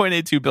are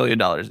 $1.82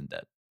 billion in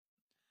debt.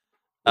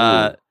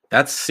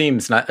 That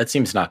seems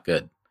not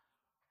good.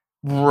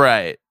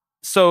 Right.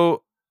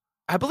 So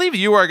I believe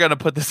you are going to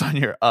put this on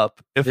your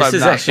up. This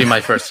is actually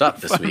my first up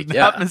this week.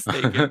 Not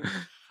mistaken.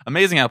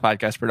 Amazing how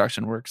podcast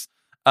production works.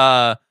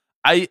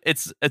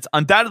 It's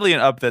undoubtedly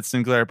an up that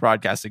Sinclair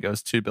Broadcasting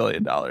goes $2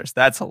 billion.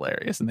 That's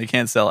hilarious, and they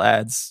can't sell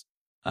ads.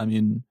 I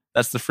mean,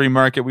 that's the free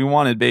market we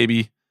wanted,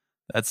 baby.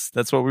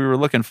 That's what we were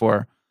looking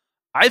for.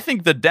 I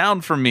think the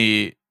down for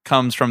me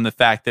comes from the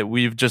fact that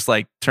we've just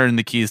like turned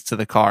the keys to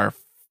the car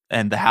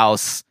and the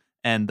house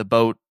and the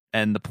boat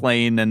and the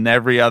plane and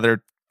every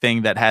other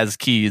thing that has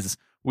keys.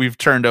 We've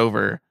turned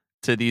over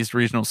to these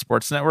regional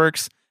sports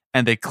networks,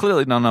 and they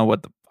clearly don't know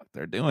what the fuck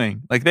they're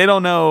doing. Like, they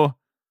don't know.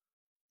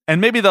 And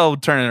maybe they'll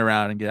turn it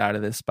around and get out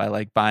of this by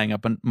like buying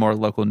up more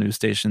local news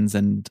stations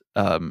and,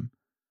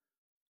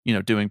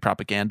 doing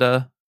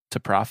propaganda to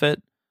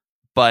profit.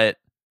 But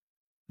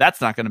that's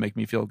not going to make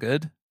me feel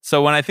good.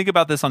 So when I think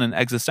about this on an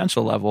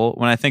existential level,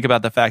 when I think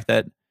about the fact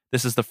that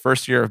this is the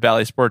first year of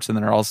Bally Sports and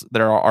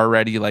they're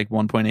already like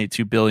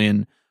 1.82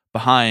 billion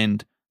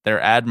behind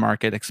their ad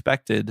market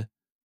expected,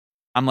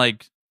 I'm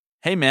like,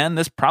 hey man,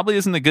 this probably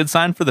isn't a good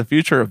sign for the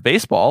future of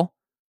baseball.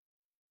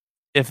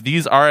 If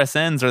these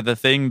RSNs are the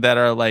thing that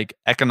are like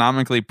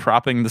economically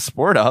propping the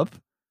sport up.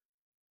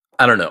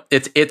 I don't know.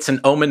 It's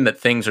an omen that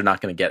things are not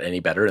going to get any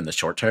better in the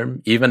short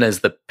term, even as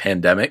the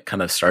pandemic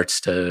kind of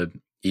starts to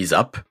ease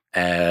up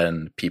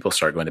and people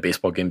start going to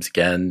baseball games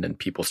again and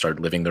people start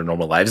living their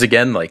normal lives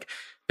again. Like,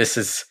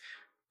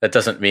 that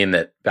doesn't mean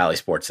that Bally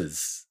Sports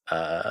is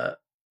out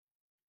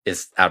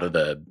of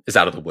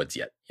the woods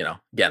yet.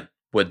 Again,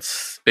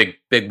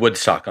 big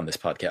Woods talk on this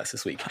podcast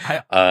this week.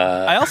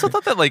 I also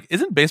thought that, like,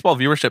 isn't baseball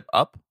viewership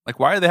up? Like,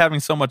 why are they having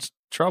so much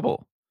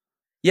trouble?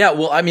 Yeah,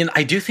 well, I mean,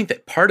 I do think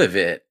that part of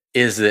it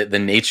is that the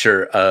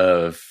nature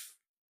of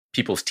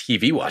people's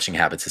TV watching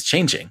habits is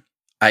changing.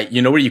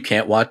 You know where you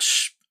can't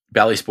watch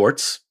Bally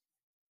Sports?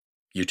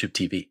 YouTube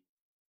TV,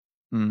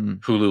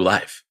 Hulu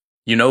Live.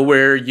 You know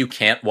where you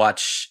can't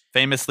watch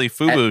famously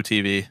Fubo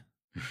TV.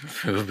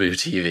 Fubo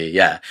TV,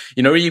 yeah.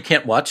 You know where you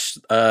can't watch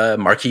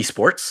Marquee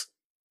Sports?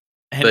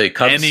 The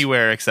Cubs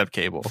anywhere except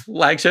cable.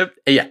 Flagship?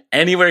 Yeah,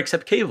 anywhere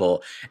except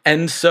cable.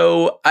 And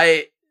so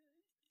I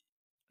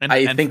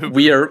think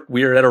Fubo.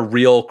 we are at a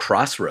real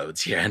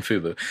crossroads here, and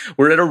Fubo.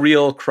 We're at a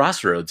real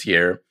crossroads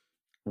here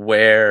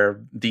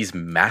where these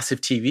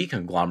massive TV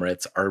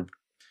conglomerates are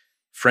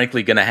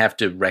frankly going to have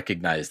to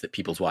recognize that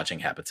people's watching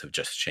habits have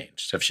just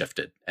changed, have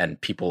shifted,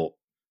 and people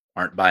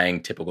aren't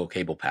buying typical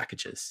cable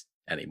packages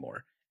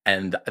anymore.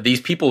 And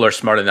these people are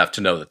smart enough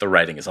to know that the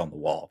writing is on the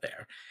wall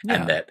there,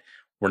 and that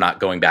we're not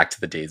going back to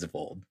the days of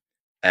old.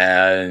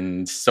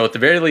 And so at the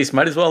very least,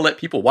 might as well let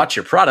people watch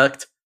your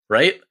product,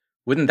 right?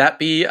 Wouldn't that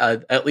be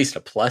at least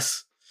a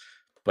plus?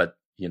 But,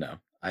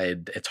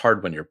 it's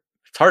hard when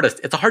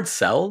it's a hard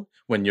sell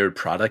when your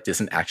product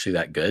isn't actually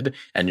that good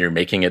and you're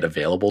making it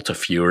available to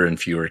fewer and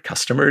fewer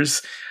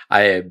customers.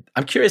 I'm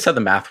curious how the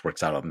math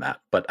works out on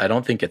that, but I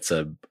don't think it's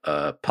a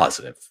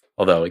positive.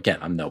 Although, again,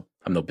 I'm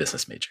no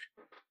business major.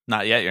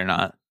 Not yet, you're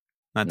not.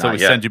 Until we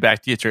send you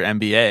back to get your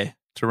MBA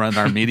to run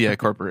our media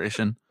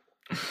corporation.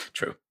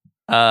 True.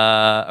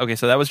 Okay,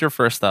 so that was your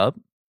first up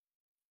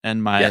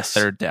and my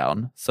third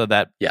down. So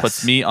that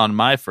puts me on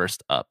my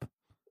first up.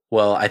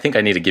 Well, I think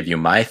I need to give you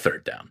my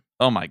third down.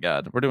 Oh my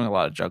God, we're doing a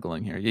lot of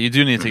juggling here. You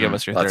do need to give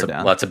us your third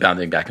down. Lots of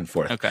bounding back and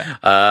forth. Okay.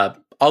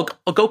 I'll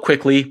go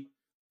quickly.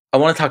 I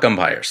want to talk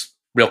umpires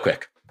real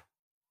quick.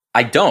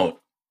 I don't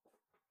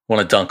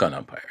want to dunk on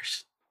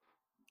umpires.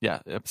 Yeah,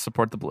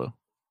 support the blue.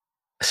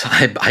 So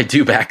I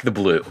do back the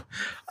blue.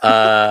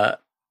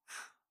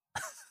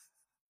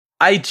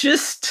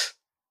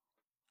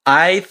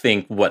 I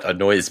think what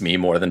annoys me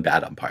more than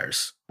bad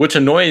umpires, which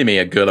annoy me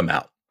a good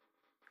amount,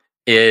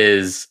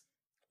 is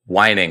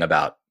whining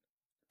about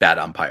bad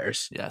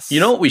umpires. Yes. You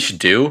know what we should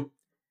do?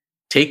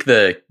 Take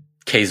the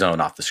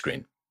K-zone off the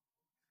screen.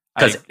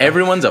 Because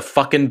everyone's a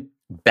fucking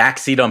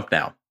backseat ump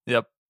now.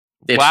 Yep.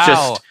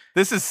 It's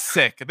this is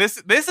sick. This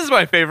is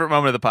my favorite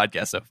moment of the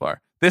podcast so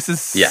far. This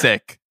is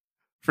sick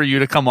for you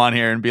to come on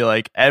here and be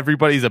like,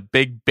 everybody's a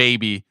big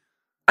baby.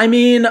 I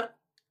mean,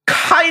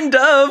 kind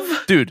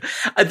of, dude.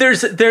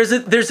 There's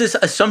this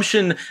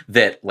assumption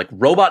that like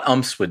robot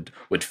umps would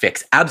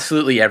fix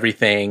absolutely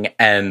everything,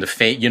 and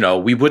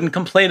we wouldn't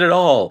complain at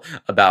all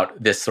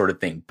about this sort of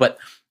thing, but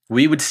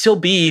we would still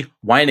be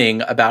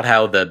whining about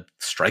how the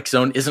strike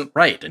zone isn't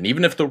right, and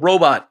even if the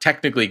robot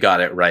technically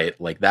got it right,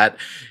 like that,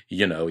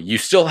 you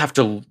still have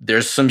to.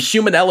 There's some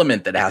human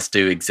element that has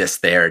to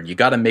exist there, and you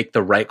got to make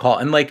the right call,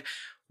 and like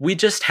we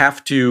just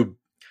have to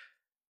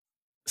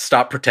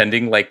stop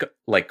pretending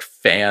like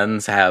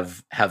fans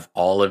have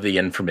all of the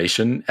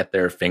information at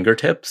their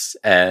fingertips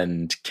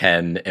and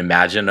can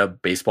imagine a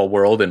baseball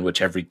world in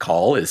which every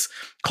call is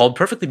called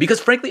perfectly, because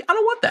frankly, I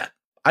don't want that.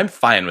 I'm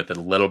fine with a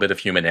little bit of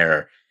human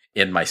error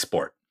in my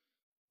sport.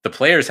 The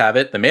players have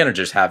it, the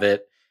managers have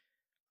it.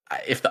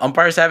 If the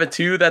umpires have it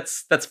too,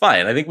 that's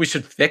fine. I think we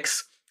should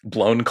fix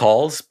blown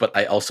calls, but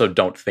I also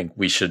don't think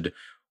we should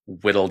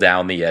whittle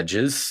down the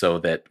edges so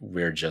that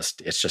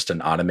it's just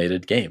an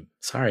automated game.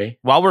 Sorry.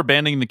 While we're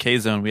banning the K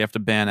zone, we have to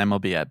ban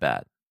MLB at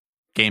bat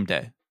game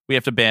day. We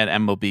have to ban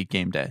MLB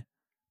game day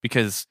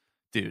because,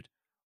 dude,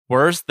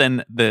 worse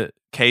than the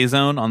K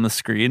zone on the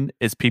screen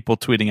is people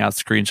tweeting out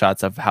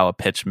screenshots of how a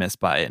pitch missed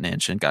by an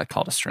inch and got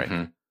called a strike.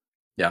 Mm-hmm.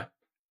 Yeah.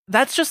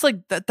 That's just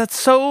like that's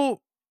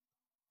so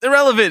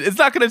irrelevant. It's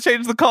not going to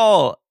change the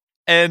call.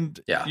 And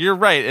you're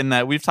right in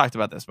that we've talked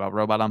about this about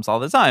robot umps all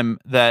the time,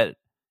 that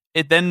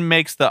it then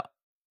makes the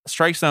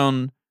strike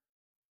zone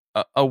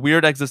a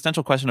weird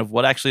existential question of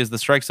what actually is the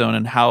strike zone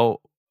and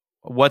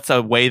what's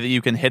a way that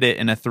you can hit it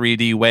in a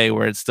 3D way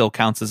where it still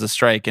counts as a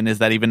strike. And is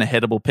that even a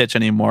hittable pitch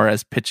anymore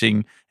as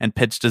pitching and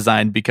pitch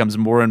design becomes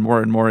more and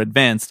more and more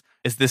advanced?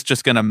 Is this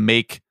just going to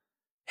make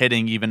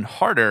hitting even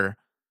harder?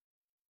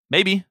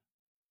 Maybe.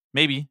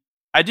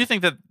 I do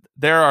think that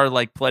there are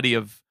like plenty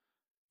of,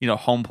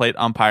 home plate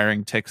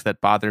umpiring ticks that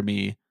bother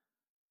me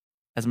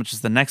as much as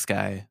the next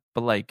guy,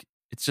 but like,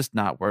 it's just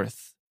not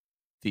worth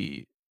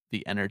the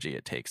energy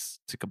it takes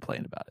to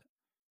complain about it.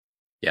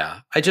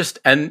 Yeah.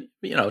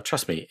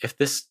 Trust me,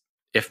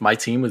 if my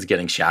team was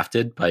getting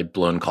shafted by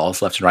blown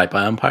calls left and right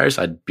by umpires,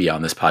 I'd be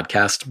on this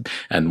podcast.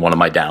 And one of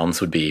my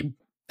downs would be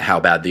how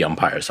bad the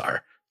umpires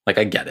are. Like,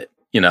 I get it.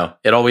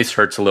 It always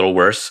hurts a little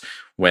worse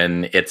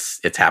when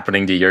it's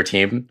happening to your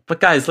team.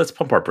 But guys, let's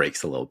pump our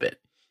brakes a little bit.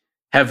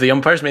 Have the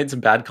umpires made some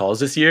bad calls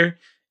this year?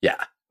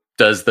 Yeah.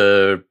 Does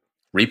the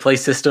replay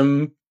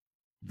system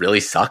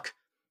really suck?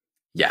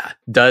 Yeah.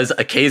 Does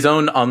a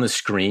K-zone on the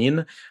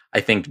screen,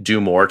 I think,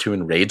 do more to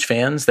enrage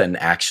fans than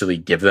actually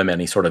give them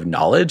any sort of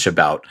knowledge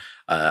about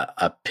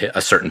a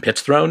certain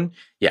pitch thrown?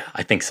 Yeah,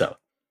 I think so.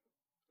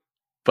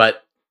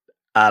 But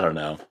I don't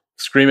know.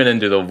 Screaming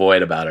into the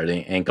void about it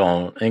ain't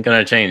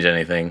gonna change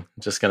anything.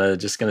 Just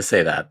gonna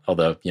say that.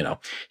 Although,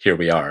 here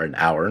we are, an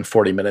hour and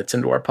 40 minutes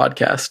into our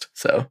podcast.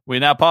 So we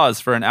now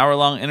pause for an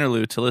hour-long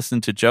interlude to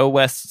listen to Joe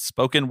West's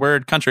spoken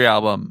word country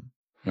album.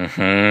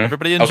 Mm-hmm.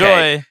 Everybody enjoy.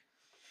 Okay.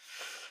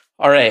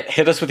 All right,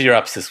 hit us with your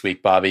ups this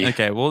week, Bobby.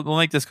 Okay, we'll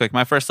make this quick.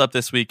 My first up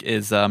this week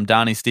is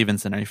Donnie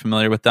Stevenson. Are you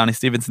familiar with Donnie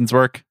Stevenson's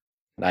work?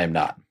 I am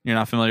not. You're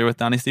not familiar with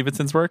Donnie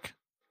Stevenson's work?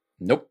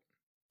 Nope.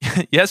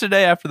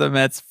 Yesterday, after the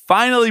Mets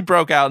finally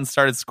broke out and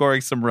started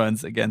scoring some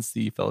runs against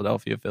the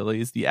Philadelphia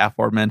Phillies, the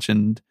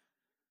aforementioned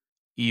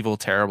evil,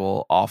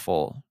 terrible,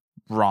 awful,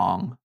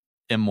 wrong,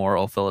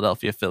 immoral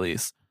Philadelphia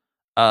Phillies,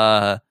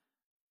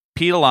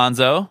 Pete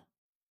Alonso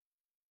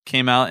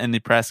came out in the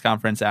press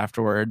conference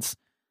afterwards,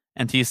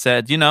 and he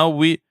said,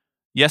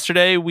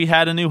 yesterday we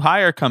had a new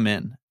hire come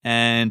in,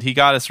 and he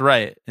got us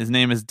right. His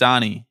name is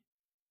Donnie.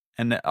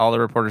 And all the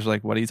reporters were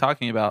like, what are you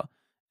talking about?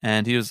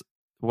 And he was,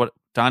 what?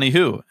 Donnie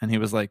who? And he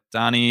was like,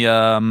 Donnie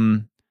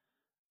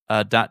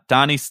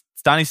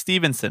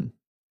Stevenson.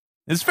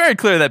 It's very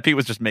clear that Pete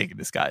was just making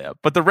this guy up.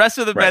 But the rest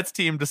of the Mets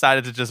team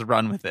decided to just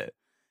run with it.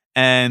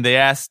 And they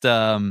asked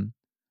Conforto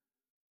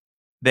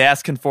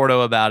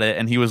about it,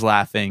 and he was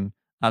laughing.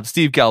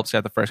 Steve Gelb's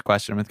got the first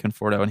question with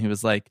Conforto, and he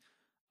was like,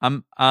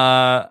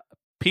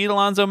 Pete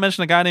Alonso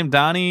mentioned a guy named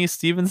Donnie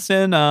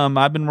Stevenson.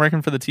 I've been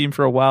working for the team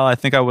for a while. I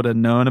think I would have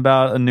known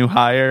about a new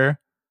hire.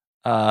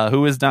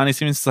 Who is Donnie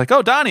Stevenson? It's like,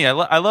 oh, Donnie.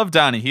 I love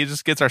Donnie. He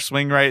just gets our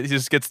swing right. He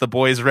just gets the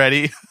boys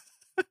ready.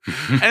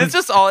 And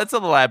it's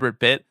an elaborate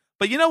bit.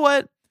 But you know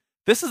what?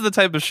 This is the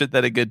type of shit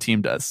that a good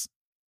team does,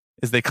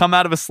 is they come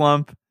out of a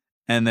slump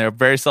and they're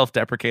very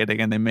self-deprecating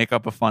and they make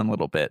up a fun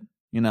little bit,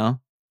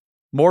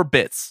 More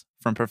bits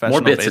from professional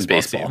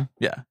baseball. Team.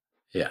 Yeah.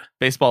 Yeah.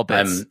 Baseball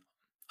bits.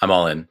 I'm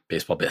all in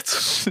baseball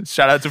bits.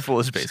 Shout out to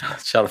Foolish Baseball.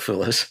 Shout out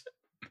Foolish.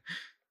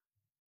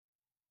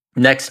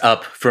 Next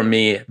up for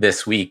me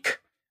this week,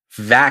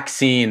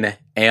 vaccine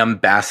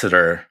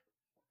ambassador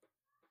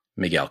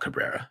Miguel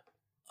Cabrera.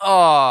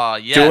 Oh,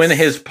 yes. Doing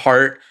his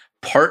part,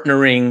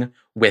 partnering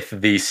with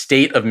the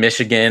state of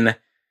Michigan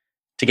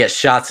to get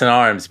shots in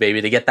arms, baby,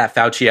 to get that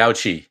Fauci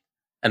ouchie.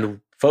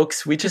 And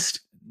folks, we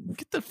just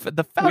get the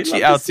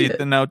Fauci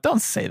ouchie. No,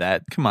 don't say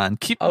that. Come on.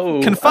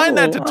 Confine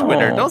that to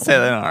Twitter. Don't say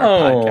that on our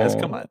podcast.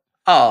 Come on.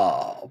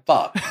 Oh,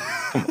 Bob.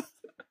 Come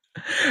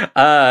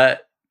on.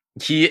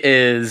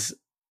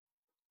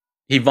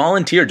 He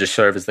volunteered to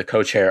serve as the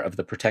co-chair of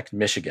the Protect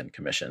Michigan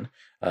Commission,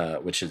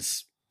 which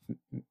is,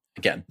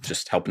 again,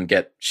 just helping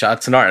get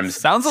shots in arms.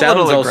 Sounds a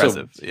little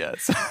aggressive.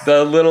 Yes.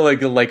 The little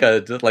it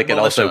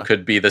also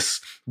could be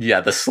this,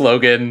 the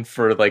slogan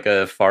for like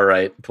a far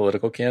right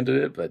political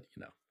candidate, but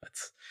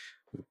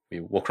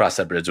we'll cross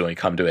that bridge when we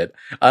come to it.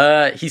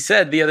 He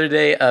said the other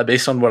day,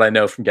 based on what I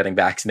know from getting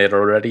vaccinated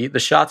already, the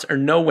shots are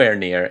nowhere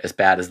near as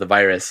bad as the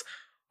virus.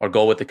 Our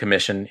goal with the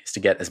commission is to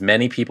get as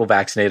many people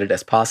vaccinated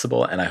as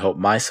possible, and I hope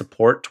my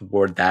support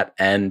toward that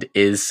end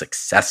is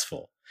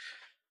successful.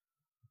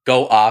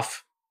 Go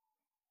off,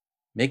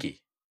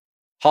 Miggy.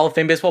 Hall of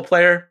Fame baseball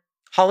player,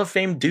 Hall of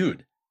Fame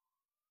dude.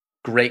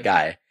 Great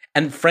guy.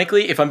 And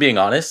frankly, if I'm being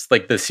honest,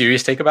 like the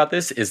serious take about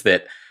this is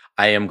that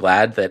I am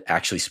glad that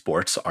actually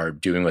sports are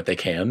doing what they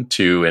can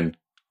to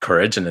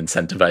encourage and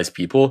incentivize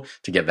people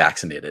to get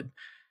vaccinated.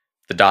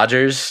 The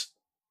Dodgers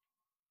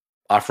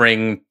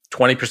offering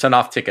 20%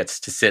 off tickets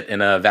to sit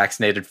in a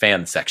vaccinated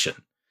fan section.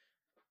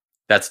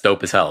 That's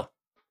dope as hell.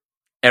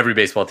 Every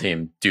baseball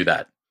team do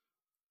that.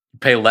 You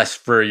pay less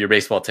for your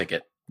baseball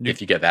ticket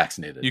if you get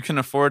vaccinated. You can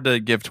afford to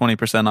give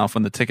 20% off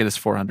when the ticket is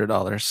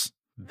 $400.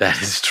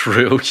 That is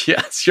true.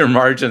 Yes, your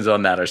margins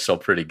on that are still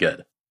pretty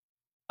good.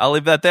 I'll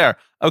leave that there.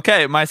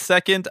 Okay, my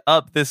second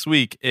up this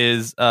week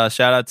is shout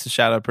out to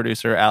shout out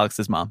producer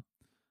Alex's mom.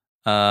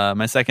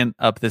 My second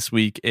up this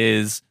week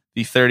is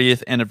the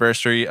 30th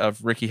anniversary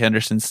of Ricky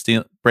Henderson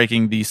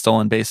breaking the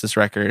stolen bases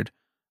record,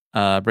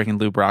 breaking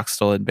Lou Brock's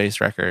stolen base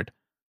record,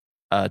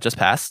 just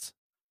passed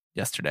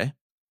yesterday.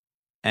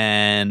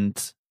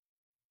 And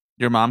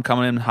your mom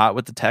coming in hot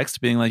with the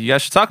text being like, you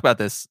guys should talk about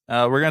this.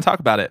 We're going to talk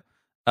about it.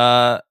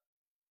 I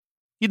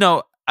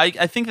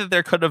think that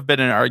there could have been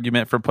an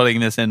argument for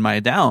putting this in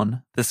my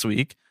down this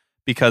week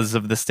because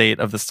of the state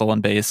of the stolen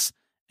base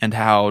and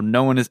how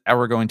no one is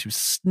ever going to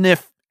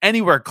sniff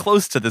anywhere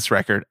close to this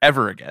record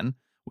ever again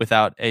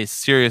without a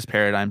serious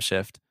paradigm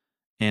shift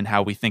in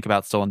how we think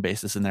about stolen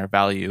bases and their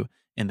value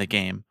in the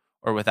game,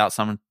 or without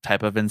some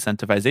type of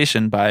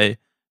incentivization by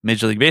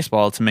Major League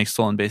Baseball to make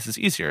stolen bases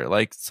easier,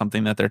 like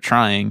something that they're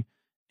trying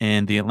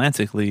in the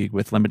Atlantic League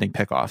with limiting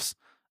pickoffs.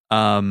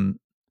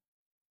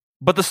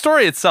 But the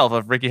story itself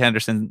of Ricky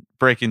Henderson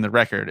breaking the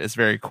record is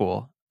very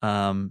cool,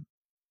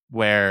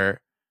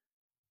 where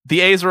the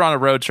A's were on a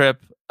road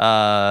trip,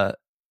 and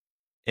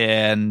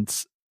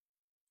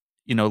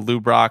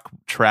Lou Brock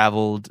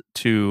traveled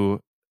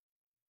to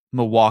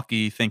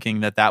Milwaukee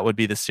thinking that would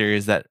be the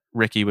series that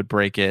Ricky would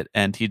break it,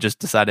 and he just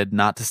decided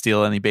not to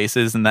steal any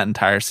bases in that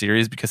entire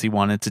series because he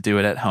wanted to do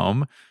it at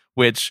home,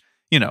 which,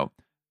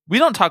 we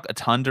don't talk a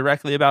ton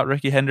directly about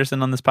Ricky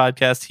Henderson on this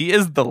podcast. He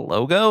is the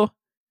logo.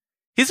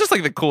 He's just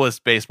like the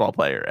coolest baseball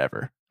player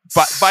ever.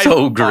 By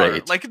so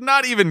great. Like,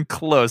 not even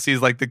close.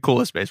 He's like the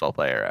coolest baseball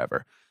player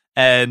ever.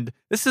 And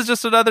this is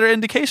just another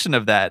indication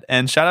of that.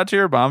 And shout out to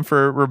your mom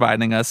for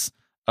reminding us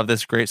of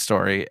this great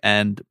story.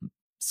 And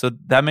so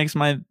that makes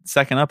my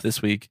second up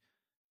this week,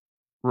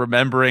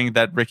 remembering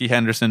that Ricky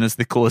Henderson is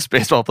the coolest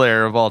baseball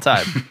player of all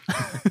time.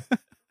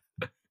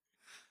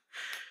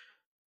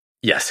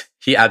 Yes,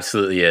 he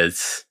absolutely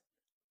is.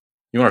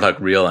 You want to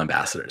talk real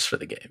ambassadors for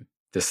the game.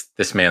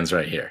 This man's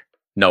right here.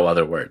 No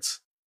other words.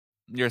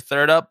 Your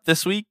third up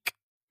this week?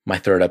 My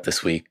third up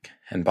this week.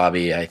 And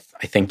Bobby, I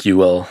think you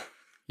will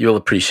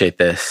appreciate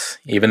this.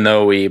 Even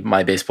though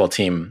my baseball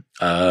team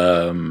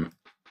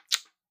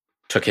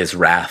took his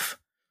wrath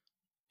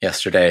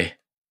yesterday.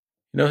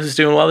 You know who's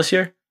doing well this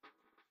year?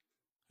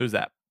 Who's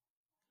that?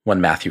 One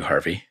Matthew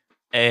Harvey.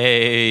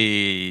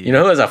 Hey. You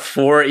know who has a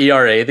 4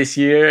 ERA this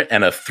year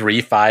and a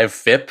 3.5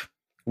 FIP?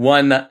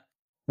 One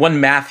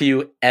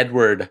Matthew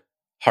Edward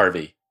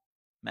Harvey.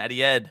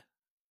 Matty Ed.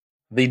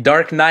 The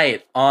Dark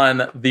Knight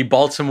on the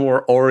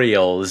Baltimore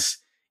Orioles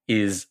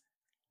is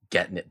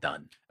getting it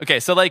done.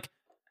 Okay, so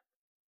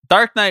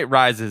Dark Knight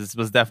Rises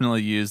was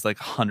definitely used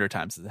 100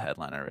 times as a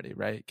headline already,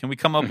 right? Can we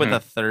come up with a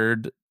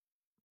third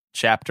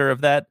chapter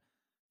of that?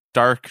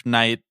 Dark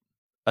Knight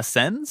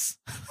Ascends?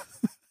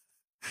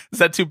 Is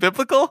that too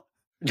biblical?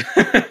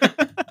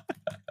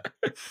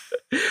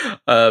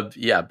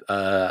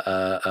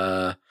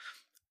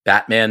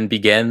 Batman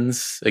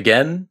Begins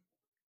again?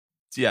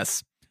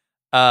 Yes.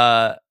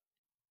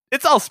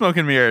 It's all smoke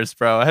and mirrors,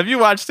 bro. Have you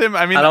watched him?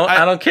 I mean,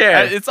 I don't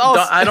care. It's all.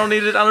 I don't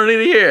need it. I don't need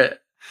to hear it.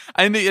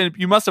 I mean,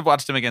 you must have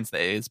watched him against the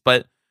A's,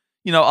 but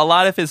a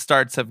lot of his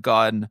starts have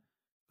gone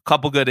a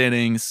couple good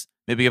innings,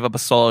 maybe give up a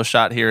solo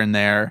shot here and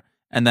there,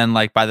 and then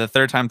by the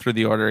third time through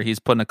the order, he's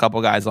putting a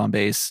couple guys on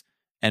base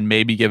and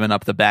maybe giving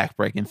up the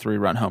back-breaking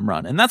 3-run home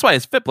run, and that's why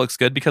his FIP looks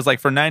good because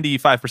for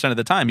 95% of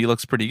the time he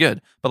looks pretty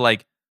good,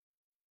 but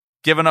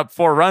giving up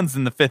 4 runs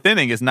in the 5th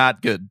inning is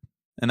not good,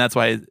 and that's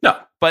why. No,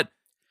 but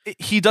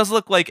he does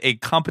look like a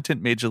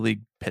competent major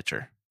league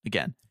pitcher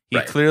again. He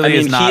right. clearly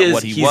is not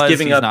what he was.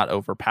 He's up. Not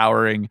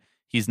overpowering.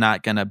 He's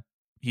not going to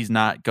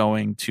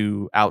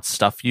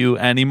outstuff you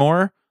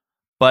anymore.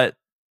 But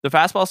the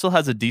fastball still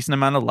has a decent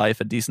amount of life,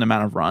 a decent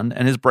amount of run,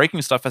 and his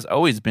breaking stuff he's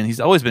always been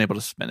able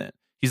to spin it.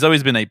 He's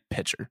always been a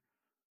pitcher.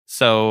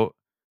 So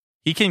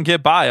he can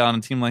get by on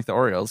a team like the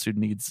Orioles who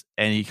needs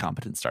any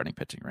competent starting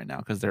pitching right now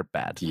because they're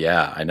bad.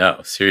 Yeah, I know.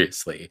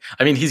 Seriously.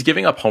 I mean, he's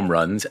giving up home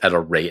runs at a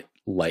rate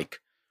like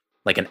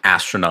an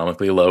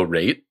astronomically low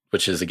rate,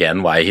 which is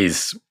again why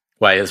his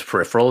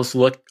peripherals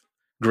look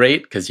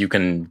great, because you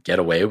can get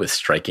away with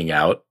striking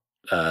out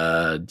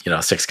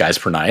 6 guys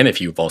per 9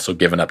 if you've also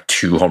given up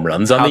 2 home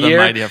runs on the year.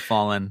 How the mighty have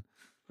fallen.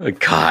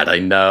 God, I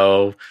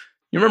know.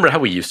 You remember how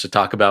we used to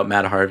talk about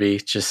Matt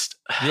Harvey?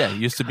 Yeah, he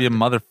used to be a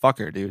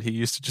motherfucker, dude. He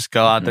used to just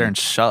go out there and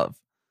shove.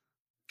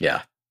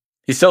 Yeah.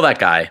 He's still that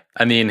guy.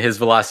 I mean, his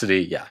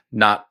velocity, yeah,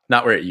 not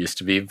where it used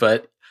to be,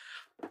 but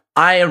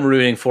I am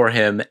rooting for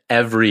him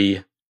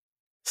every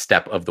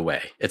step of the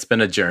way. It's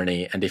been a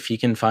journey, and if he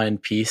can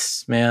find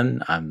peace,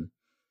 man, I'm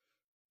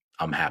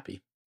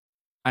happy.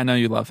 I know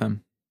you love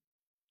him.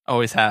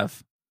 Always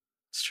have.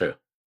 It's true.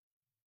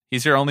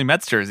 He's your only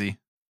Mets jersey.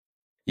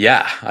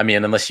 Yeah, I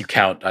mean, unless you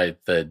count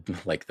the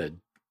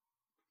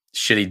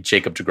shitty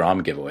Jacob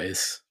deGrom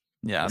giveaways,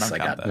 Yeah, I don't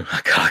count that.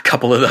 I got a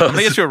couple of those. I'm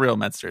gonna get you a real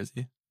Mets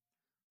jersey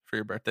for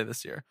your birthday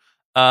this year.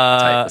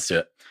 Tight, let's do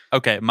it.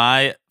 Okay,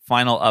 my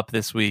final up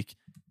this week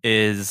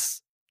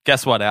is,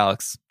 guess what,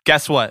 Alex?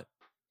 Guess what?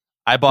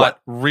 I bought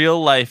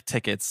real life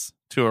tickets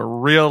to a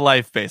real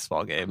life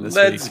baseball game this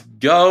week. Let's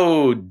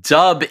go.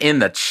 Dub in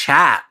the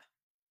chat.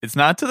 It's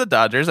not to the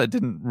Dodgers. I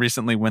didn't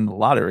recently win the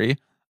lottery.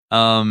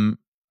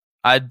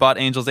 I bought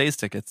Angels A's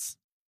tickets.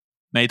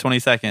 May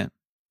 22nd.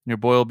 Your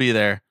boy will be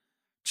there.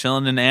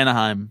 Chilling in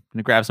Anaheim.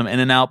 Gonna grab some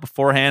In-N-Out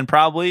beforehand,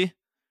 probably.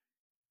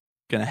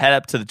 Gonna head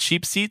up to the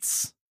cheap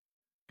seats.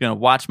 Gonna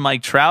watch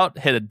Mike Trout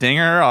hit a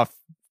dinger off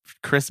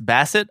Chris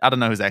Bassett. I don't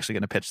know who's actually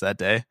gonna pitch that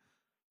day.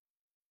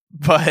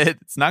 But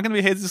it's not gonna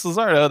be Jesus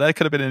Luzardo. That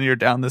could have been in your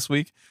down this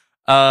week.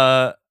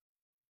 I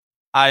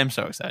am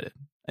so excited.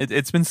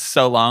 It's been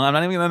so long. I'm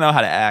not even gonna know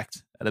how to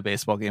act at a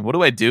baseball game. What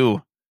do I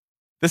do?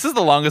 This is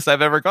the longest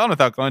I've ever gone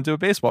without going to a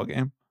baseball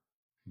game.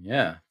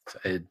 Yeah.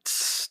 In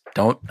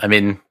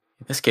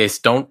this case,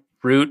 don't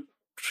root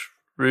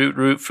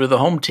for the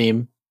home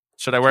team.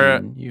 Should I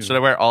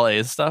wear all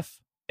A's stuff?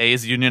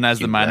 A's unionize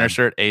the minor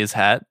shirt, A's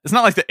hat. It's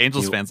not like the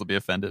Angels fans will be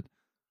offended.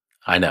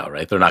 I know,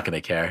 right? They're not going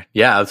to care.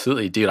 Yeah,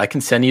 absolutely, dude. I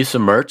can send you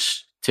some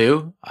merch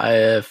too.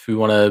 If we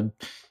want to,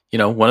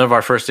 one of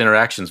our first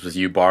interactions was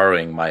you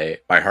borrowing my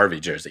Harvey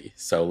jersey.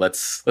 So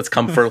let's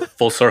come for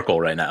full circle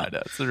right now. I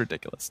know, it's a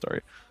ridiculous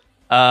story.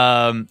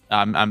 I'm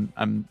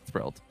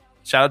thrilled.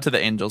 Shout out to the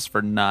Angels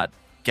for not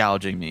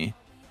gouging me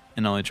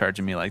and only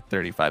charging me like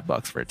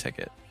 $35 for a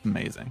ticket.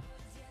 Amazing.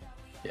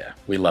 Yeah,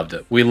 we loved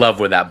it. We love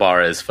where that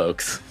bar is,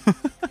 folks.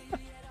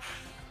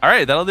 All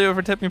right, that'll do it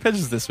for Tipping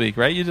Pitches this week,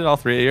 right? You did all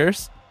three of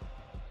yours?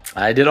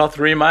 I did all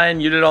three of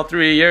mine. You did all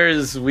three of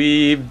yours.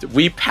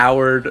 We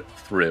powered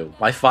through.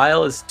 My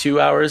file is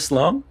 2 hours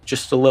long,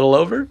 just a little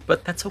over,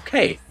 but that's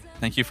okay.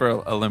 Thank you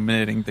for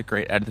eliminating the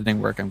great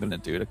editing work I'm going to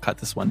do to cut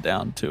this one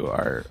down to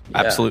our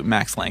absolute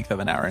max length of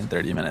 1 hour and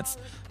 30 minutes.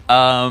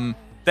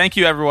 Thank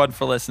you, everyone,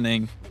 for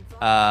listening.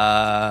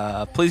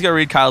 Please go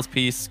read Kyle's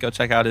piece. Go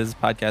check out his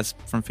podcast,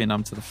 From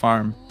Phenom to the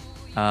Farm.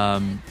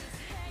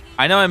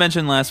 I know I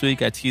mentioned last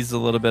week, I teased a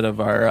little bit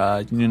of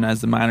our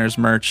Unionize the Miners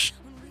merch.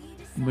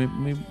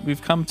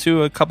 We've come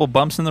to a couple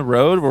bumps in the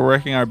road. We're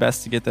working our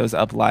best to get those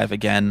up live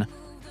again.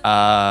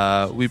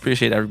 We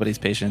appreciate everybody's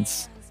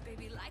patience.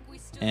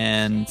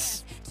 And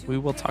we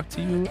will talk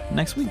to you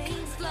next week.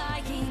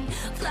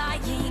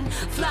 Flying,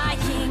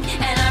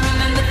 and I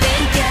remember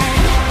thinking,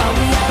 are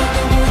we out of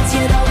the woods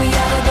yet? Are we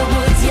out of the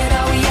woods yet?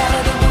 Are we out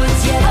of the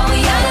woods yet? Are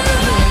we out of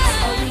the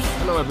woods?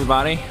 Hello,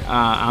 everybody.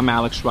 I'm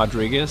Alex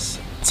Rodriguez.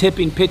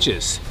 Tipping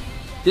Pitches.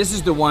 This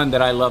is the one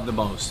that I love the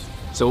most.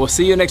 So we'll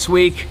see you next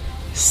week.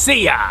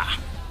 See ya!